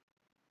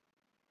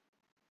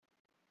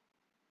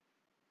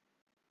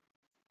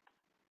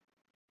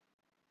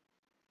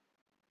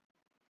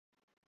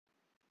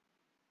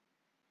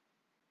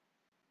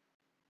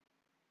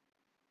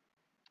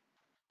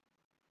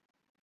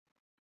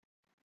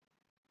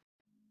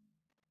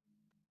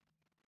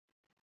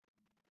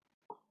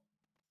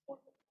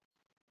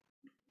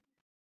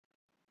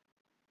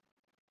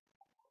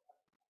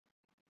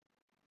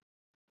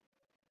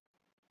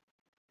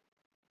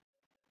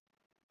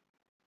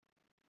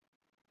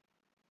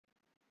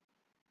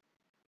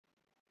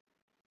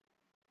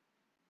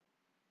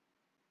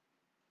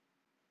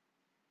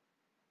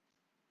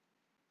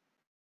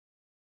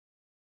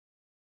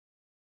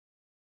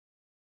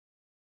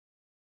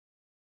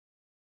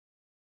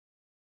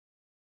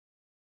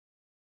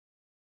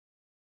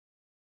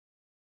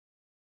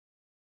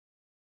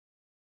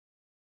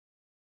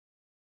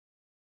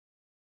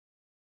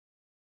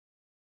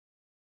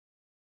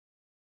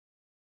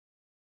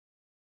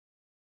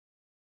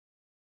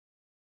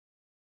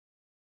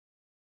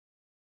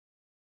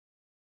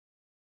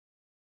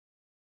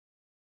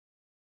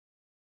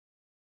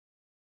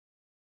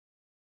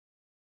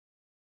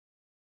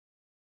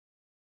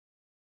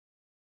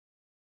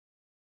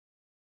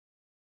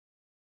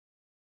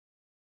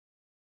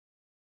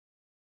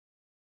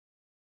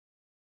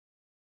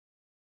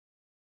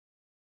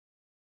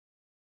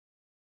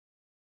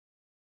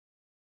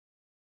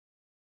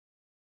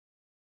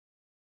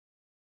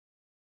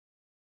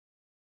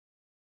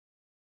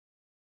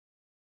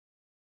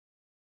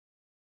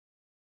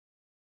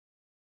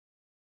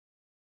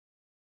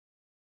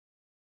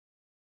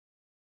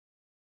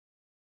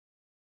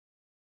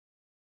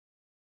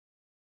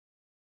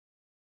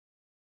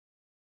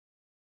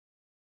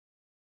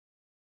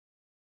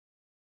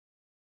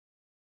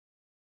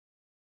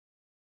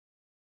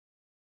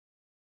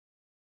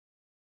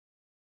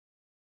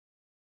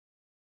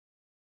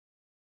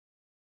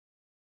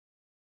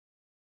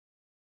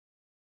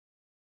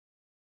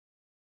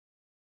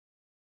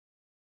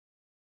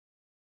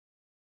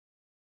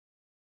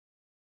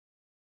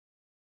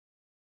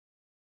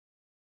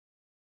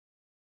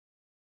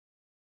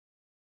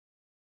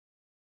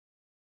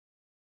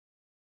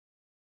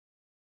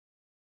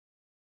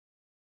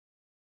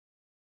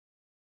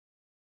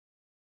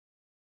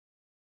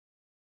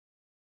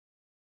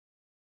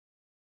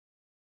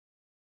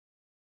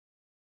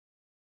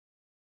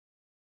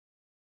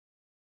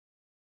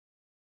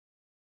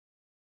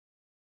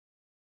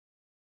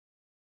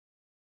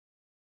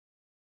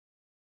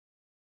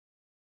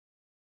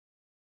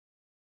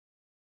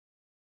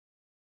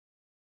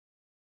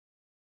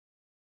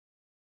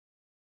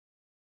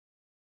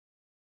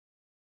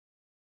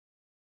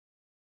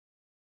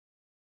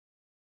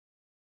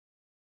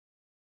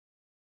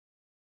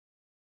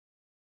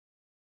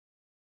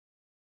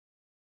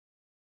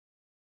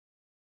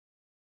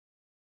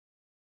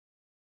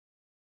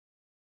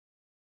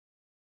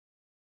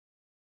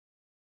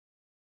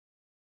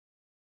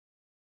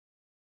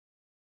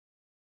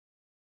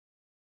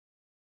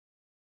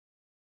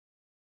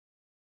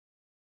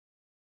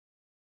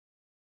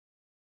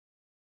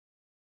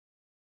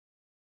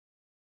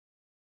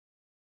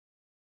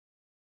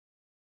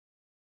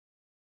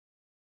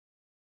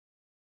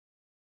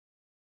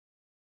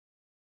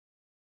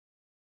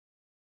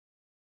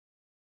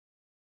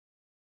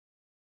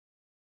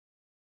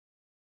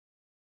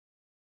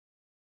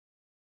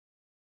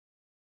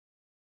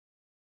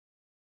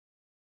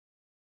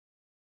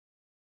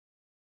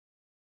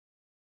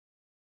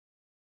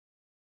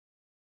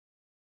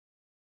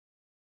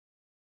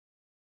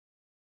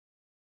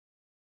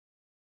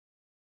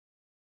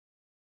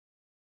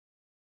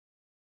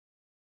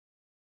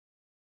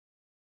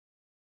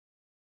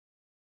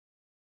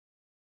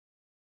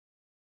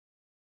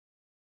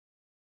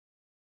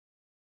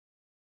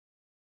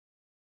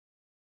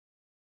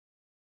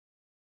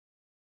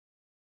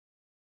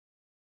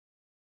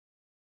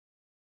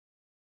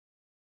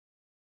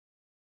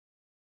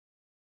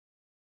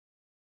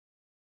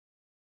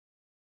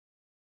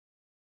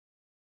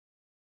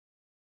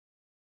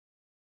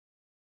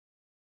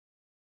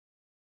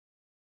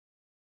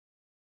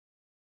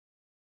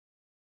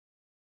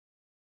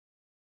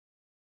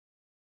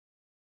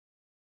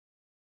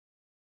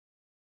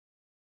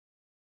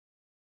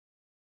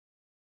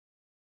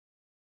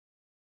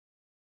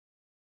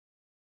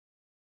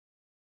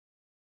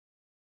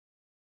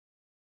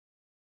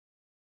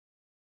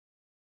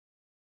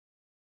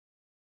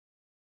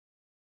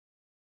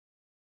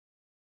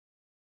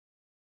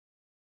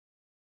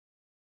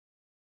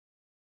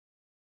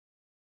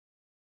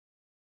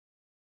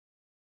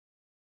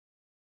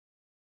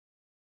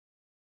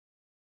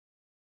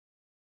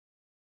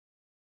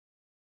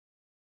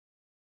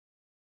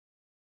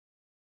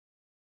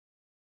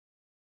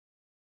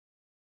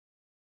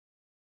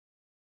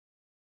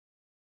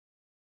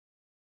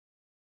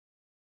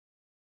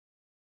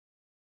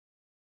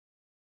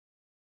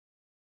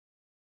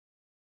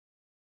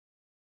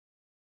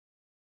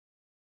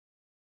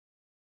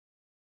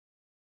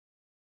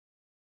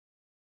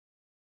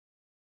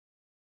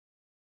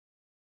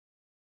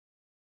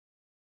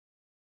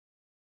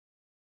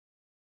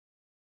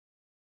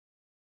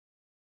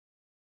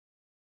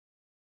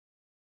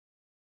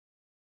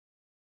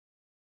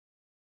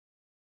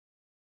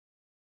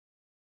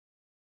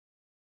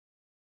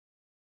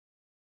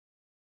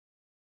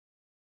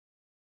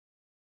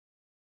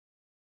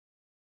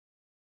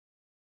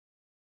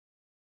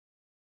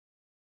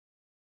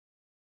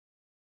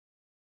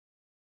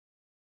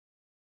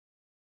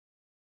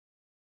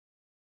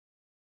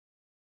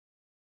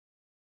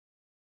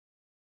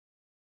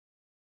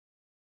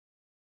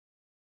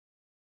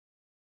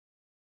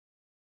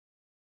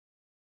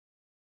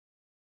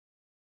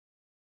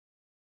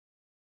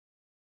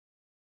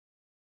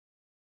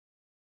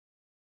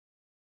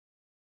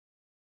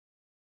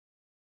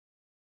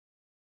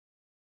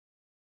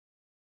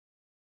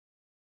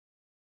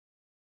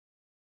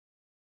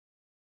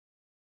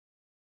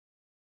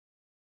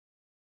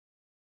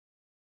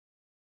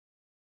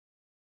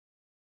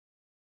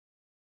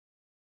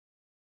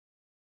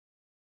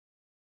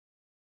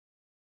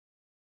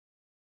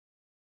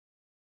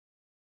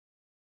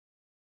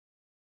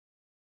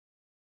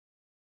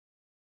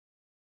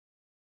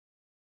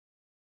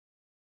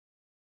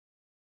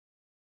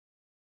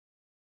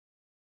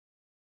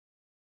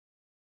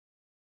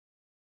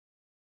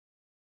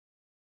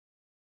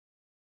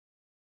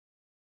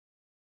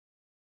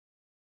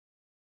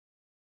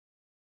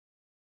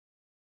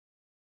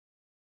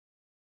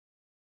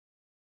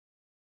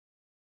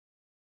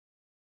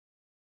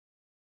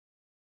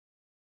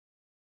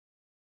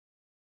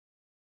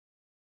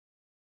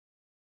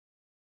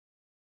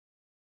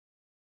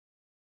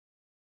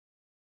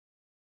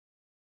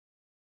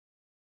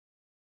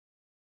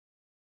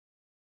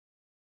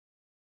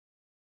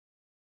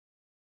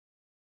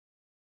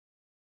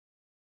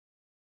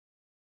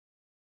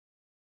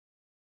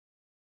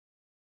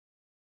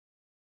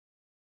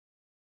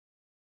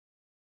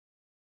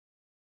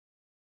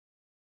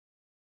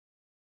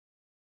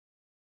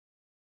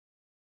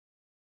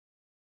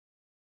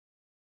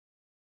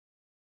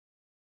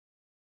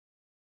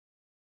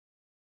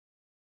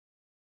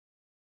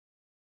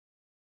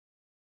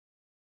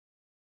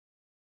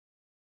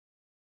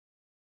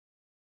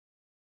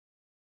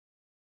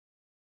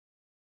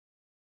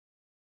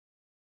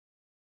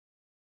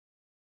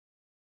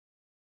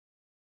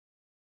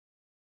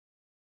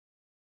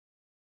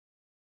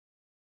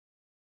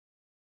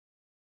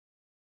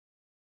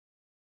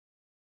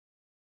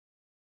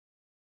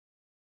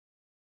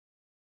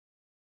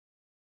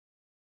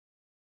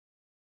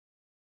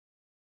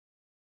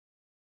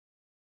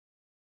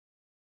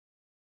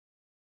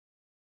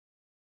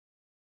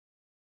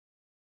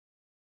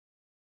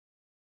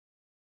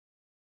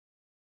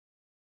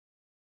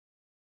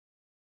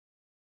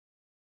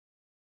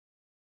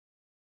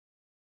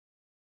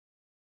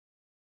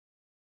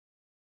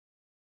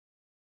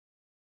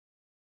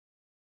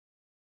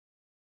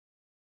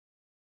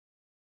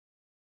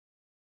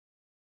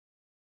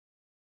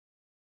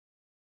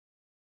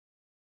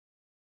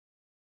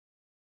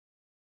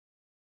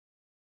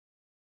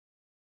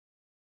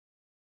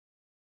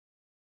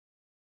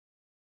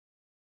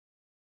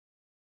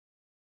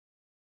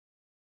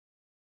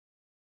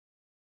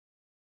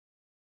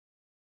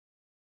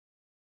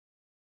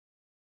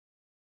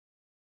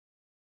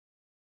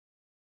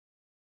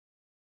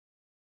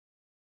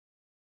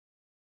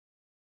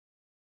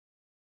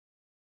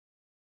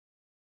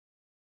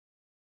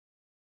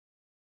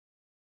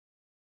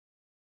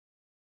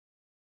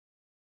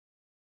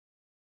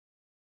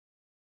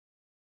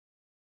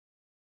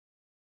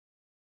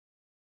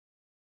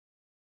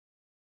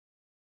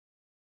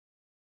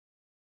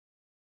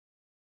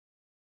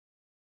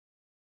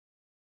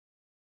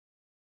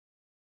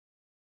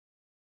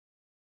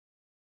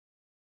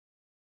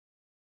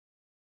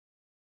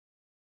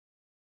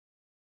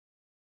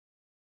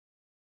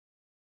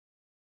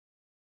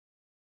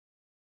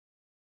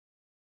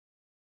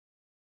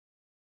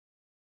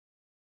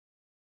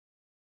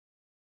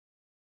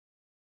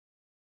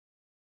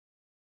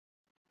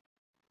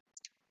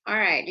 All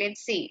right,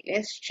 let's see.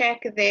 Let's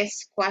check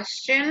these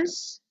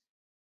questions.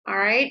 All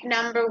right,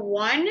 number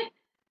 1.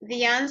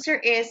 The answer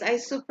is, I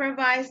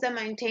supervise the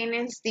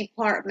maintenance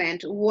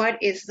department.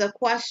 What is the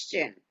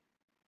question?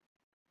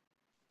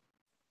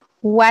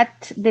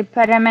 What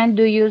department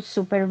do you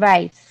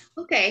supervise?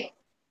 Okay.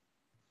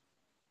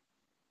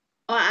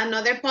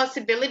 Another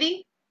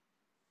possibility?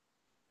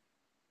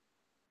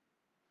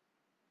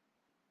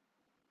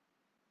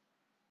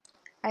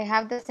 I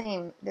have the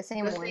same one.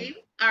 Same?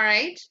 All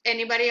right.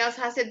 Anybody else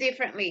has it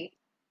differently?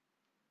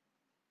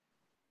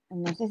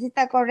 No sé si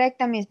está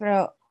correcta, Miss,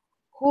 pero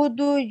who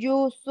do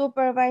you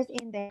supervise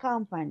in the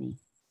company?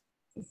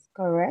 Is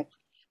correct?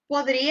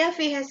 Podría,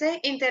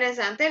 fíjese,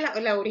 interesante,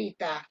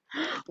 Laurita.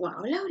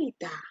 Wow,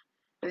 Laurita.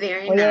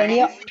 Very Hoy he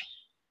venido. nice.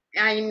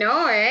 I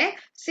know, ¿eh?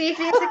 Sí,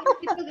 fíjese que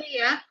sí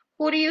podría.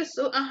 Who do you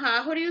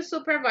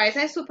supervise?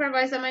 I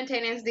supervise the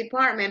maintenance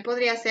department.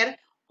 Podría ser.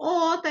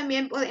 O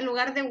también, en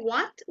lugar de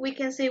what, we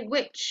can say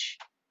which.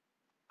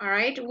 All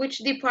right. Which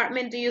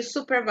department do you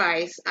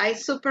supervise? I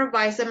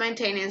supervise the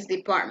maintenance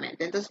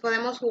department. Entonces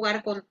podemos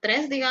jugar con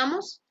 3,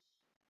 digamos.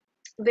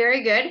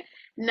 Very good.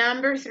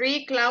 Number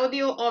 3,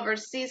 Claudio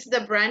oversees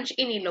the branch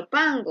in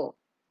Ilopango.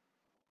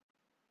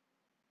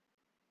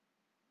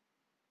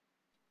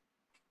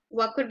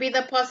 What could be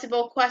the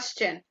possible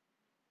question?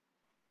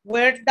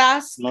 Where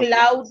does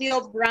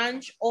Claudio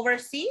branch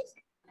overseas?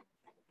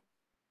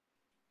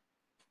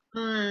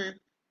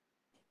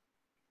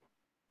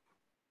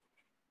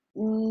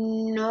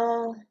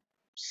 No.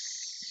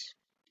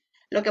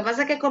 Lo que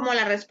pasa es que como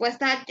la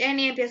respuesta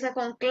Jenny empieza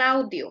con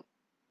Claudio.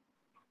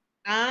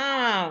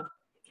 Ah.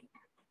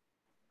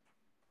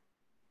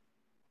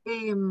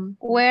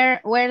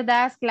 Where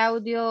does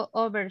Claudio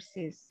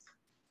oversees?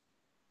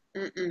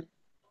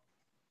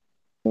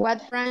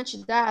 What branch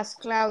does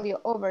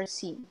Claudio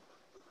oversee?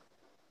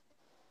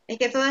 Es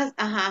que todas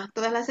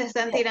las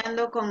están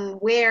tirando con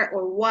where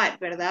or what,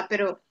 ¿verdad?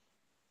 Pero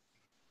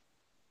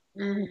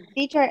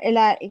Teacher,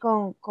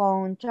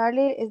 con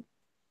Charlie,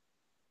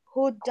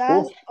 who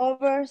does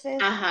oversee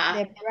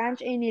the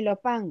branch in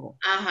Ilopango?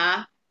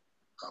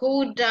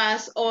 Who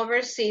does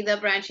oversee the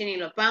branch in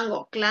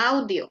Ilopango?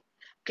 Claudio.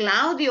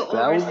 Claudio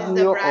oversees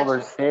the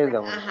branch.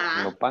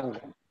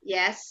 Ilopango.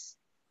 Yes.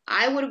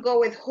 I would go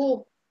with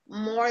who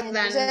more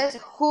Entonces,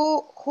 than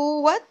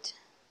who what?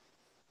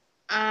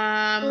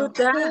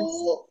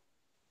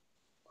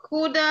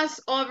 Who does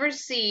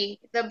oversee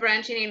the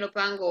branch in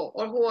Ilopango,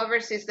 or who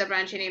oversees the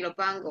branch in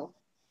Ilopango?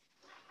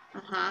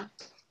 All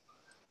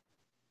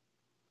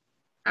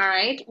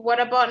right. What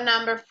about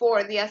number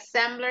 4? The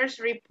assemblers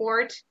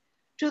report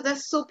to the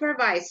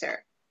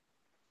supervisor.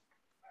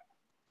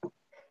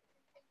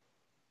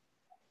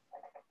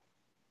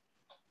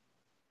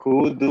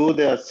 Who do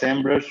the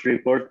assemblers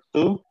report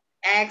to?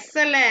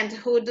 Excellent.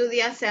 Who do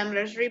the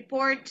assemblers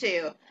report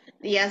to?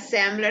 The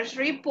assemblers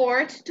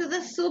report to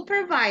the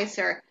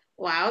supervisor.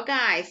 Wow,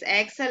 guys,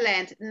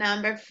 excellent.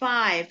 Number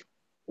 5,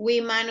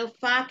 we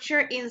manufacture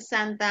in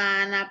Santa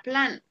Ana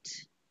plant.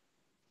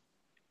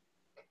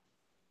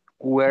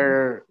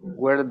 Where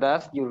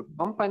does your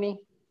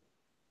company?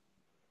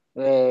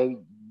 Where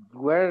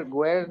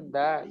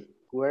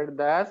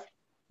does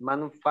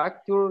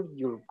manufacture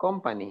your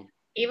company?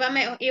 Iba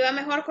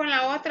mejor con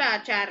la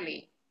otra,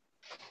 Charlie.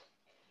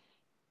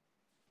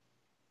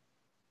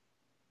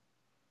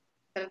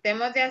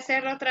 Tratemos de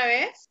hacerlo otra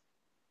vez.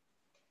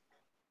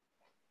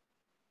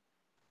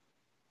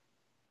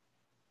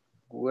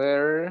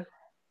 Where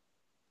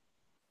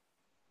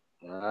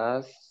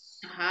does?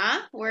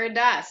 Where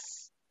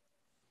does?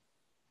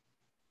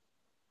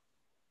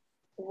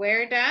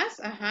 Where does?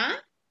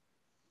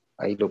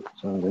 Ahí lo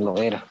puse donde no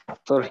era.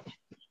 Sorry.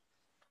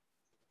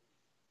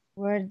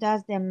 Where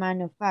does the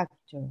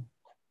manufacture?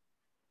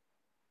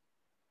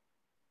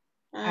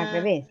 Al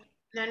revés.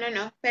 No.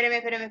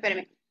 Espéreme.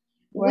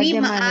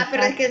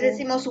 Pero es que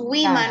decimos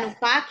we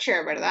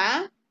manufacture,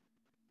 ¿verdad?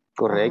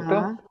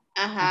 Correcto.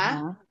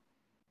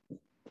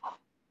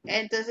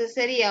 Entonces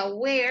sería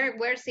where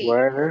sí.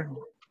 Where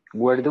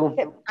do?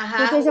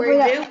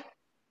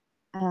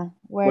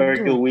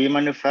 Where do we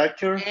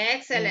manufacture?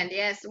 Excellent,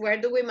 yes. Where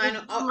do we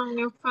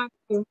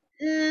manufacture?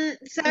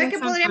 ¿Sabe que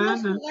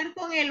podríamos jugar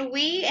con el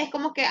we? Es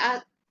como que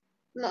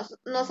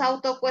nos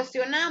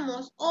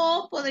autocuestionamos,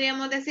 o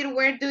podríamos decir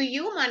where do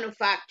you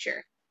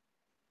manufacture?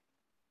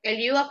 El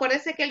you,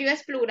 acuérdese que el you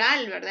es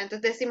plural, ¿verdad?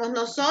 Entonces decimos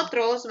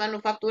nosotros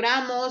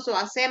manufacturamos o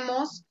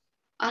hacemos.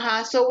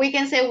 So we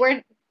can say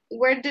where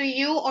do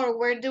you or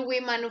where do we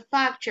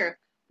manufacture?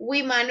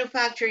 We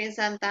manufacture in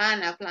Santa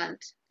Ana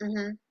plant.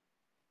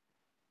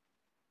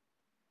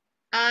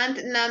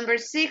 And number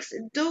 6,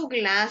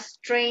 Douglas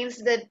trains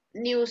the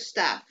new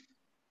staff.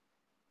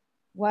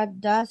 What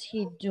does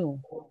he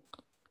do?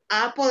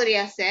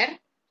 Podría ser.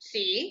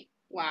 Sí.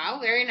 Wow,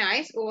 very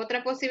nice.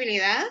 Otra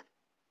posibilidad.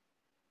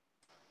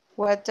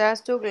 What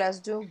does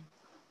Douglas do?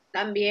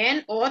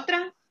 También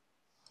otra.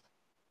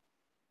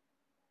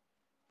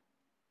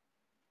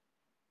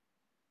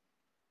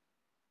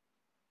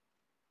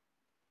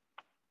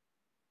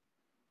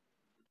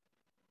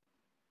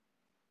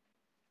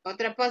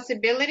 Otra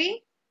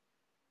possibility.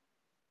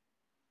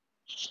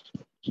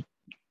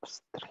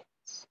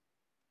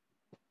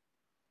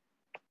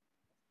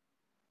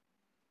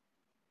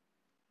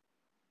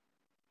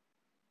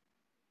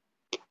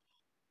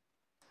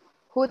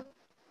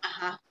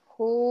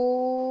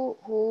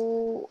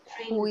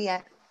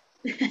 Ya.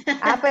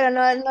 Pero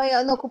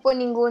no ocupo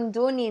ningún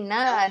do ni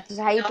nada, entonces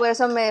ahí por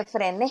eso me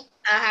frené.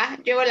 Ajá,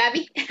 yo la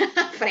vi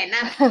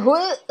frenar.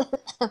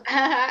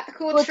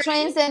 Who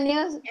trains the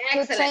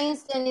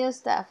new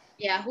staff?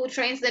 Yeah, who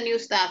trains the new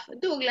staff?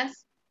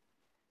 Douglas.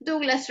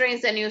 Douglas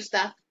trains the new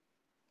staff.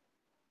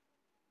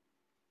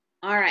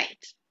 All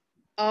right.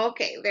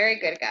 Okay, very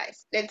good,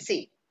 guys. Let's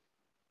see.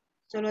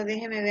 Solo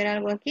déjeme ver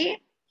algo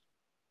aquí.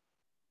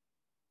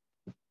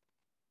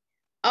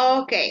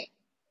 Okay.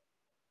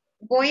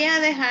 Voy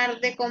a dejar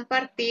de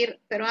compartir,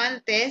 pero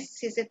antes,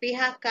 si se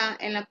fija acá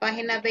en la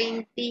página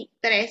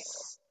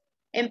 23,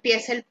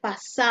 empieza el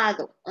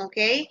pasado, ¿ok?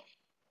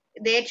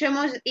 De hecho,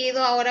 hemos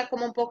ido ahora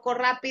como un poco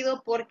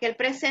rápido porque el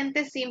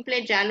presente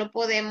simple ya lo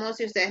podemos,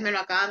 y ustedes me lo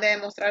acaban de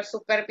demostrar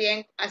súper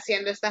bien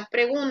haciendo estas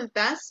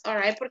preguntas,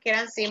 all right, porque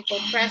eran simple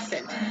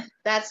present.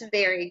 That's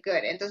very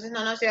good. Entonces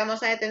no nos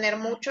íbamos a detener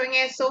mucho en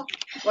eso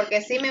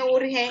porque sí me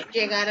urge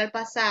llegar al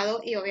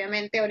pasado y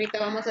obviamente ahorita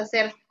vamos a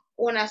hacer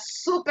una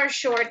super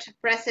short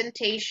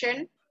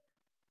presentation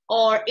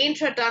or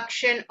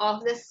introduction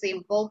of the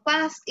simple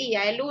past. Y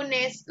ya el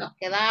lunes nos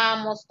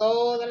quedamos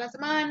toda la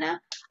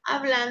semana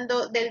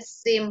hablando del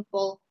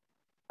simple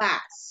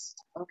past.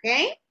 ¿Ok?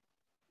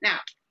 Now,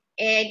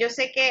 yo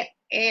sé que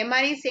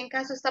Mari, si en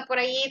caso está por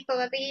ahí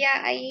todavía,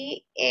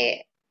 ahí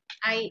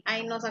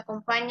nos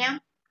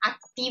acompaña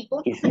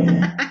activo.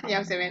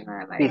 Ya se ve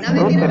nada, Mari. No,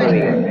 mentira,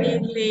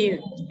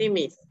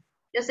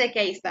 yo sé que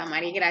ahí está,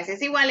 Mari,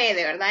 gracias. Igual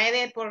Ede, ¿verdad?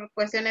 Ede, por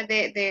cuestiones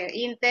de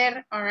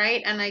Inter, all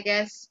right, and I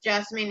guess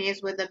Jasmine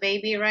is with the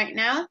baby right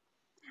now.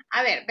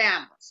 A ver,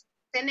 veamos.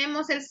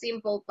 Tenemos el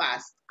simple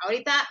past.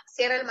 Ahorita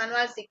cierra el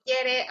manual si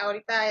quiere.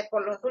 Ahorita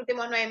por los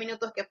últimos 9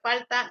 minutos que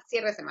falta,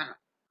 cierre ese manual,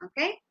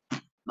 ¿ok?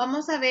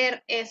 Vamos a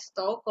ver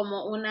esto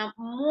como una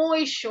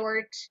muy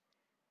short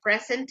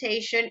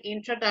presentation,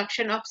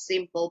 introduction of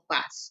simple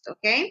past,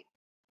 ¿ok?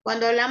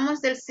 Cuando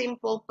hablamos del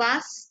simple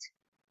past,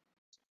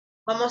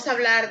 vamos a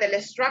hablar del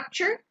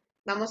structure,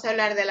 vamos a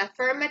hablar del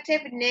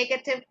affirmative,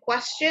 negative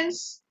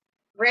questions,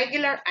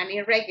 regular and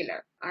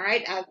irregular, all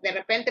right? De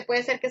repente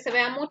puede ser que se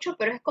vea mucho,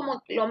 pero es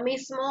como lo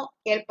mismo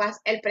que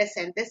el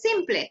presente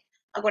simple.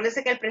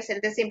 Acuérdense que el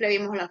presente simple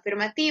vimos lo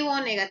afirmativo,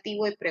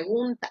 negativo y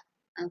pregunta,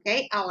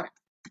 ¿ok? Ahora,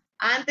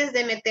 antes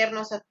de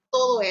meternos a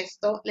todo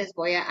esto, les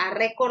voy a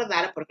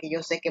recordar, porque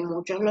yo sé que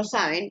muchos lo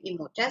saben y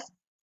muchas.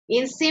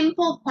 In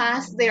simple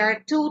past, there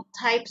are 2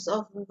 types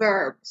of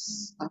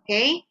verbs,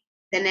 ¿ok?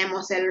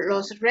 Tenemos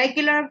los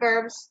regular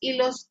verbs y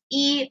los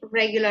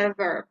irregular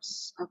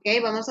verbs, ¿ok?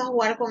 Vamos a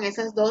jugar con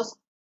esas 2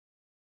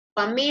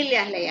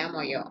 familias, le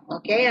llamo yo,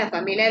 ¿ok? La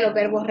familia de los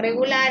verbos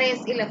regulares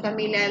y la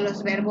familia de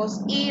los verbos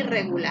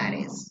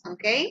irregulares,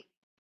 ¿ok?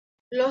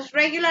 Los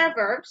regular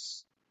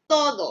verbs,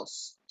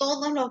 todos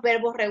los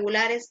verbos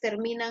regulares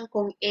terminan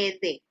con ed,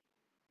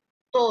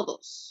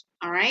 todos,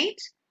 all right?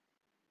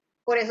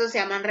 Por eso se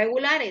llaman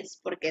regulares,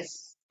 porque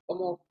es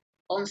como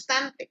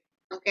constante,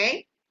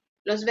 ¿ok?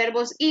 Los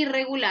verbos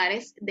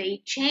irregulares,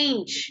 they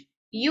change,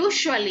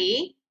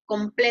 usually,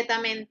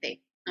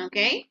 completamente,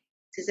 ¿ok?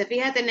 Si se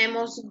fija,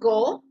 tenemos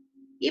go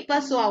y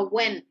pasó a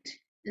went,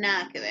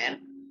 nada que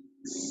ver.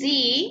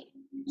 See,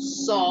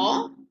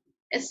 saw,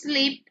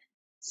 sleep,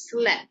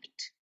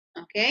 slept,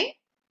 ¿ok?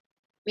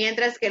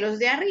 Mientras que los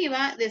de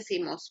arriba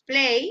decimos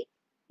play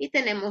y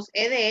tenemos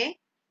ed,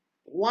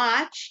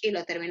 watch y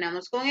lo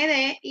terminamos con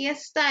ed, y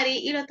study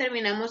y lo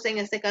terminamos en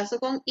este caso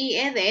con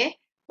ied,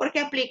 porque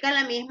aplica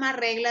la misma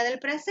regla del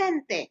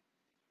presente.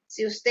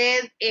 Si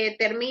usted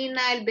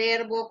termina el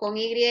verbo con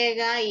y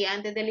y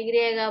antes del y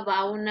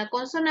va una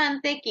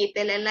consonante,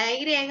 quítele la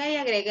y y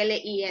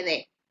agréguele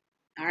ied.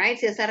 All right,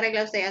 si esa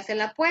regla usted ya se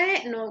la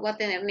puede, no va a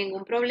tener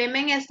ningún problema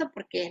en esto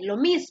porque es lo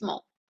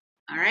mismo.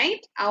 All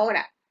right,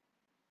 ahora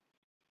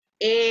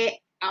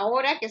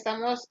que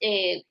estamos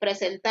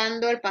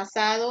presentando el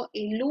pasado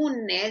y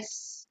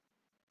lunes,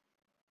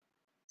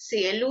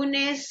 sí, el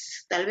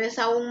lunes, tal vez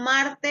aún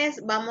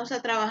martes, vamos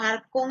a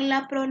trabajar con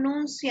la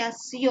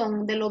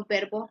pronunciación de los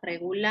verbos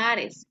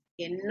regulares,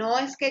 que no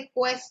es que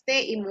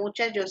cueste y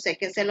muchas yo sé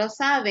que se lo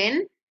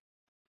saben,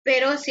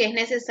 pero sí es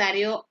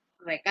necesario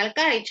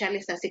recalcar, y Charlie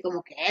está así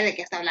como que, ¿de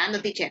qué está hablando,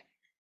 teacher?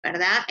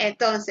 ¿Verdad?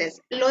 Entonces,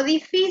 lo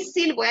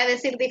difícil, voy a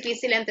decir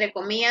difícil entre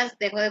comillas,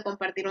 dejo de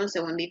compartir un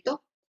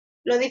segundito.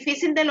 Lo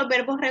difícil de los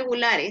verbos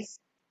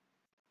regulares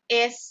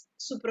es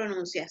su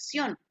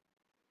pronunciación,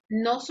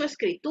 no su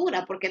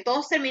escritura, porque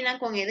todos terminan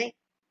con ed,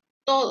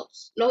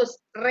 todos,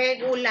 los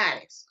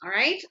regulares, all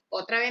right?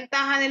 Otra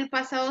ventaja del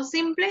pasado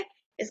simple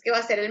es que va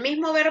a ser el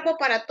mismo verbo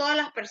para todas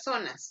las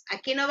personas.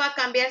 Aquí no va a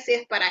cambiar si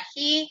es para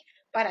he,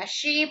 para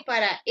she,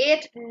 para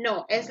it,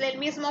 no, es el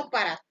mismo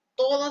para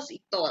todos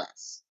y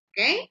todas,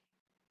 ¿ok?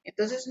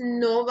 Entonces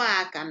no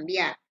va a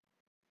cambiar.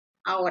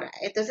 Ahora,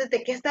 entonces,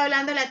 ¿de qué está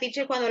hablando la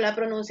teacher cuando la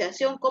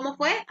pronunciación? ¿Cómo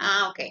fue?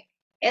 Ah, ok.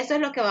 Eso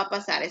es lo que va a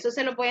pasar. Eso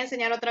se lo voy a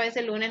enseñar otra vez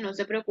el lunes, no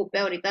se preocupe.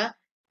 Ahorita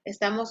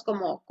estamos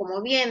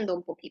como viendo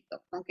un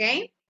poquito,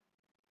 ¿ok?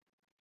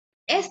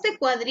 Este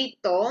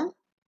cuadrito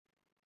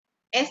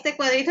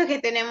que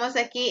tenemos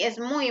aquí es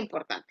muy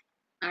importante.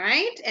 All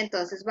right?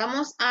 Entonces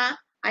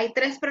hay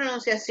 3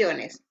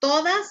 pronunciaciones,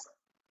 todas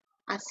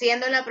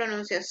haciendo la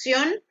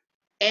pronunciación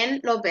en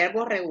los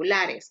verbos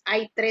regulares.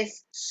 Hay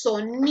 3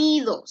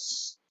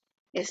 sonidos.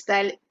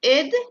 Está el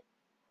id,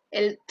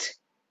 el t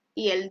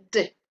y el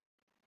d.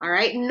 All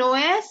right? No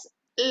es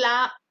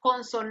la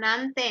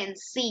consonante en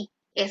sí,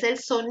 es el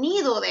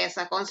sonido de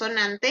esa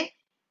consonante,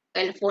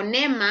 el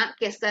fonema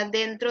que está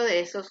dentro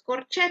de esos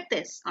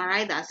corchetes. All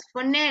right? That's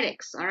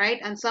phonetics. All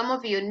right? And some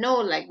of you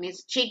know, like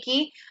Miss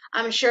Chiqui,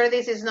 I'm sure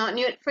this is not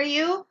new for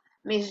you.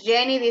 Miss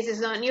Jenny, this is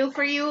not new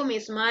for you.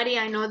 Miss Mari,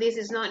 I know this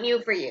is not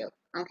new for you.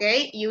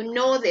 Okay? You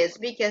know this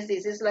because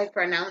this is like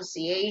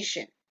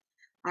pronunciation.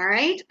 All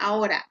right?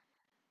 Ahora,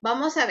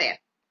 vamos a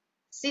ver.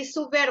 Si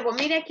su verbo,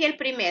 mire aquí el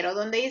primero,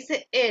 donde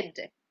dice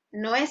id,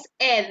 no es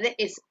ed,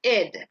 es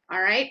id,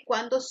 all right?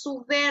 Cuando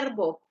su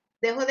verbo,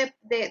 dejo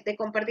de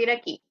compartir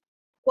aquí,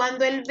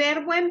 cuando el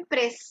verbo en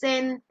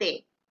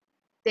presente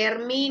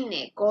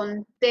termine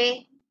con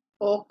T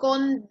o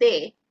con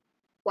D,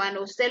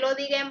 cuando usted lo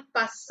diga en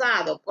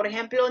pasado, por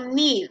ejemplo,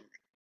 need,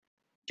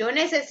 yo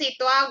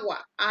necesito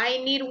agua, I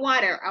need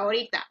water,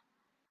 ahorita,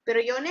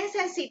 pero yo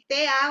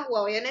necesité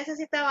agua o yo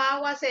necesitaba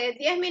agua hace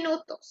 10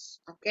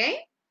 minutos, ¿ok?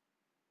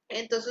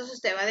 Entonces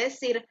usted va a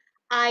decir,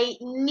 I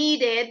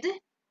needed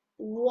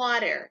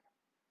water.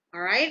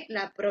 All right?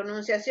 La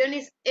pronunciación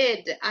es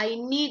id.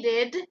 I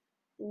needed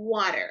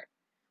water.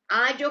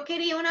 Ah, yo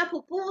quería una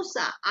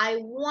pupusa. I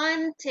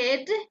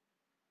wanted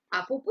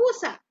a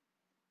pupusa.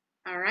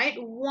 All right?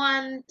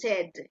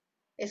 Wanted.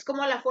 Es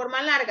como la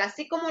forma larga.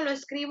 Así como lo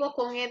escribo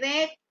con ed,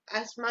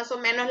 es más o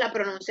menos la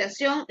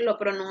pronunciación, lo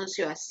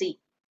pronuncio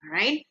así. All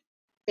right?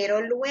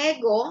 Pero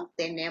luego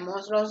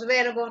tenemos los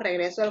verbos.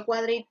 Regreso al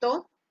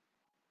cuadrito.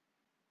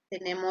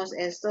 Tenemos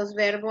estos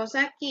verbos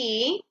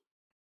aquí.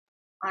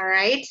 All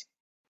right.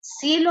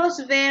 Si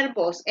los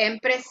verbos en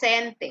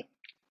presente,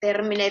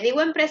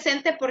 digo en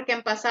presente porque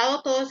en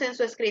pasado todos en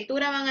su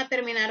escritura van a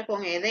terminar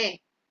con ed.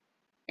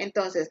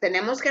 Entonces,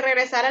 tenemos que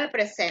regresar al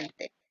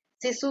presente.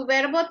 Si su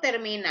verbo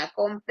termina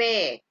con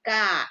P,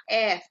 K,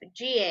 F,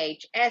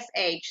 GH,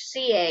 SH,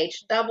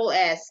 CH, double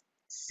S,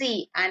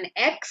 C, and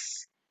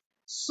X,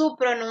 su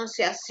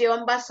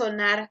pronunciación va a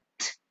sonar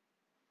T.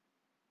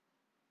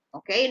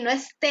 ¿Ok? No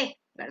es T,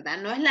 ¿verdad?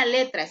 No es la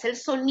letra, es el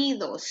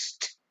sonido.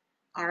 St.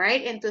 All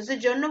right? Entonces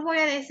yo no voy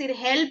a decir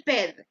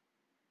helped.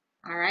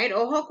 All right?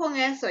 Ojo con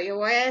eso. Yo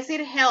voy a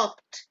decir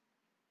helped.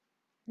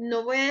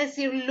 No voy a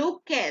decir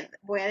looked.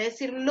 Voy a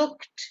decir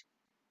looked.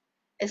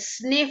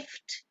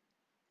 Sniffed.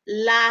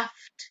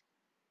 Laughed.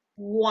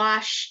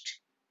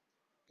 Washed.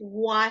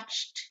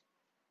 Watched.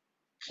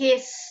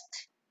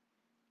 Kissed.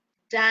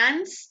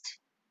 Danced.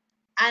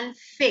 And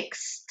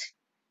fixed.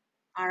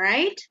 All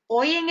right?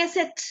 ¿Oyen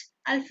ese T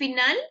al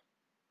final?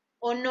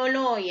 ¿O no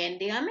lo oyen?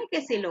 Dígame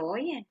que si lo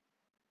oyen.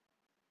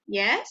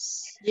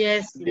 Yes?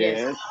 Yes, yes.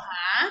 Yes.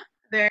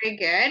 Very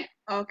good.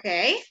 Ok.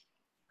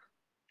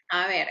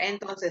 A ver,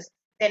 entonces,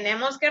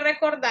 tenemos que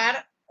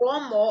recordar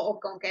cómo o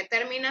con qué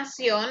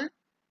terminación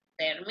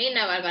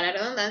termina, valga la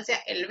redundancia,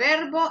 el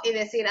verbo y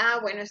decir,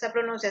 bueno, esta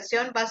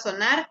pronunciación va a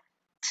sonar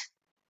t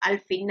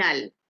al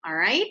final. All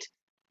right?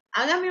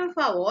 Hágame un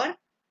favor.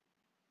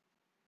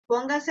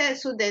 Póngase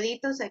sus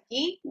deditos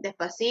aquí,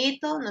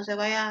 despacito, no se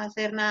vaya a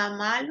hacer nada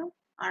malo.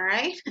 All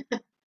right?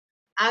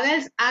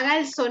 Haga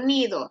el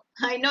sonido.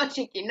 I know,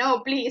 Chiqui.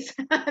 No, please.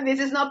 This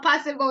is not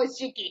possible,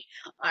 Chiqui.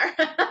 All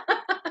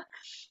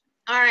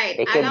right.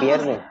 Es que es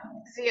viernes.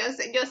 Sí,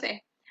 yo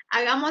sé.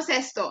 Hagamos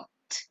esto.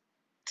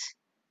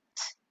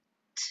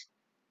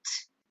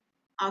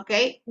 Ok.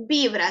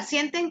 Vibra.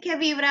 ¿Sienten que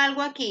vibra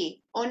algo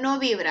aquí o no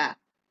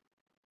vibra?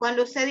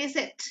 Cuando usted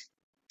dice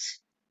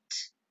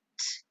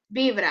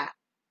vibra.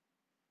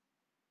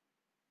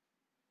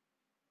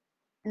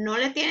 No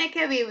tiene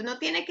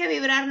que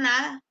vibrar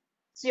nada.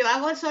 Si yo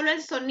hago solo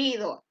el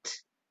sonido,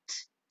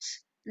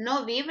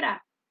 no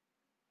vibra.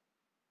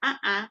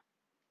 All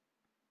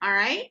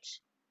right.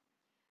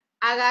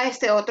 Haga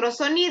este otro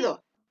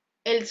sonido.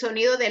 El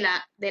sonido de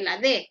la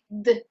D.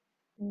 D.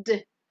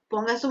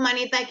 Ponga su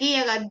manita aquí y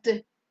haga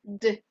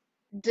D.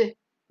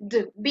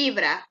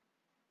 Vibra.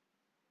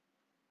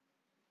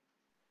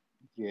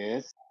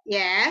 Yes.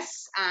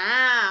 Yes.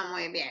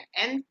 Muy bien.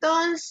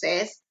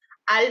 Entonces,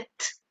 al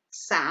T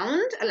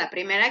sound, a la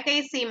primera que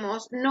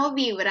hicimos, no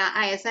vibra,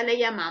 a esa le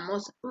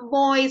llamamos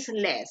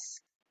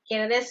voiceless.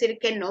 Quiere decir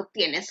que no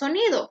tiene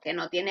sonido, que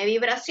no tiene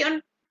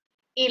vibración.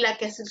 Y la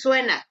que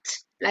suena,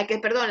 la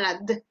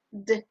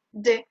D,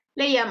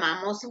 le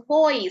llamamos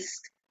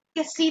voiced,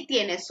 que sí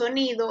tiene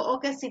sonido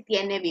o que sí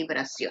tiene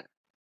vibración.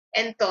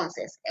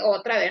 Entonces,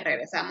 otra vez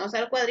regresamos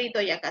al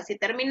cuadrito, ya casi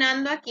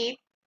terminando aquí.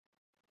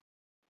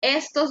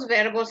 Estos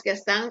verbos que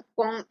están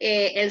con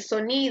el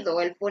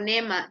sonido, el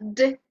fonema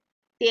D,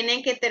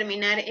 tienen que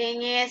terminar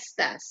en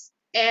estas.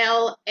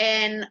 L,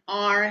 N,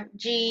 R,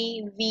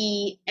 G,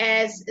 V,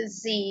 S,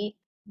 Z,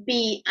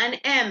 B and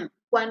M.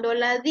 Cuando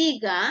la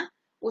diga,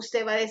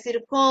 usted va a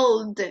decir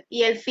cold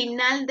y el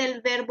final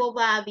del verbo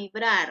va a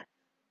vibrar.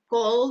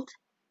 Cold,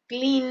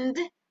 cleaned,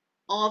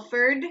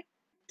 offered,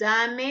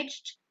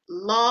 damaged,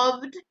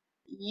 loved,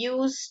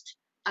 used,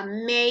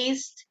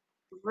 amazed,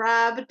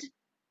 robbed,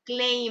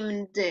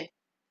 claimed.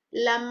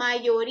 La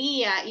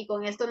mayoría, y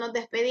con esto nos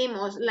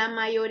despedimos, la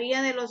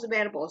mayoría de los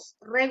verbos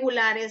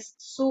regulares,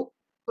 su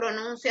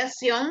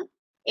pronunciación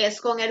es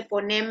con el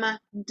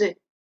fonema D.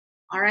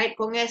 All right,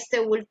 con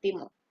este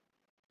último.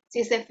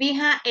 Si se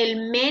fija,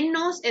 el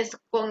menos es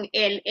con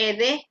el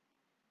ed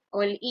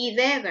o el id,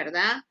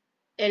 ¿verdad?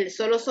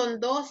 Solo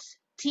son dos,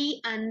 T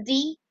and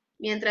D,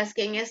 mientras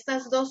que en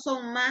estas dos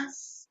son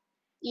más.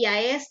 Y a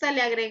esta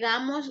le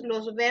agregamos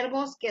los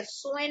verbos que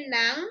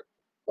suenan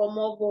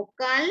como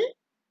vocal.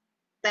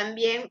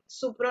 También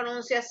su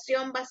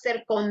pronunciación va a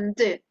ser con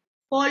D.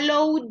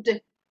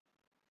 Followed.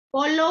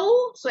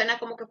 Follow suena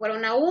como que fuera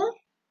una U.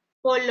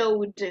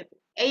 Followed.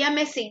 Ella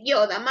me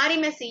siguió. Damari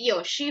me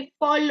siguió. She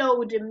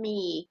followed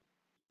me.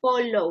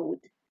 Followed.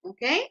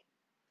 ¿Ok?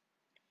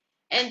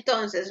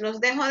 Entonces, los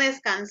dejo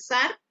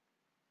descansar.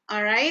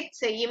 All right.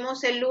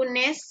 Seguimos el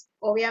lunes,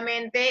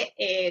 obviamente,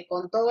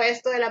 con todo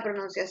esto de la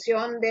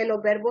pronunciación de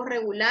los verbos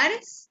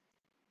regulares.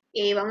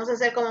 Y vamos a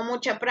hacer como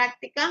mucha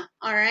práctica,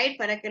 all right,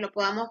 para que lo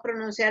podamos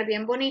pronunciar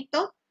bien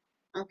bonito,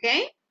 ¿ok?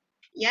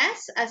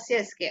 Yes, así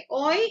es que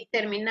hoy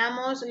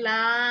terminamos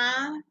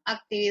la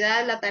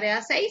actividad, la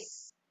tarea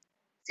 6,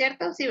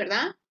 ¿cierto? Sí,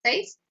 ¿verdad?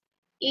 6.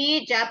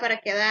 Y ya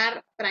para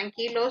quedar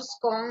tranquilos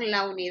con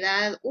la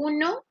unidad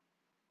 1,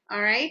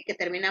 all right, que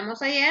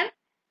terminamos ayer.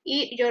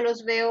 Y yo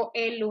los veo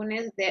el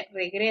lunes de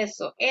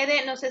regreso.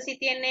 Ede, no sé si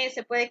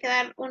se puede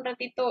quedar un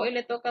ratito, hoy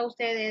le toca a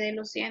usted, Ede,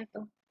 lo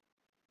siento.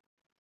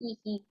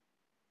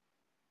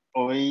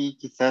 Hoy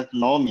quizás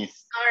no,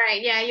 Miss. All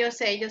right, ya, yo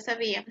sé, yo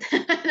sabía.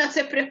 No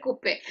se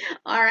preocupe.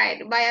 All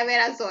right, vaya a ver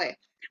a Zoe.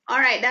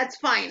 All right, that's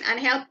fine. And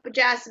help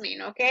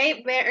Jasmine,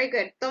 okay? Very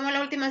good. Tomo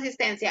la última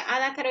asistencia.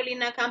 Ada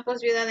Carolina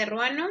Campos, viuda de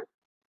Ruano.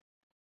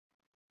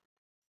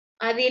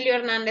 Adilio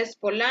Hernández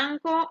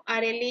Polanco.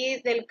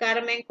 Arely del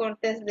Carmen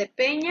Cortés de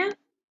Peña.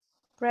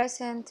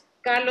 Present.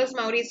 Carlos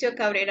Mauricio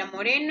Cabrera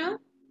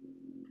Moreno.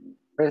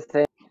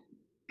 Present.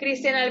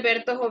 Cristian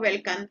Alberto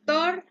Jovel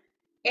Cantor.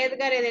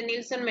 Edgar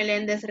Edenilson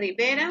Meléndez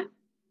Rivera.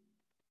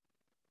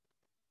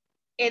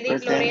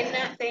 Edith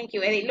Lorena, thank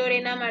you. Edith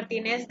Lorena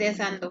Martínez de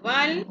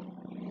Sandoval.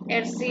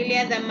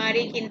 Ercilia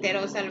Damari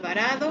Quinteros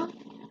Alvarado.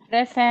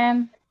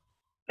 Present.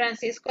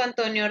 Francisco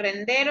Antonio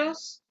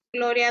Renderos.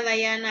 Gloria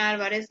Dayana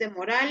Álvarez de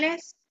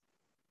Morales.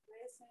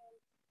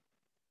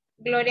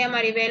 Gloria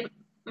Maribel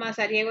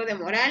Mazariego de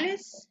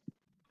Morales.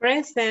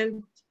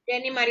 Present.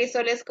 Jenny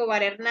Marisol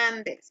Escobar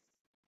Hernández.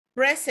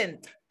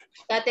 Present.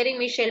 Catherine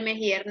Michelle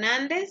Mejía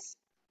Hernández.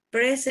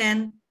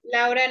 Present.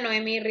 Laura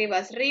Noemí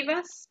Rivas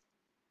Rivas.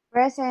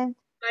 Present.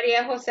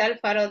 María José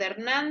Alfaro de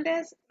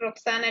Hernández.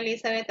 Roxana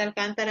Elizabeth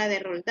Alcántara de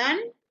Roldán.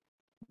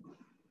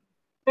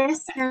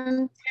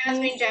 Present.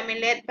 Jasmine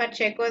Yamilet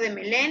Pacheco de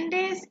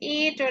Meléndez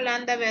y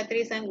Yolanda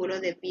Beatriz Angulo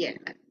de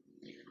Piedra.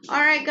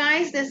 All right,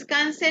 guys,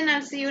 descansen.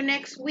 I'll see you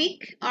next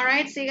week. All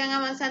right, sigan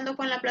avanzando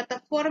con la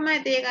plataforma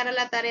de llegar a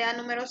la tarea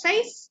número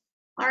 6.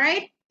 All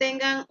right,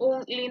 tengan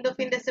un lindo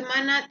fin de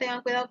semana.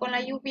 Tengan cuidado con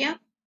la lluvia.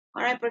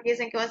 All right, porque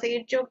dicen que va a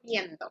seguir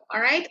lloviendo.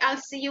 All right, I'll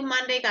see you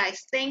Monday,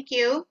 guys. Thank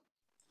you.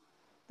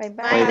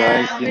 Bye-bye. Bye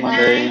bye. See you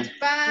Monday.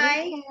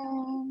 Bye.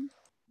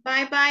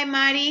 Bye-bye,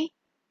 Mari.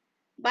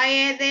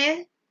 Bye,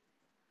 Edith.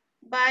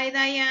 Bye,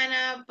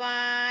 Diana.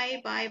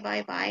 Bye, bye,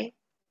 bye, bye.